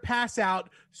McIntyre pass out,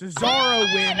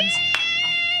 Cesaro wins,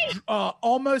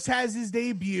 almost has his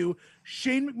debut,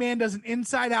 Shane McMahon does an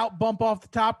inside-out bump off the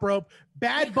top rope,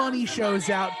 Bad Bunny shows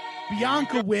out,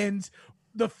 Bianca wins,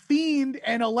 The Fiend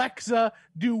and Alexa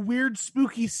do weird,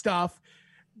 spooky stuff,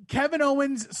 Kevin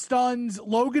Owens stuns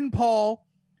Logan Paul,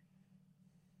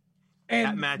 and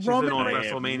that match Roman isn't on Reigns,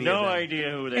 WrestleMania. No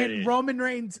idea who that is. and Roman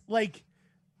Reigns,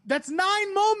 that's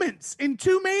 9 moments in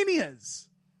 2 Manias.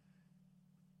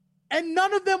 And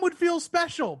none of them would feel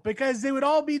special because they would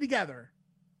all be together.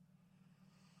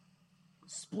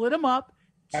 Split them up.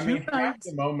 I mean, half nights.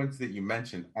 the moments that you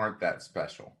mentioned aren't that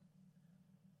special.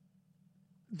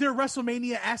 They're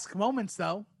WrestleMania-esque moments,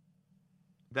 though.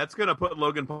 That's going to put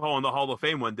Logan Paul in the Hall of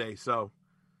Fame one day, so.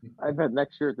 I bet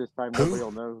next year at this time nobody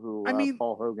will know who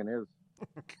Paul Hogan is.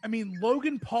 I mean,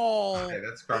 Logan Paul. Hey,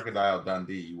 that's Crocodile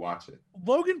Dundee. You watch it.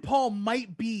 Logan Paul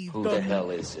might be Who the hell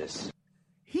is this?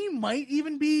 He might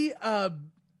even be.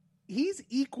 He's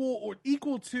equal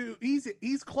to.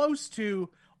 He's close to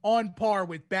on par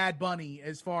with Bad Bunny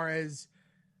as far as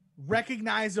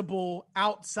recognizable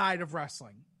outside of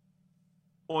wrestling.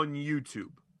 On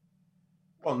YouTube.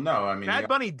 Well, no, I mean Bad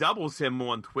Bunny doubles him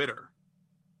on Twitter.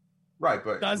 Right,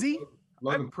 but does he?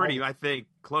 Logan Paul, I think,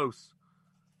 close.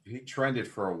 He trended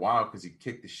for a while because he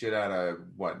kicked the shit out of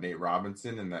Nate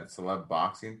Robinson in that celeb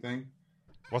boxing thing.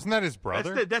 Wasn't that his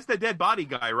brother? That's the dead body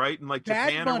guy, right? In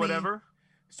Japan or whatever.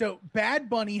 So Bad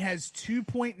Bunny has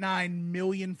 2.9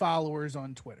 million followers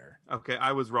on Twitter. Okay,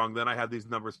 I was wrong. Then I had these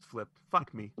numbers flipped.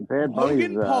 Fuck me.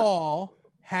 Logan Paul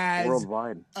has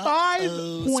worldwide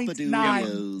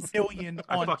 5.9 million.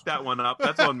 I fucked that one up.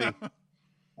 That's on me.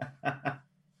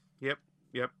 Yep.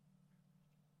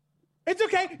 It's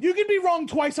okay. You can be wrong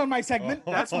twice on my segment.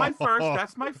 That's my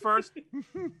first.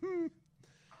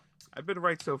 I've been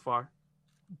right so far.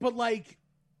 But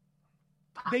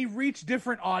they reach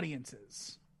different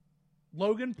audiences.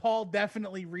 Logan Paul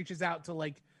definitely reaches out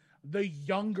to the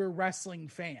younger wrestling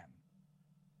fan.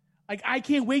 I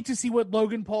can't wait to see what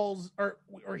Logan Paul's or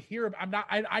hear.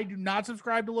 I do not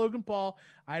subscribe to Logan Paul.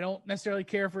 I don't necessarily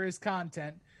care for his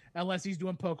content unless he's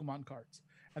doing Pokemon cards,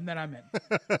 and then I'm in.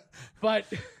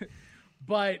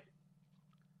 but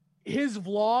his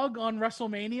vlog on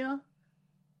WrestleMania,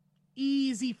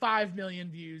 easy 5 million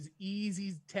views,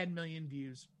 easy 10 million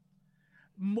views.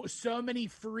 So many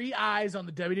free eyes on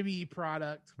the WWE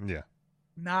product. Yeah.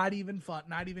 Not even fun.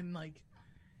 Not even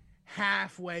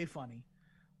halfway funny.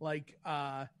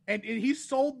 And he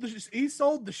sold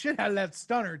the shit out of that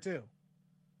stunner too.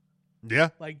 Yeah.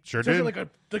 Sure did. Like a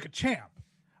champ.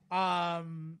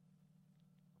 But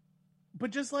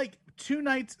just 2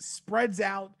 nights spreads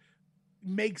out,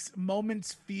 makes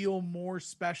moments feel more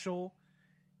special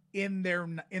in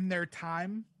their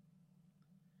time.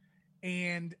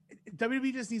 And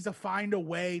WWE just needs to find a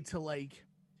way to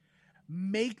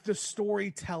make the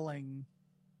storytelling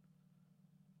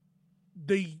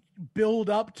the build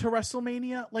up to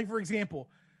WrestleMania. Like, for example,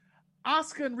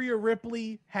 Asuka and Rhea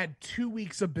Ripley had 2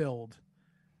 weeks of build.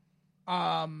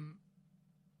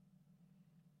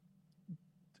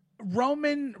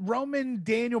 Roman,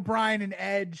 Daniel Bryan, and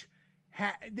Edge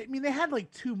they had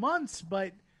like 2 months,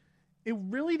 but it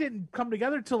really didn't come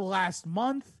together till the last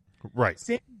month. Right.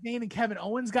 Sami Zayn and Kevin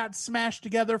Owens got smashed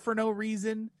together for no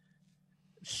reason.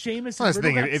 Sheamus and That's the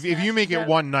thing. Riddle got If you smashed make together. it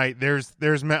one night, there's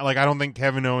like I don't think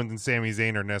Kevin Owens and Sami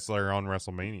Zayn are necessarily on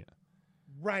WrestleMania.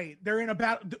 Right. They're in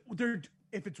about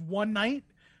if it's one night,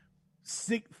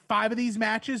 5 of these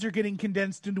matches are getting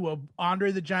condensed into a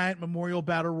Andre the Giant Memorial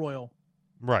Battle Royal.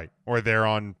 Right. Or they're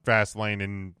on Fastlane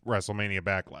and WrestleMania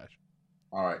Backlash.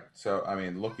 All right. So, I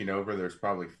mean, looking over, there's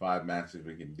probably 5 matches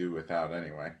we can do without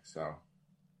anyway. So,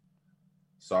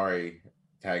 sorry,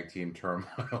 Tag Team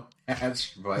Turmoil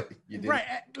match, but you did. Right.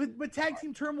 But Tag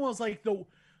Team Turmoil is like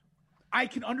I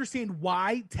can understand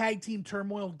why Tag Team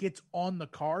Turmoil gets on the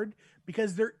card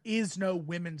because there is no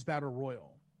women's battle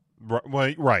royal.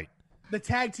 Right. The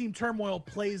Tag Team Turmoil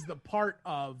plays the part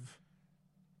of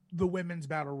the women's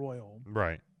battle royal.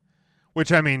 Right.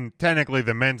 Which, I mean, technically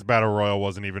the men's battle royal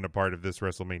wasn't even a part of this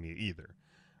WrestleMania either.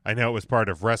 I know it was part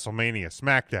of WrestleMania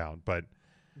SmackDown, but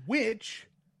which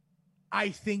I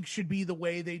think should be the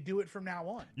way they do it from now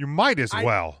on. you might as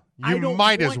well. I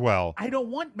don't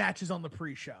want matches on the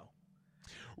pre-show.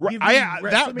 Right. Give me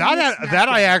WrestleMania That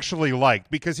I SmackDown. actually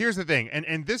liked because here's the thing,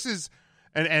 and this is,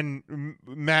 and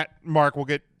Matt, Mark, we'll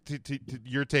get to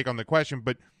your take on the question,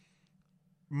 but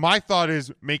my thought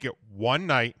is make it one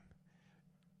night.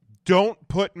 Don't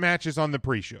put matches on the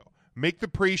pre-show. Make the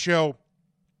pre-show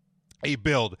a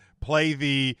build. Play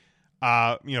the,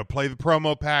 play the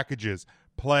promo packages.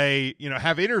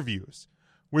 Have interviews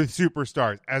with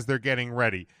superstars as they're getting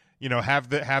ready. Have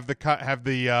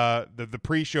the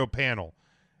pre-show panel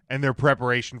and their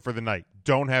preparation for the night.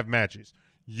 Don't have matches.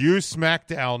 Use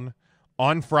SmackDown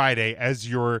on Friday as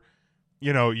your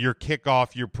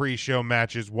kickoff, your pre-show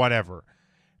matches, whatever.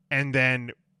 And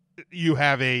then you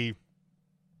have a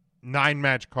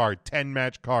 9-match card,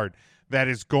 10-match card that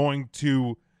is going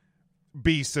to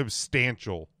be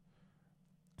substantial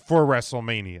for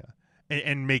WrestleMania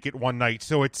and make it one night.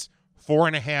 So it's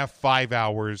 4.5, 5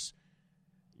 hours.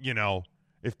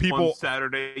 If people on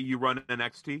Saturday you run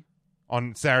NXT.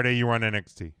 On Saturday you run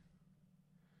NXT.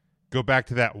 Go back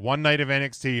to that one night of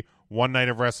NXT, one night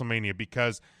of WrestleMania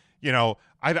because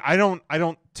I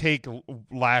don't take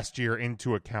last year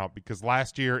into account because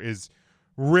last year is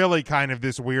really kind of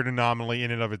this weird anomaly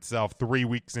in and of itself, 3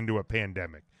 weeks into a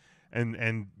pandemic.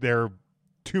 And they're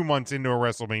 2 months into a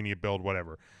WrestleMania build,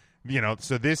 whatever.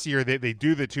 So this year they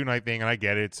do the 2-night thing, and I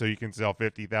get it, so you can sell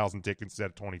 50,000 tickets instead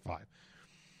of 25.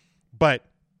 But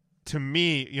to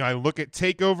me, I look at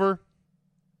TakeOver.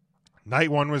 Night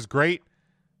 1 was great.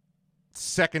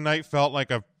 Second night felt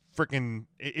like a freaking...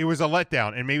 It was a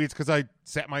letdown, and maybe it's because I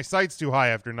set my sights too high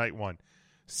after night 1.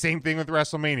 Same thing with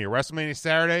WrestleMania. WrestleMania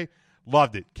Saturday,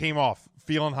 loved it. Came off,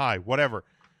 feeling high, whatever.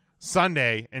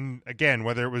 Sunday, and again,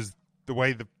 whether it was the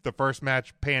way the first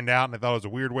match panned out, and I thought it was a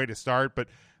weird way to start, but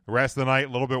the rest of the night,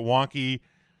 a little bit wonky.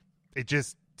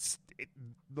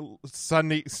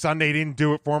 Sunday didn't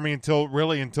do it for me until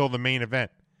the main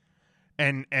event.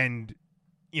 And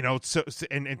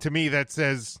to me that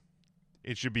says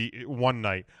it should be one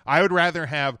night. I would rather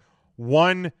have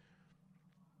one,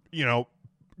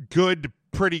 good,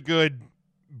 pretty good,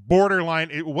 borderline.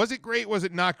 Was it great? Was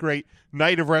it not great?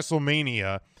 Night of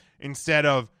WrestleMania instead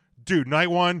of, dude, night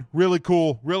 1, really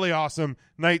cool, really awesome.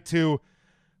 Night 2,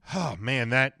 oh man,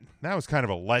 that was kind of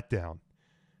a letdown.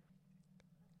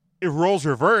 If roles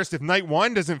reversed, if night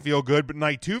 1 doesn't feel good, but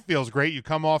night 2 feels great, you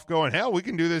come off going, hell, we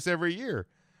can do this every year.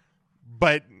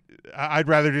 But I'd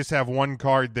rather just have one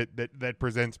card that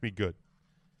presents me good.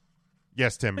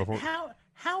 Yes, Tim. But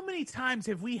how many times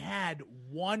have we had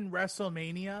one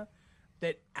WrestleMania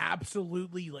that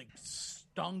absolutely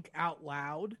stunk out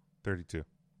loud? 32.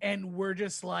 And we're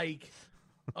just like,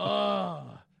 ugh.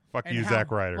 Fuck and you, Zack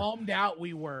Ryder. Bummed out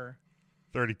we were.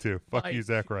 32. Fuck you,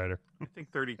 Zack Ryder. I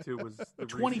think 32 was the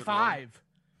 25.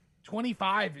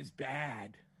 25 is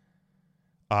bad.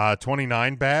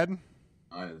 29 bad?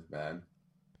 Mine is bad.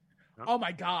 Oh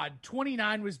my God,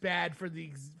 29 was bad for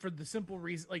the simple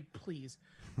reason. Please,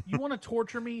 you want to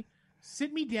torture me?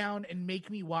 Sit me down and make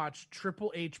me watch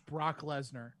Triple H Brock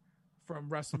Lesnar from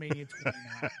WrestleMania 29.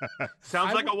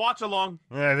 Sounds like a watch along.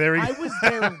 Yeah, there we go. I was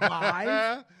there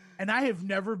live, and I have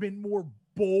never been more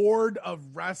bored of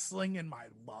wrestling in my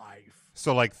life.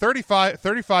 So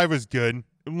 35 was good,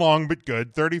 long but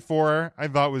good. 34 I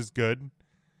thought was good.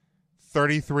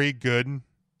 33 good.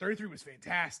 33 was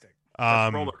fantastic.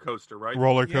 That's Roller Coaster, right?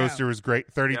 Roller Coaster was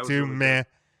great. 32, really meh.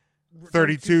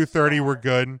 32, 30 were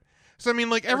good. So, I mean,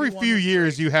 like, every few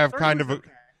years you have kind of a...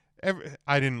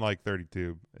 I didn't like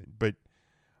 32, but...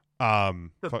 the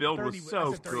build was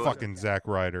so good. Fucking Zack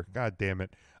Ryder. God damn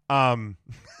it.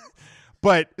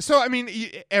 But, so, I mean,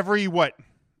 every,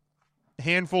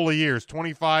 handful of years,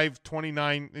 25,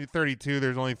 29, 32,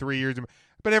 there's only 3 years.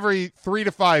 But every 3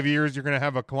 to 5 years, you're going to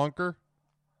have a clunker.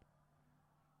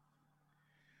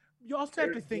 You also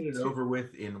have to think get it over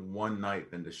with in one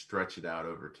night than to stretch it out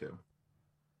over two.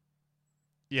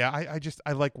 Yeah,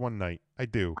 I like one night. I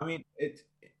do. I mean,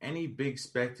 any big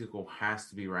spectacle has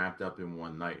to be wrapped up in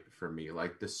one night for me.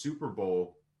 Like the Super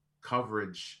Bowl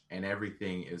coverage and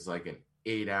everything is like an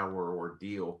 8-hour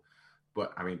ordeal.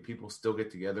 But I mean, people still get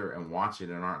together and watch it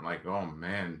and aren't like, oh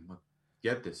man,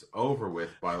 get this over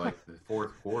with by like the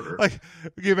fourth quarter. Like,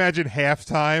 can you imagine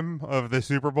halftime of the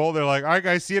Super Bowl? They're like, all right,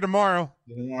 guys, see you tomorrow.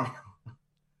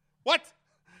 What?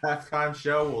 Halftime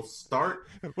show will start.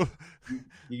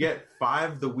 You get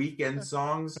 5 The Weeknd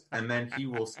songs, and then he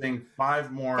will sing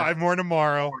 5 more. 5 more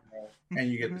tomorrow.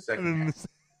 And you get the second half.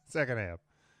 Second half.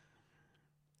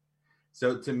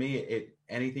 So to me,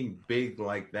 anything big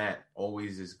like that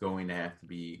always is going to have to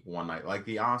be one night. Like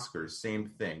the Oscars, same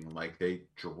thing. Like they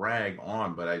drag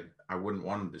on, but I wouldn't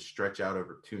want them to stretch out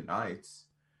over 2 nights.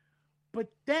 But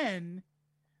then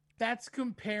that's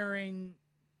comparing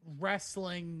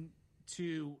wrestling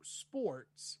to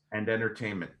sports and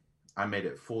entertainment. I made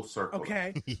it full circle.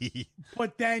 Okay.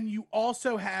 But then you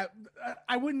also have,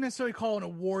 I wouldn't necessarily call an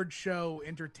award show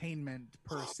entertainment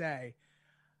per se.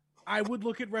 I would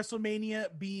look at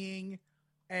WrestleMania being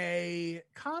a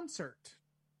concert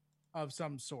of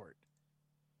some sort.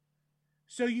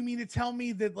 So you mean to tell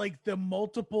me that like the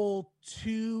multiple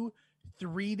 2-3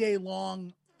 day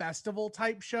long festival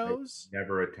type shows? I'd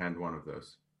never attend one of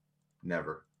those.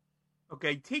 Never.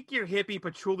 Okay, take your hippie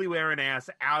patchouli wearing ass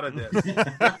out of this.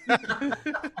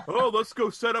 Oh, let's go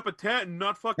set up a tent and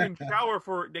not fucking shower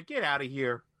for it. Get out of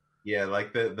here. Yeah,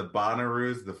 like the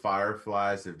Bonnaroos, the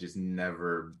Fireflies have just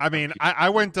never... I mean, I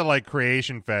went to like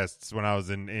creation fests when I was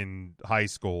in high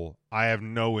school. I have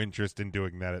no interest in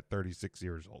doing that at 36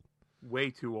 years old. Way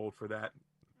too old for that.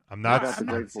 I'm not...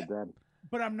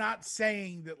 But I'm not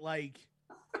saying that like...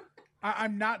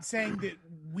 I'm not saying that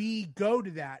we go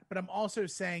to that, but I'm also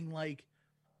saying like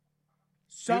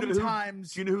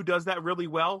sometimes... Do you know who does that really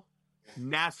well?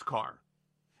 NASCAR.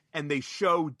 And they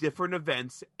show different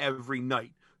events every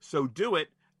night. So do it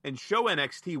and show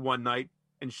NXT one night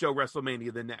and show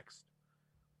WrestleMania the next.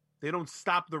 They don't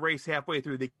stop the race halfway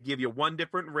through. They give you one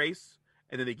different race,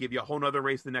 and then they give you a whole nother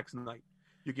race the next night.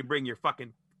 You can bring your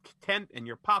fucking tent and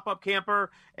your pop-up camper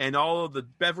and all of the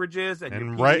beverages and your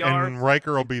PBRs. And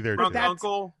Riker will be there too.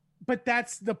 Uncle. But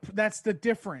that's the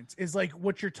difference is like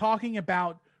what you're talking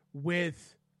about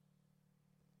with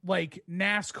like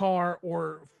NASCAR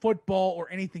or football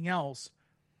or anything else.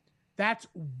 That's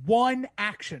one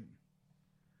action.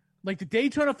 Like the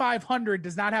Daytona 500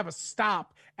 does not have a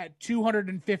stop at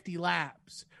 250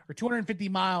 laps or 250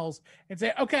 miles and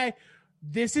say, okay,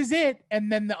 this is it.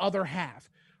 And then the other half.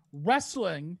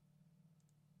 Wrestling,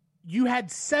 you had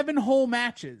 7 whole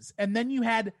matches and then you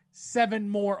had 7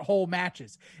 more whole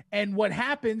matches. And what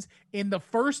happens in the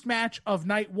first match of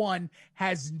night 1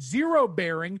 has 0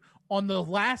 bearing on the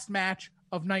last match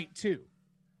of night 2.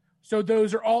 So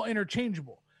those are all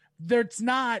interchangeable. There's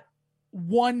not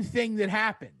one thing that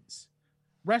happens.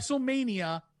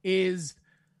 WrestleMania is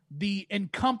the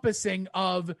encompassing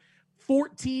of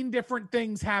 14 different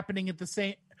things happening at the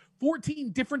same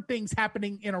 14 different things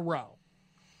happening in a row.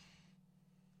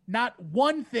 Not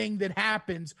one thing that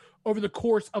happens over the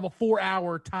course of a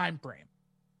 4-hour time frame.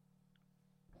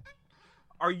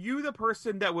 Are you the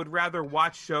person that would rather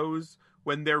watch shows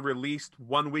when they're released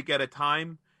 1 week at a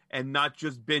time and not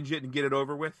just binge it and get it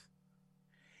over with?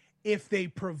 If they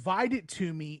provide it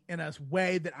to me in a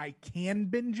way that I can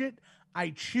binge it, I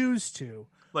choose to.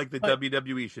 Like the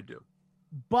WWE should do.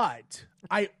 But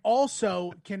I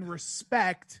also can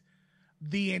respect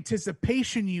the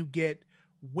anticipation you get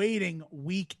waiting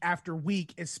week after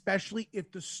week, especially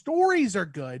if the stories are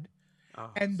good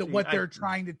and they're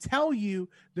trying to tell you,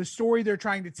 the story they're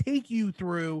trying to take you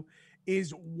through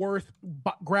is worth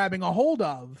grabbing a hold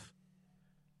of.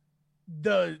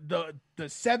 The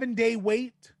 7-day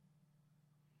wait,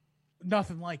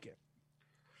 nothing like it.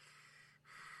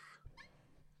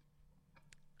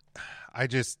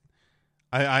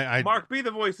 I Mark, be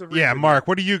the voice of reason. Yeah, Mark,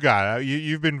 what do you got?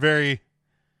 You've been very...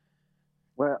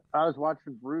 Well, I was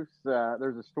watching Bruce.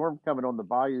 There's a storm coming on the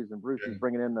bayous, and Bruce is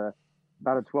bringing in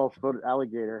about a 12-foot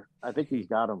alligator. I think he's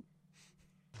got him.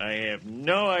 I have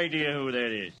no idea who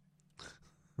that is.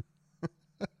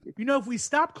 You know, if we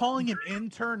stop calling him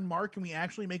intern Mark and we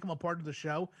actually make him a part of the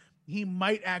show, he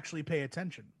might actually pay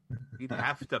attention. You'd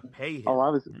have to pay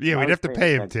him. We'd have to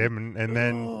pay him, Tim, and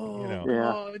then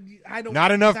I don't.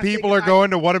 not enough he's people taking- are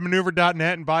going to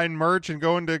whatamaneuver.net and buying merch and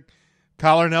going to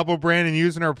Collar and Elbow brand and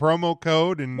using our promo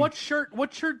code. And What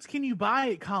shirts can you buy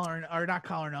at Collar or not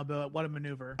Collar and Elbow at What a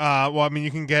Maneuver? well, I mean,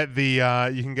 you can get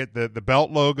the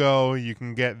belt logo, you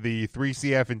can get the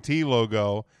 3CF and T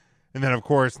logo, and then of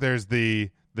course there's the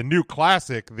new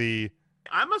classic.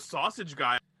 I'm a sausage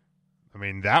guy. I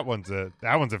mean, that one's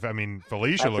I mean,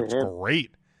 Felicia That's a looks hit.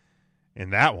 great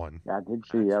in that one. Yeah, did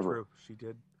she ever? True, she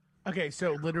did. Okay,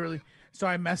 so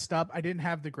I messed up. I didn't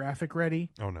have the graphic ready.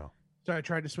 Oh no. So I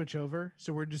tried to switch over.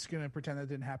 So we're just gonna pretend that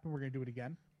didn't happen. We're gonna do it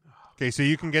again. Okay, so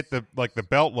you can get the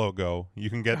belt logo, you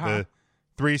can get the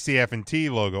 3CF and T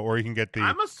logo, or you can get the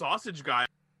I'm a sausage guy.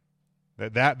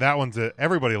 that one's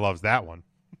everybody loves that one.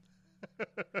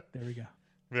 There we go.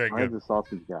 Very I'm good. the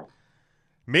sausage guy.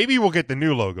 Maybe we'll get the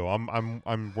new logo.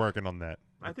 I'm working on that.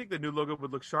 I think the new logo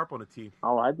would look sharp on a tee.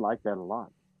 Oh, I'd like that a lot.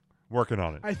 Working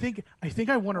on it. I think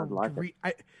I want to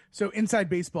so Inside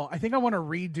Baseball. I think I want to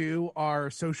redo our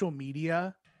social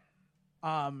media,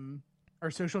 banners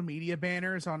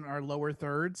on our lower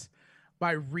thirds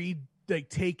by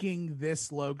taking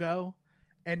this logo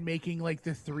and making like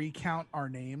the 3 count our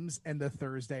names and the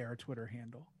Thursday our Twitter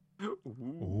handle.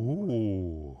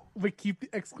 Ooh. But keep the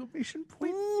exclamation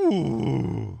point.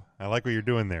 Ooh. I like what you're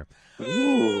doing there.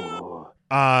 Ooh.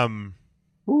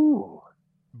 Ooh.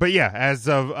 But yeah, as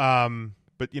of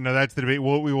but you know, that's the debate.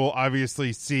 We will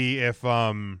obviously see if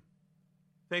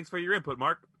Thanks for your input,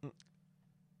 Mark.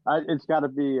 It's got to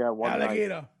be one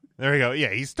alligator. night. There we go. Yeah,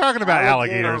 he's talking about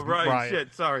alligators. Oh, right, Brian.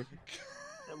 shit, sorry.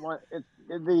 Like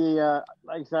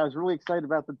I said, I was really excited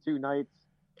about the 2 nights.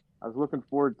 I was looking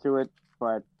forward to it,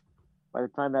 but by the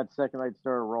time that second night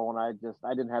started rolling, I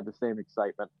didn't have the same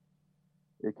excitement.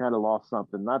 It kind of lost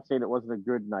something. Not saying it wasn't a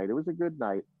good night. It was a good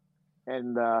night.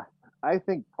 And I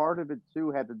think part of it,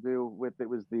 too, had to do with it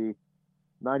was the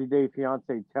 90 Day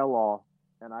Fiancé tell-all,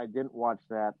 and I didn't watch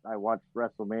that. I watched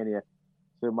WrestleMania.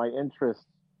 So my interest,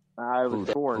 I was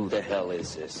torn. Who the hell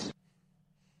is this?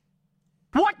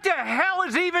 What the hell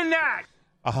is even that?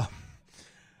 All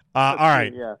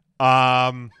right. Yeah.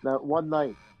 That one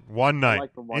night. One I night.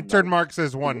 like the one Intern night. Mark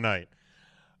says one night.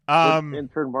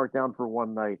 Intern Mark down for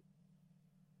one night.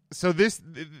 So this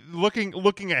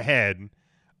looking ahead,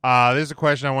 there's a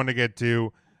question I want to get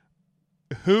to.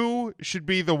 Who should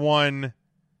be the one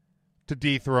to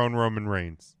dethrone Roman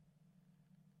Reigns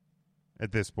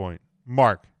at this point?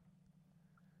 Mark.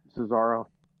 Cesaro.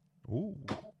 Ooh.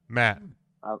 Matt.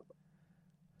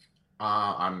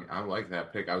 I like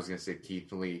that pick. I was gonna say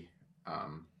Keith Lee,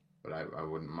 but I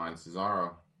wouldn't mind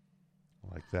Cesaro.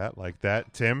 Like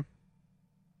that. Tim.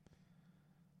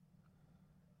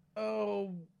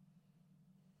 Oh,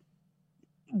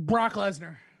 Brock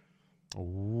Lesnar.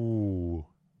 Ooh.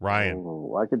 Ryan.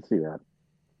 Oh, I could see that.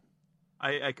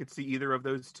 I could see either of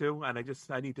those two, and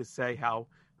I need to say how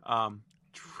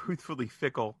truthfully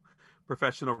fickle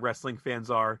professional wrestling fans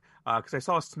are, because I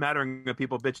saw a smattering of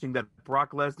people bitching that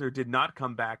Brock Lesnar did not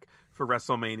come back for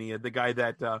WrestleMania. The guy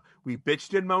that we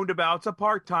bitched and moaned about's a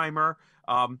part-timer,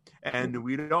 and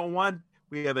we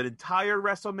have an entire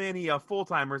WrestleMania of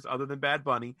full-timers other than Bad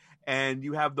Bunny, and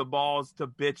you have the balls to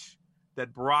bitch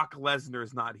that Brock Lesnar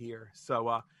is not here.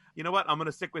 So, you know what? I'm going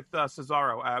to stick with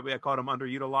Cesaro. I called him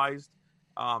underutilized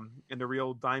and a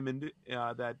real diamond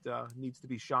that needs to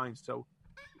be shined. So,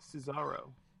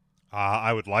 Cesaro.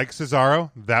 I would like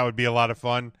Cesaro. That would be a lot of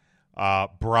fun.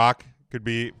 Brock could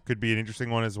be an interesting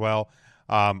one as well.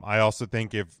 I also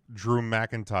think if Drew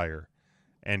McIntyre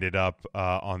ended up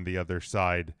on the other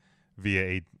side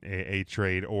via a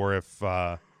trade, or if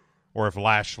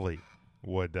Lashley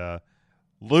would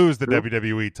lose the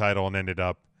WWE title and ended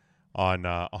up on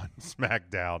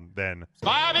SmackDown, then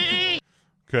Bobby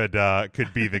could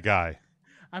be the guy.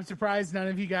 I'm surprised none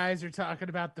of you guys are talking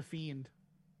about the Fiend.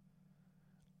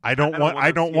 I don't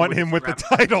want him with the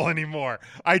title anymore.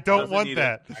 I don't want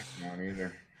that. Not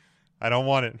either. I don't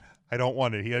want it. I don't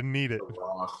want it. He doesn't need it.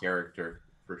 Raw character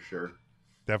for sure.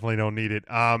 Definitely don't need it.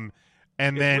 And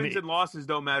then Wins and losses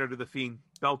don't matter to the Fiend.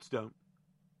 Belts don't.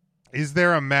 Is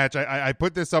there a match? I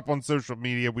put this up on social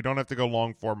media. We don't have to go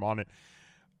long form on it.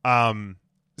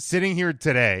 Sitting here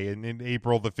today in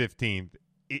April the 15th,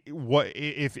 what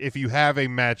if you have a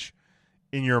match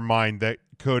in your mind that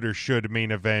could or should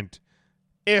main event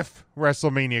if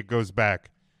WrestleMania goes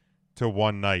back to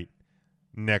one night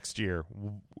next year?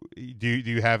 Do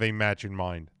you have a match in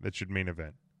mind that should main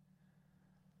event?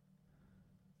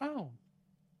 Oh,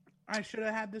 I should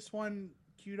have had this one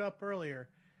queued up earlier,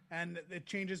 and it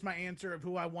changes my answer of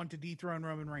who I want to dethrone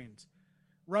Roman Reigns.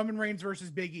 Roman Reigns versus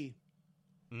Big E.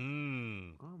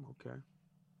 Oh, okay.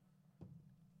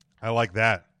 I like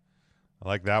that. I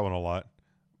like that one a lot.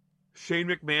 Shane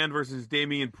McMahon versus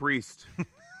Damian Priest.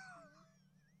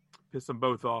 Piss them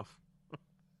both off.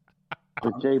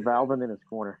 With Jay Balvin in his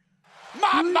corner.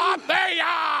 Mamma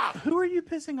mia! Who are you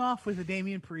pissing off with a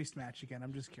Damian Priest match again?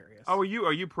 I'm just curious. Oh,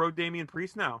 are you pro Damian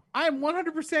Priest now? I'm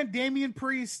 100% Damian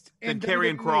Priest And and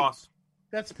Karrion WWE. Kross.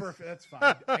 That's perfect. That's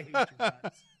fine. I hate your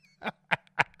guts.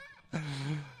 Keep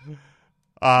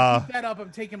that up.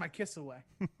 I'm taking my kiss away.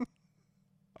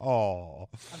 Oh.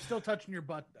 I'm still touching your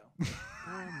butt though.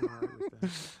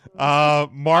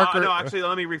 Mark. No, actually,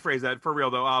 let me rephrase that for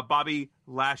real though. Bobby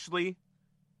Lashley,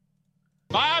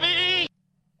 Bobby,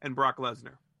 and Brock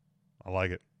Lesnar. I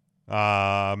like it.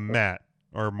 Matt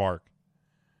or Mark.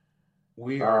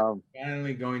 We are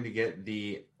finally going to get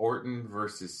the Orton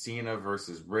versus Cena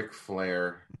versus Ric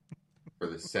Flair for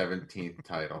the 17th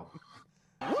title.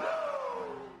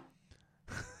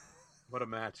 What a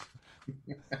match.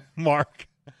 Mark.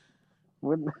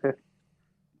 Wouldn't that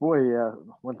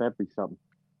be something?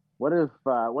 What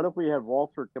if we had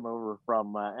Walter come over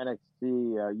from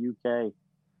NXT UK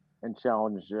and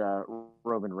challenge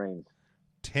Roman Reigns?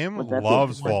 Tim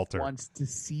loves Walter. Wants to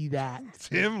see that.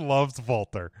 Tim loves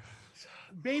Walter.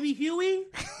 Baby Huey?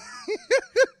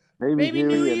 Baby New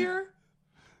Huey and Year?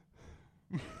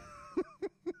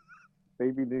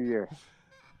 Baby New Year.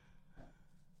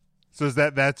 So is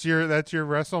that's your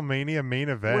WrestleMania main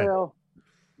event? Well,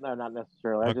 no, not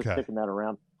necessarily. I'm just Okay. kicking that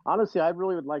around. Honestly, I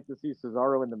really would like to see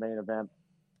Cesaro in the main event.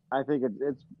 I think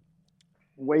it's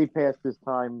way past his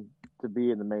time to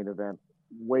be in the main event.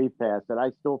 Way past it.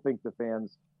 I still think the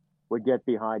fans would get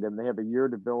behind him. They have a year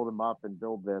to build him up and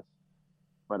build this.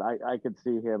 But I could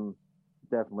see him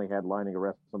definitely headlining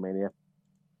a WrestleMania.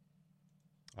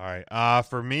 All right.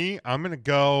 For me, I'm gonna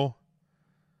go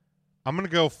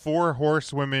 4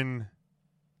 horsewomen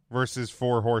versus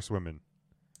 4 horsewomen.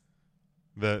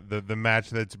 The match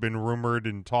that's been rumored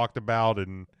and talked about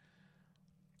and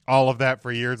all of that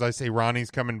for years. I say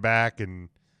Ronnie's coming back and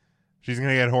she's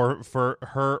gonna get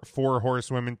her 4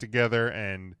 horsewomen together,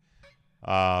 and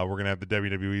we're gonna have the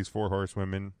WWE's 4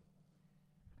 horsewomen.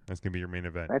 That's gonna be your main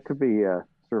event. That could be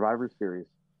Survivor Series.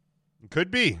 It could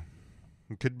be.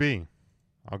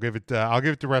 I'll give it to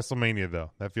WrestleMania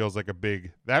though. That feels like a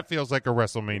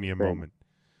WrestleMania moment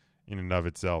in and of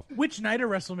itself. Which night of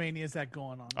WrestleMania is that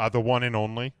going on? The one and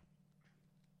only.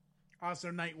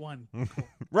 Also, night one.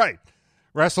 Right.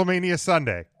 WrestleMania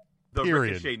Sunday. The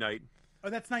period. Ricochet night. Oh,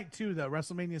 that's night 2 though.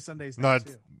 WrestleMania Sunday's No, night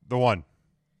it's 2. the one.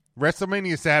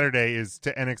 WrestleMania Saturday is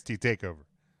to NXT TakeOver.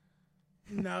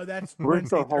 No, that's Where's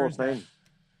Wednesday, the Hall of Thursday.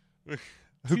 Fame?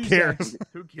 Who Tuesday. cares?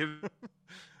 Who gives?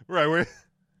 Right.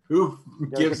 Who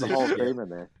Gotta gives get a the Hall of shit? Fame in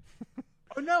there.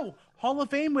 Oh no, Hall of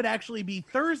Fame would actually be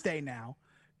Thursday now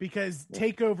because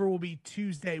Takeover will be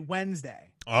Tuesday,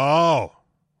 Wednesday. Oh,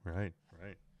 right.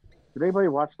 Did anybody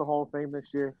watch the Hall of Fame this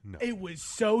year? No. It was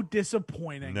so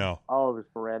disappointing. No. Oh, it was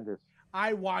horrendous.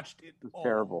 I watched it. It was all.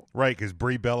 terrible. Right, because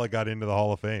Brie Bella got into the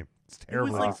Hall of Fame. It's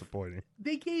terribly like- disappointing.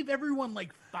 They gave everyone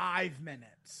like 5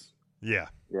 minutes. Yeah.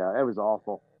 Yeah, it was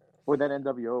awful. Boy, that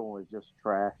NWO one was just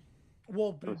trash.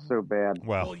 Well, It was so bad.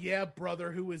 Well, yeah,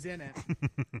 brother, who was in it?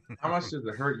 How much does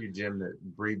it hurt you, Jim, that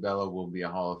Brie Bella will be a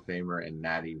Hall of Famer and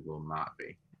Natty will not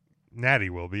be? Natty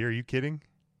will be. Are you kidding?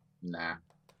 Nah.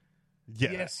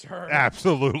 Yeah. Yes, sir.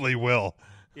 Absolutely will.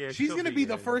 Yeah, She's she'll going to be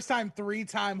the first time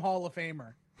 3-time Hall of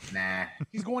Famer. Nah.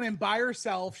 She's going in by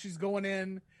herself. She's going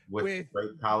in With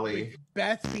Great Khali. with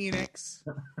Beth Phoenix.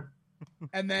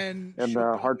 And then And she'll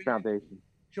the go Heart in- Foundation.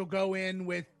 She'll go in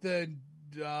with the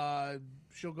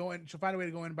she'll find a way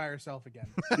to go in by herself again.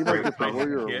 She might get the Great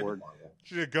Warrior kid. Award.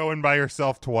 Should go in by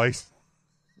herself twice.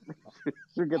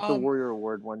 She'll get the Warrior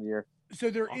Award one year. So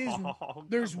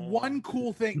there's come one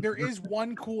cool thing. There is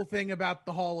one cool thing about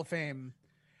the Hall of Fame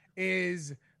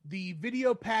is the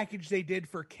video package they did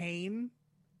for Kane.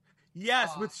 Yes,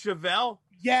 with Chevelle.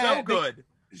 Yeah, So good.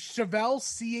 Chevelle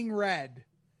seeing red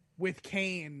with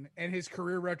Kane and his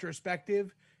career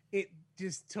retrospective. It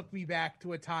just took me back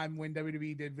to a time when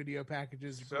WWE did video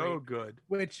packages. So great, good.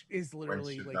 which is When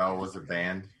literally Chevelle was a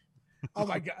band. Oh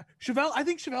my god, Chevelle! I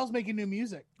think Chevelle's making new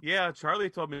music. Yeah, Charlie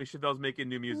told me Chevelle's making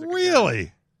new music. again.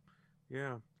 Really?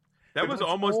 Yeah. That was What's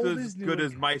almost old as is new good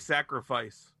as again. My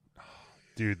Sacrifice.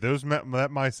 Dude, that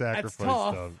My Sacrifice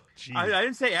tough. stuff. Jeez. I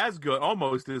didn't say as good,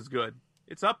 almost as good.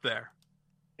 It's up there.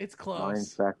 It's Lion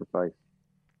close. Sacrifice.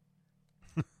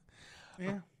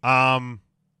 Yeah. All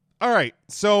right.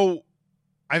 So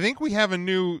I think we have a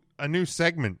new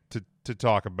segment to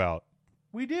talk about.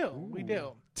 We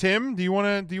do. Tim, do you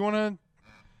want to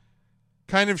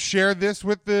kind of share this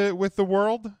with the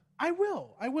world? I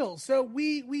will. So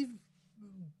we've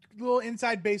little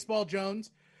inside baseball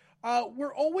Jones.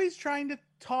 We're always trying to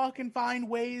talk and find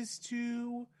ways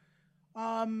to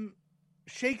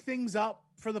shake things up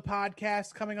for the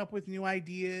podcast, coming up with new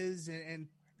ideas, and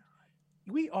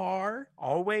we are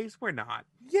always. We're not.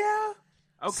 Yeah.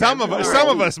 Okay, some of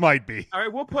us might be. All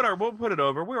right, we'll put it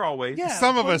over. We're always. Yeah,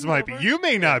 some of us might be. You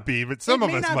may not be, but some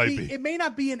of us might be. It may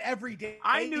not be an everyday.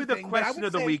 I knew the question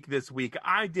of the week this week.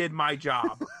 I did my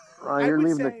job. I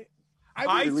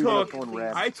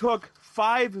took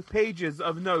 5 pages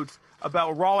of notes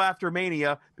about Raw After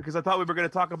Mania because I thought we were going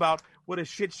to talk about what a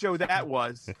shit show that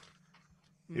was.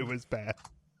 It was bad.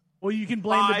 Well, you can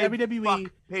blame the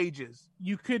WWE pages.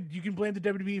 You can blame the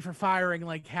WWE for firing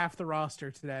like half the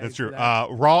roster today. That's true.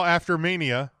 Raw After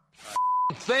Mania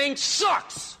thing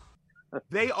sucks.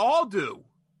 They all do.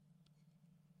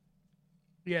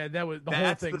 Yeah, that was the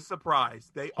That's whole thing. The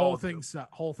surprise. Whole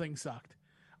thing sucked.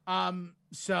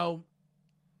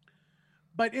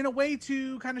 But in a way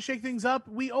to kind of shake things up,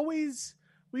 we always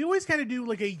kind of do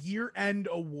like a year-end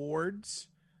awards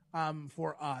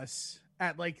for us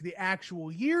at like the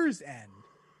actual year's end.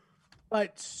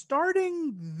 But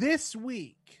starting this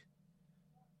week,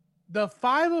 the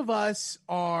 5 of us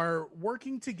are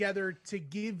working together to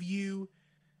give you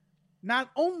not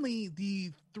only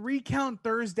the 3 Count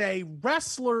Thursday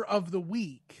Wrestler of the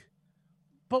Week,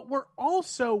 but we're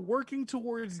also working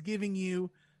towards giving you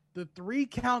the 3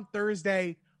 Count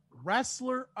Thursday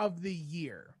Wrestler of the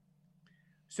Year.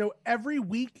 So every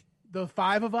week, the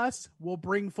 5 of us will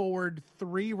bring forward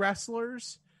 3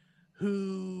 wrestlers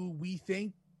who we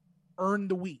think earned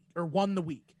the week or won the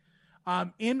week.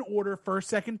 In order, first,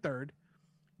 second, third.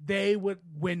 They would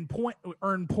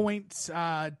earn points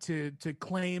to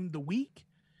claim the week,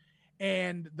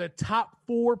 and the top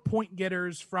 4 point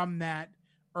getters from that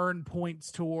earn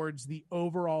points towards the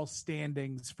overall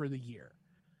standings for the year.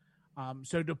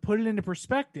 So to put it into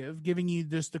perspective, giving you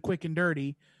just the quick and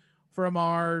dirty from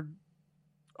our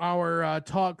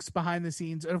talks behind the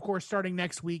scenes, and of course, starting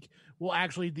next week, we'll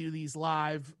actually do these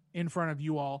live in front of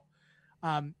you all.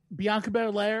 Bianca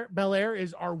Belair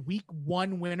is our week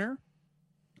 1 winner.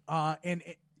 And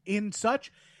in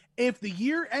such, if the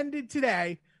year ended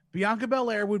today, Bianca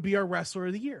Belair would be our Wrestler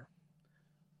of the Year.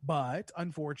 But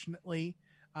unfortunately,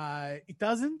 it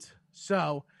doesn't.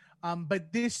 So,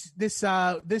 but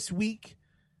this week,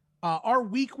 our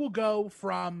week will go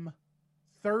from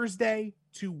Thursday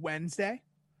to Wednesday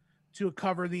to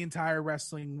cover the entire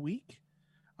wrestling week.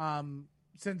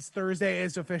 Since Thursday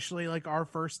is officially like our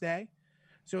first day.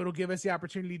 So it'll give us the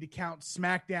opportunity to count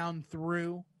SmackDown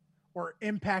through, or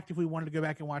Impact if we wanted to go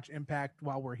back and watch Impact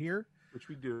while we're here. Which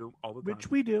we do all the time.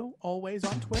 Which we do always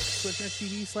on Twitch,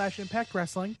 twitch.tv/Impact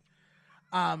Wrestling.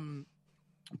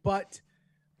 But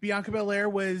Bianca Belair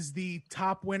was the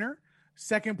top winner.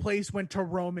 Second place went to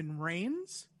Roman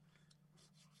Reigns.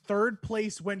 Third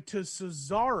place went to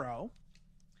Cesaro.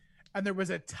 And there was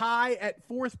a tie at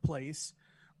 4th place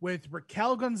with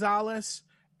Raquel Gonzalez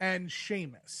and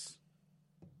Sheamus.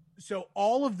 So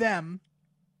all of them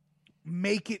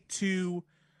make it to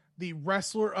the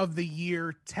Wrestler of the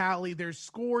Year tally. There's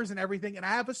scores and everything. And I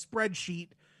have a spreadsheet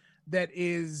that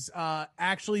is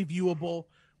actually viewable.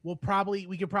 We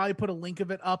could probably put a link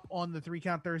of it up on the 3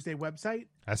 Count Thursday website.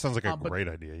 That sounds like a great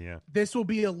idea. Yeah. This will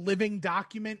be a living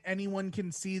document. Anyone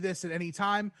can see this at any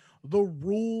time. The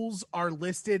rules are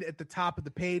listed at the top of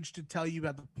the page to tell you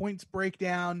about the points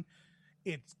breakdown.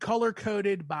 It's color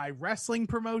coded by wrestling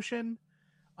promotion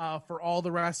for all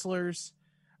the wrestlers.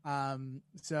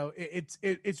 So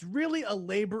it's really a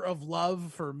labor of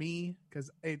love for me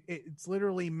because it's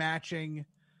literally matching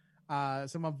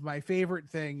some of my favorite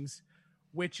things,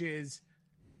 which is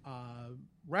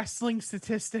wrestling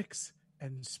statistics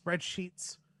and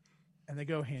spreadsheets, and they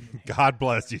go hand in hand. God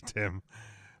bless you, Tim.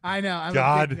 I know. I'm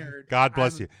a big nerd. God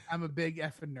bless you. I'm a big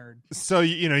effing nerd. So,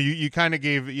 you kind of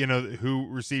gave, who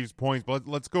receives points, but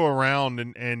let's go around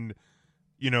and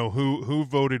who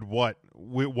voted what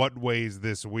ways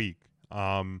this week.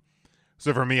 So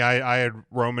for me, I had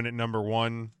Roman at number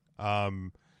 1,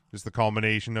 just the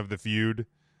culmination of the feud,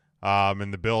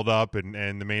 and the build up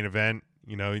and the main event,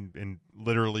 and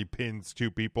literally pins 2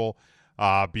 people.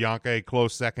 Bianca, a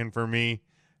close second for me,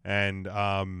 and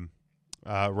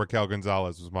Raquel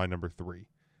Gonzalez was my number 3.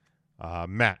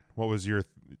 Matt, what was your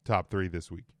top 3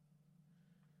 this week?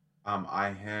 I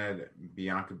had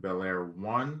Bianca Belair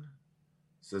 1,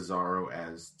 Cesaro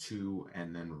as 2,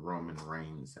 and then Roman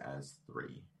Reigns as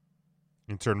 3.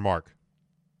 In turn, Mark.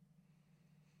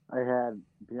 I had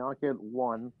Bianca at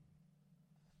 1,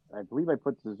 I believe I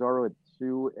put Cesaro at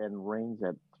 2 and Reigns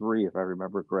at 3, if I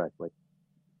remember correctly.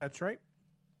 That's right.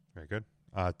 Very good.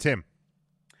 Tim.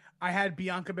 I had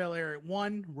Bianca Belair at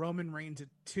 1, Roman Reigns at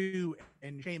 2,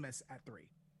 and Sheamus at 3.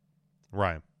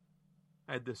 Ryan.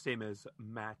 I had the same as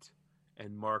Matt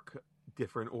and Mark,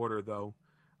 different order though.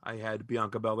 I had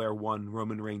Bianca Belair 1,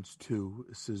 Roman Reigns 2,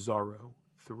 Cesaro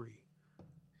 3.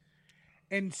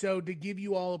 And so to give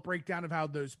you all a breakdown of how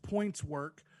those points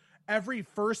work, every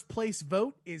first place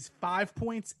vote is 5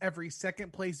 points, every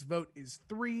second place vote is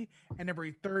 3, and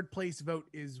every third place vote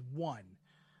is 1.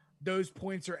 Those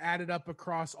points are added up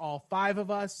across all 5 of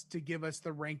us to give us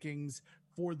the rankings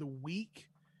for the week.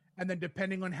 And then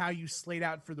depending on how you slate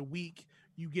out for the week,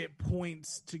 you get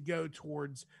points to go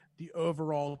towards the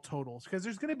overall totals. Because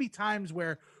there's going to be times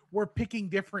where we're picking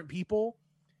different people.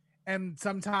 And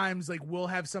sometimes like we'll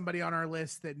have somebody on our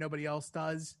list that nobody else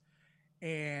does.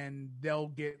 And they'll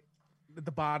get at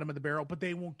the bottom of the barrel, but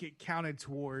they won't get counted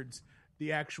towards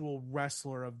the actual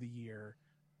wrestler of the year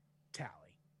tally.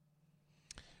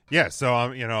 Yeah, so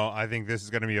I think this is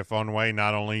going to be a fun way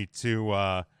not only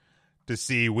to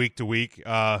see week to week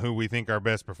who we think our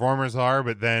best performers are,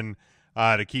 but then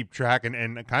to keep track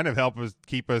and kind of help us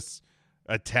keep us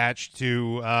attached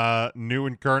to new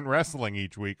and current wrestling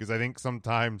each week. Because I think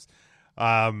sometimes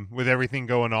with everything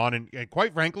going on, and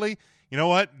quite frankly, you know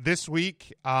what? This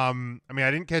week, I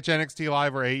didn't catch NXT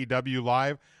Live or AEW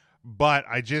Live, but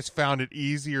I just found it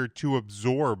easier to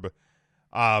absorb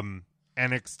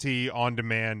NXT on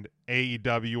demand,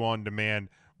 AEW on demand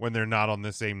when they're not on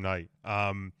the same night.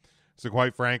 So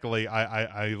quite frankly,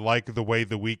 I like the way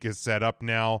the week is set up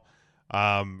now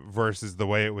versus the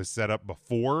way it was set up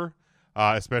before,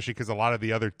 especially because a lot of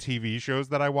the other TV shows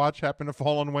that I watch happen to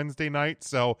fall on Wednesday night.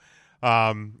 So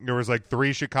there was like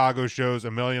 3 Chicago shows,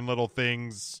 A Million Little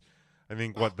Things. I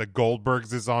think the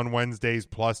Goldbergs is on Wednesdays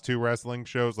plus 2 wrestling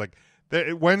shows. Like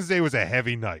Wednesday was a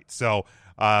heavy night. So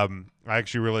I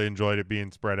actually really enjoyed it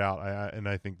being spread out. And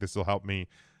I think this will help me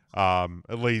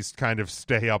at least kind of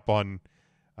stay up on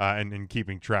and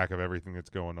keeping track of everything that's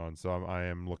going on. So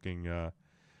I'm looking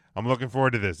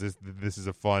forward to this. This is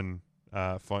a fun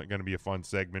going to be a fun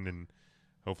segment, and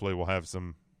hopefully we'll have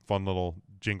some fun little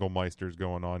jingle meisters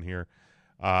going on here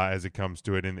as it comes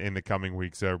to it in the coming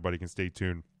weeks, so everybody can stay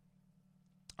tuned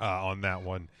on that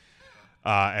one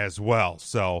as well.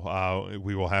 So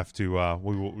we will have to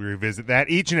we will revisit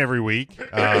that each and every week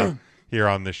here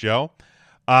on the show.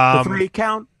 The 3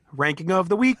 count ranking of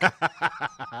the week.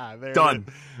 Done.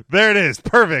 There it is.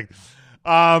 Perfect.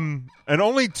 And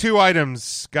only 2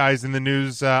 items, guys, in the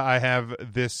news I have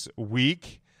this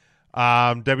week.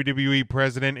 WWE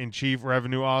President and Chief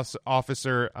Revenue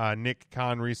Officer Nick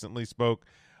Khan recently spoke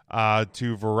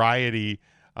to Variety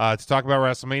to talk about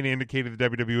WrestleMania, indicated the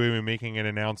WWE will be making an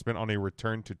announcement on a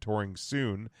return to touring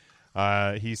soon.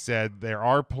 He said there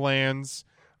are plans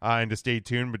and to stay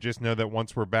tuned, but just know that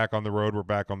once we're back on the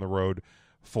road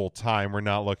full time. We're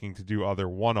not looking to do other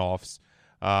one-offs.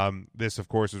 This, of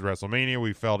course, is WrestleMania.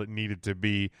 We felt it needed to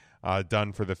be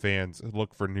done for the fans.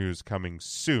 Look for news coming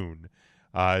soon.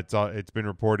 It's been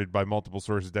reported by multiple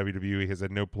sources WWE has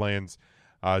had no plans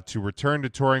to return to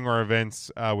touring our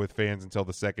events with fans until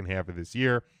the second half of this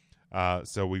year.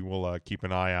 So we will keep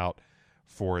an eye out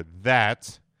for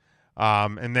that.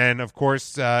 And then, of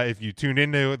course, if you tuned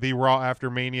into the Raw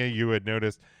After Mania, you had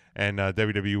noticed, and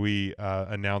WWE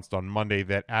announced on Monday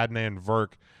that Adnan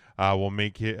Virk will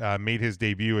made his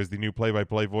debut as the new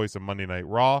play-by-play voice of Monday Night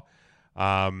Raw.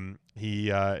 He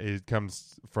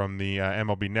comes from the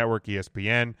MLB Network,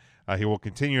 ESPN. He will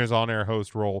continue his on-air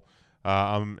host role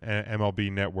on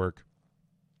MLB Network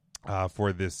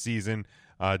for this season,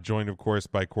 joined, of course,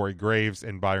 by Corey Graves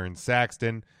and Byron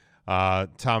Saxton.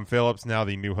 Tom Phillips, now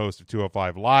the new host of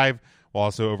 205 Live, will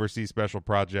also oversee special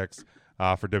projects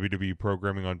for WWE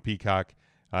programming on Peacock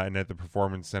and at the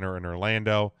Performance Center in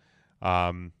Orlando.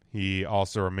 He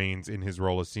also remains in his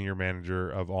role as senior manager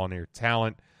of on-air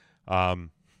talent.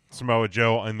 Samoa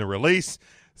Joe, in the release,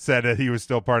 said that he was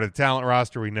still part of the talent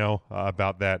roster. We know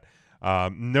about that.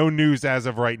 No news as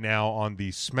of right now on the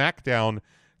SmackDown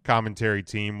commentary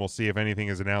team. We'll see if anything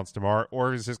is announced tomorrow,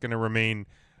 or is this going to remain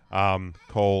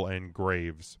Cole and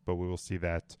Graves? But we will see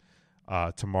that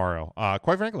tomorrow.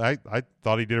 Quite frankly, I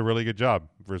thought he did a really good job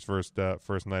for his first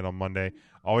night on Monday.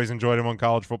 Always enjoyed him on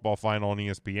College Football Final on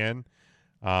ESPN,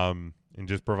 and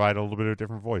just provide a little bit of a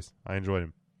different voice. I enjoyed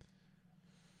him.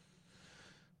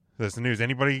 That's the news.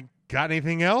 Anybody got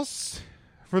anything else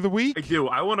for the week? I do.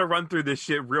 I want to run through this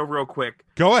shit real quick.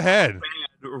 Go ahead.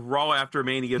 Raw After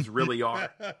Manias really are.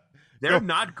 They're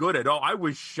not good at all. I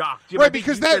was shocked. Jim, Right, I think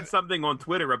because you said something on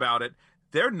Twitter about it.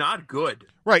 they're not good.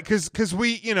 Right, because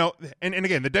we, and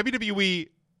again, the WWE,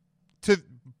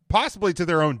 possibly to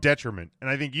their own detriment, and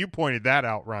I think you pointed that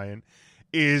out, Ryan,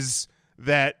 is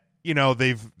that,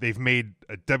 they've made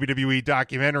a WWE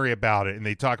documentary about it, and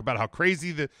they talk about how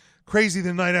crazy the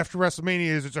night after WrestleMania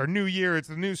is. It's our new year, it's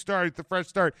the new start, it's the fresh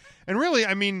start. And really,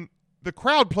 I mean, the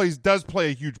crowd does play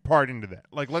a huge part into that.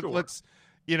 Like, let's,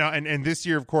 and this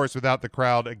year, of course, without the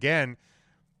crowd again.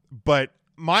 But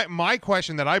my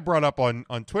question that I brought up on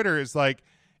Twitter is, like,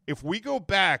 if we go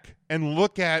back and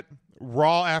look at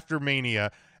Raw after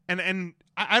Mania, and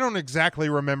I don't exactly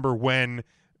remember when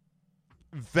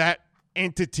that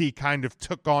entity kind of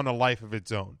took on a life of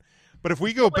its own. But if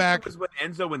we go back, it was when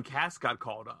Enzo and Cass got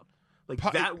called up. Like,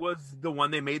 that was the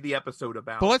one they made the episode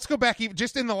about. But let's go back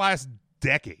just in the last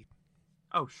decade.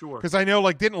 Oh, sure. Because I know,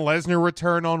 like, didn't Lesnar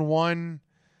return on one?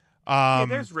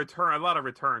 There's a lot of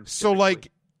returns. So,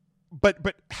 like,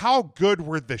 but how good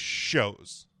were the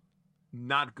shows?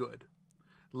 Not good.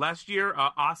 Last year,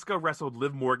 Asuka wrestled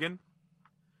Liv Morgan.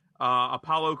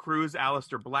 Apollo Crews,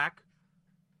 Aleister Black.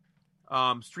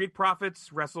 Street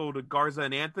Profits wrestled Garza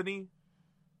and Anthony.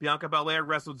 Bianca Belair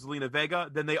wrestled Zelina Vega.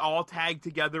 Then they all tagged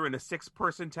together in a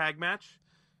 6-person tag match.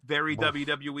 Very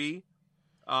WWE.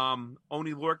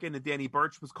 Oney Lorcan and Danny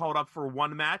Burch was called up for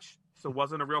one match, so it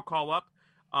wasn't a real call-up.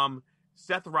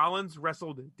 Seth Rollins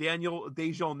wrestled Daniel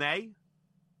Dejournay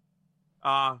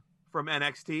from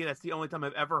NXT. That's the only time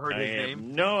I've ever heard his name. I have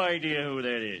no idea who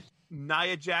that is.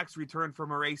 Nia Jax returned from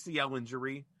her ACL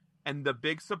injury, and the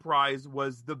big surprise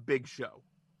was the Big Show.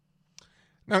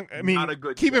 Now, I mean,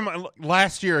 keep in mind,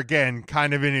 last year, again,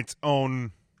 kind of in its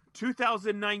own...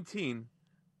 2019.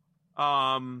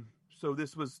 So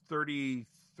this was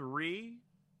 33?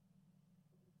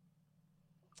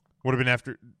 Would have been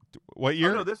after... What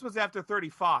year? Oh, no, this was after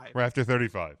 35. Or after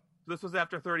 35. This was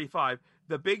after 35.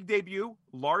 The big debut,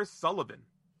 Lars Sullivan.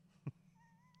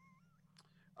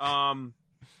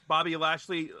 Bobby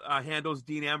Lashley handles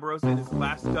Dean Ambrose in his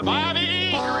last WWE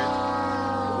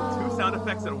appearance with 2 sound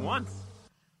effects at once.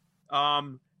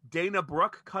 Dana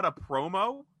Brooke cut a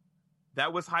promo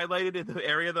that was highlighted in the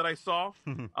area that I saw.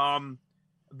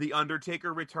 The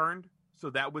Undertaker returned, so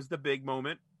that was the big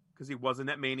moment because he wasn't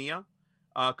at Mania.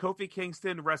 Kofi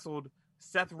Kingston wrestled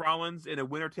Seth Rollins in a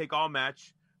winner-take-all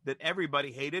match that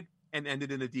everybody hated and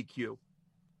ended in a DQ.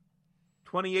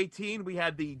 2018, we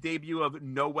had the debut of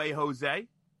No Way Jose,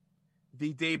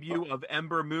 the debut of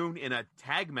Ember Moon in a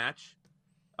tag match,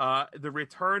 the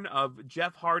return of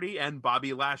Jeff Hardy and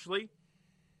Bobby Lashley.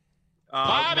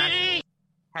 Bobby!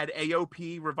 Had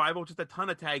AOP Revival, just a ton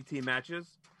of tag team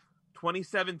matches.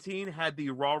 2017 had the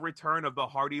Raw return of the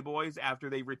Hardy Boys after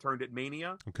they returned at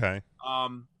Mania. Okay.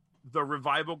 The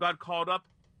Revival got called up,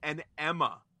 and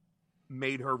Emma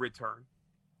made her return.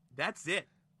 That's it.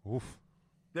 Oof.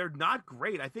 They're not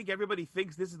great. I think everybody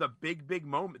thinks this is a big, big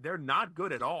moment. They're not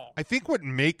good at all. I think what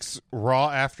makes Raw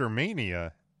after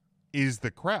Mania is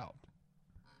the crowd.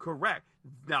 Correct.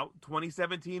 Now,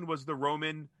 2017 was the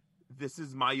Roman "This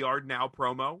is my yard now"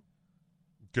 promo.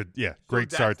 Good, yeah,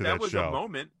 great start to that show. That was a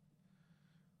moment.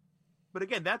 But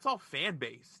again, that's all fan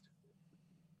based.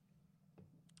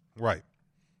 Right.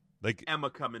 Like Emma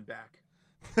coming back.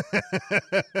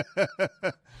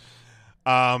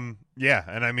 Yeah,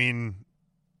 and I mean,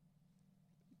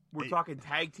 we're talking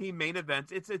tag team main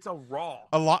events. It's a Raw.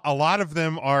 A lot of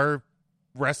them are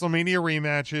WrestleMania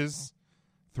rematches,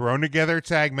 thrown together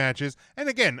tag matches. And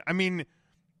again, I mean,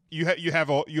 you have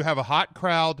a hot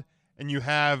crowd, and you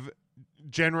have,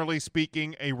 generally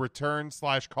speaking, a return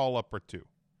 / call up or two.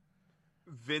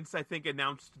 Vince, I think,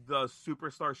 announced the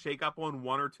Superstar Shakeup on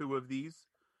 1 or 2 of these.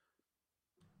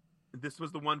 This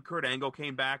was the one Kurt Angle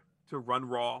came back to run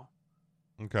Raw.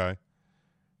 Okay.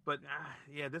 But,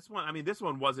 yeah, this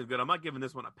one wasn't good. I'm not giving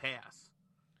this one a pass.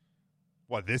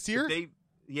 What, this year?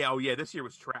 This year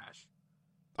was trash.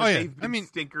 But they've been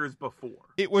stinkers before.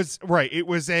 It was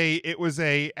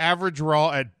a average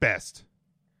Raw at best.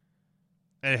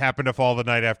 And it happened to fall the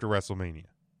night after WrestleMania.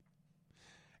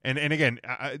 And again,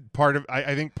 I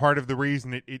think part of the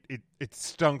reason it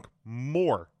stunk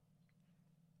more.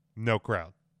 No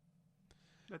crowd.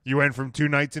 You went from 2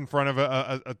 nights in front of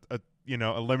a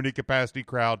limited capacity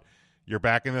crowd. You're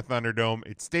back in the Thunderdome.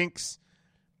 It stinks.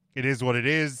 It is what it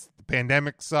is. The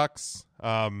pandemic sucks.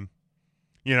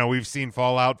 We've seen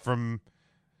fallout from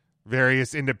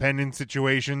various independent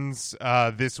situations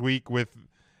this week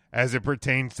as it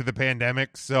pertains to the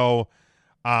pandemic. So,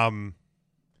 the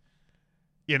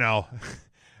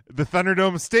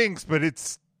Thunderdome stinks, but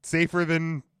it's safer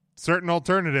than certain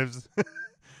alternatives.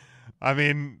 I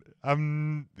mean,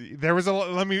 there was a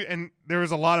lot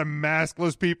of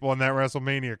maskless people in that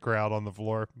WrestleMania crowd on the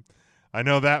floor. I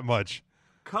know that much.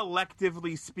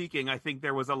 Collectively speaking, I think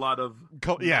there was a lot of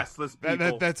Yeah, massless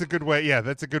people. that's a good way. Yeah,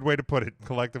 that's a good way to put it.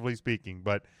 Collectively speaking,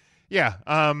 but yeah,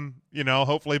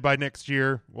 hopefully by next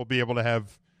year we'll be able to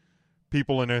have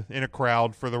people in a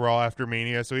crowd for the Raw after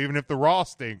Mania. So even if the Raw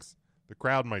stinks, the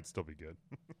crowd might still be good.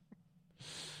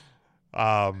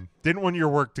 Didn't want your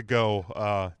work to go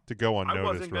unnoticed. I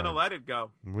wasn't going to let it go.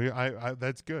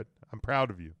 That's good. I'm proud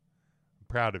of you.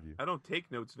 I don't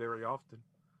take notes very often.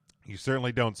 You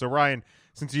certainly don't. So Ryan,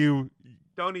 since you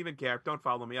don't even care, don't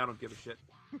follow me. I don't give a shit.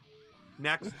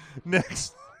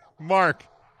 Next, Mark.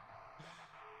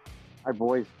 Hi,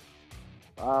 boys.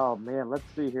 Oh man, let's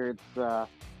see here. It's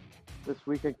this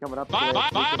weekend coming up.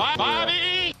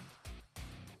 Bobby!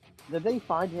 Did they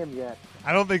find him yet?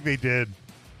 I don't think they did.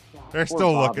 They're Poor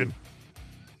still Bobby.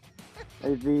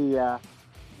 looking. The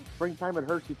springtime at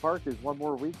Hershey Park is one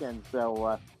more weekend.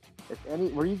 So,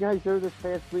 were you guys there this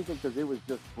past weekend? Because it was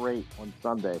just great on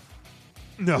Sunday.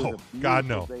 No, God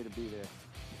no. Day to be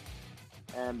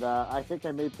there. And I think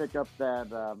I may pick up that.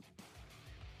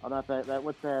 Not that.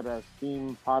 What's that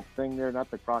steam pot thing there? Not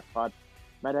the crock pot.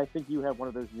 Matt, I think you have one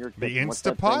of those in your kitchen. The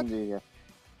Instapot?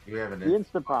 You have the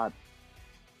Instapot.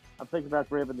 I'm thinking about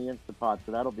grabbing the Instapot,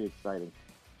 so that'll be exciting.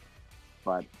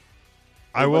 But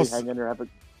I will hang in there.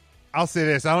 I'll say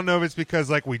this. I don't know if it's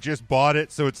because we just bought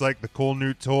it, so it's like the cool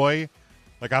new toy.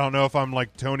 I don't know if I'm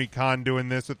like Tony Khan doing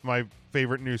this with my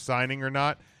favorite new signing or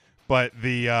not. But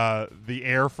the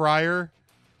air fryer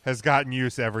has gotten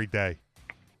use every day.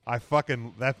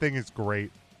 That thing is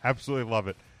great. Absolutely love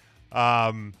it.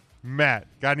 Matt,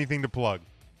 got anything to plug?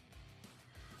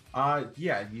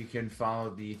 Yeah, you can follow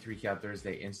the 3 Count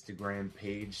Thursday Instagram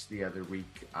page. The other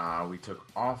week, we took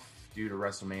off due to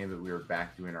WrestleMania, but we were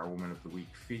back doing our Woman of the Week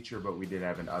feature, but we did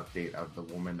have an update of the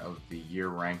Woman of the Year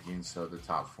rankings. So the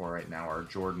top 4 right now are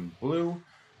Jordan Blue,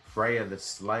 Freya the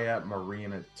Slayer,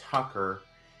 Marina Tucker,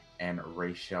 and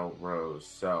Rachel Rose.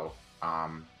 So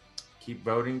keep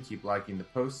voting, keep liking the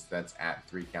posts. That's at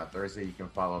 3 Count Thursday. You can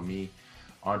follow me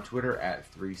on Twitter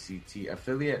at 3CT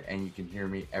Affiliate, and you can hear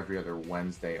me every other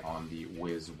Wednesday on the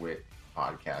Whiz Wit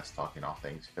podcast, talking all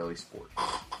things Philly sports.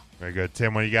 Very good.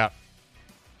 Tim, what do you got?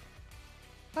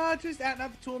 Just @Not the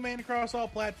Tool Man across all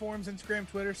platforms: Instagram,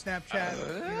 Twitter,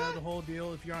 Snapchat. The whole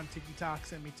deal. If you're on TikTok,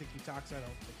 send me TikToks. I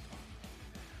don't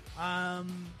TikTok.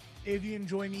 If you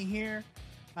enjoy me here,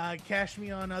 catch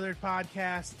me on other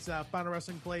podcasts. Final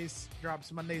Wrestling Place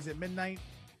drops Mondays at midnight.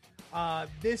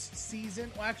 This season,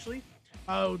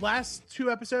 last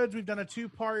 2 episodes, we've done a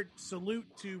 2-part salute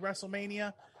to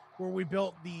WrestleMania, where we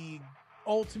built the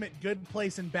ultimate good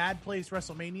place and bad place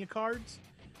WrestleMania cards.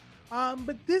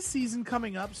 But this season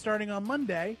coming up, starting on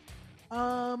Monday,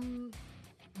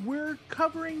 we're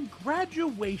covering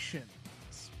graduations.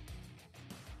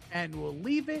 And we'll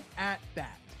leave it at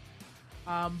that.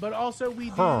 But also we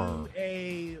do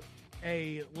a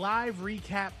live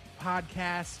recap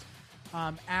podcast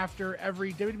after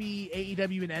every WWE,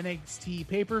 AEW, and NXT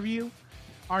pay-per-view.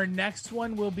 Our next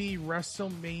one will be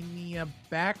WrestleMania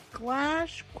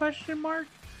Backlash, ?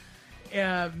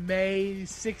 May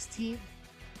 16th.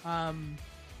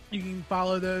 You can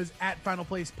follow those at Final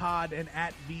Place Pod and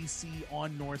at VC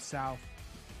on North South,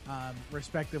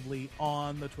 respectively,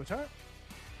 on the Twitter.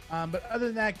 But other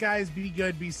than that, guys, be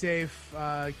good, be safe,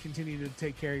 continue to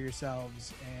take care of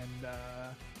yourselves, and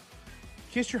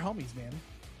kiss your homies, man.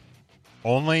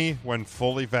 Only when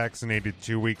fully vaccinated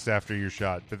 2 weeks after your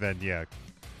shot. But then, yeah,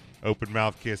 open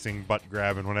mouth kissing, butt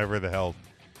grabbing, whatever the hell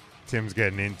Tim's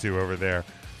getting into over there.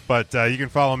 But you can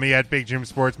follow me at Big Jim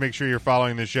Sports. Make sure you're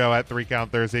following the show at 3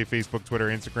 Count Thursday, Facebook, Twitter,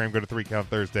 Instagram. Go to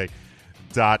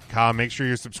 3CountThursday.com. Make sure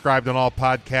you're subscribed on all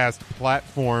podcast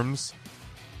platforms.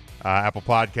 Apple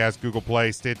Podcasts, Google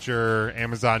Play, Stitcher,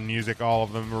 Amazon Music, all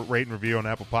of them. Rate and review on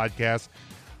Apple Podcasts.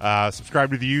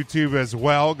 Subscribe to the YouTube as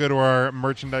well. Go to our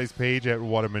merchandise page at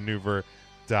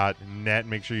whatamaneuver.net.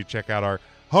 Make sure you check out our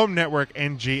home network,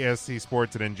 NGSC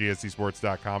Sports, at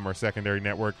ngscsports.com. Our secondary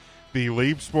network, the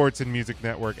Leib Sports and Music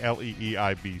Network,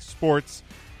 LEEIB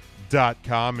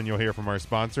Sports.com. And you'll hear from our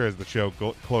sponsor as the show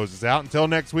closes out. Until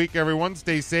next week, everyone,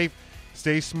 stay safe,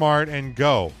 stay smart, and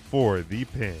go for the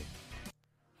pin.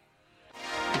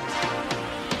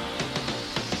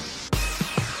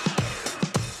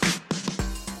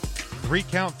 Three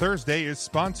Count Thursday is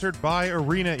sponsored by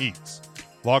Arena Eats.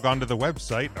 Log on to the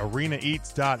website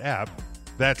arenaeats.app.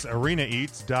 That's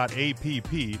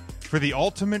arenaeats.app for the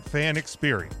ultimate fan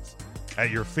experience. At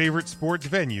your favorite sports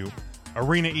venue,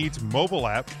 Arena Eats mobile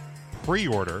app,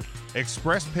 pre-order,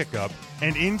 express pickup,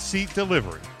 and in-seat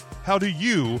delivery. How do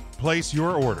you place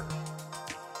your order?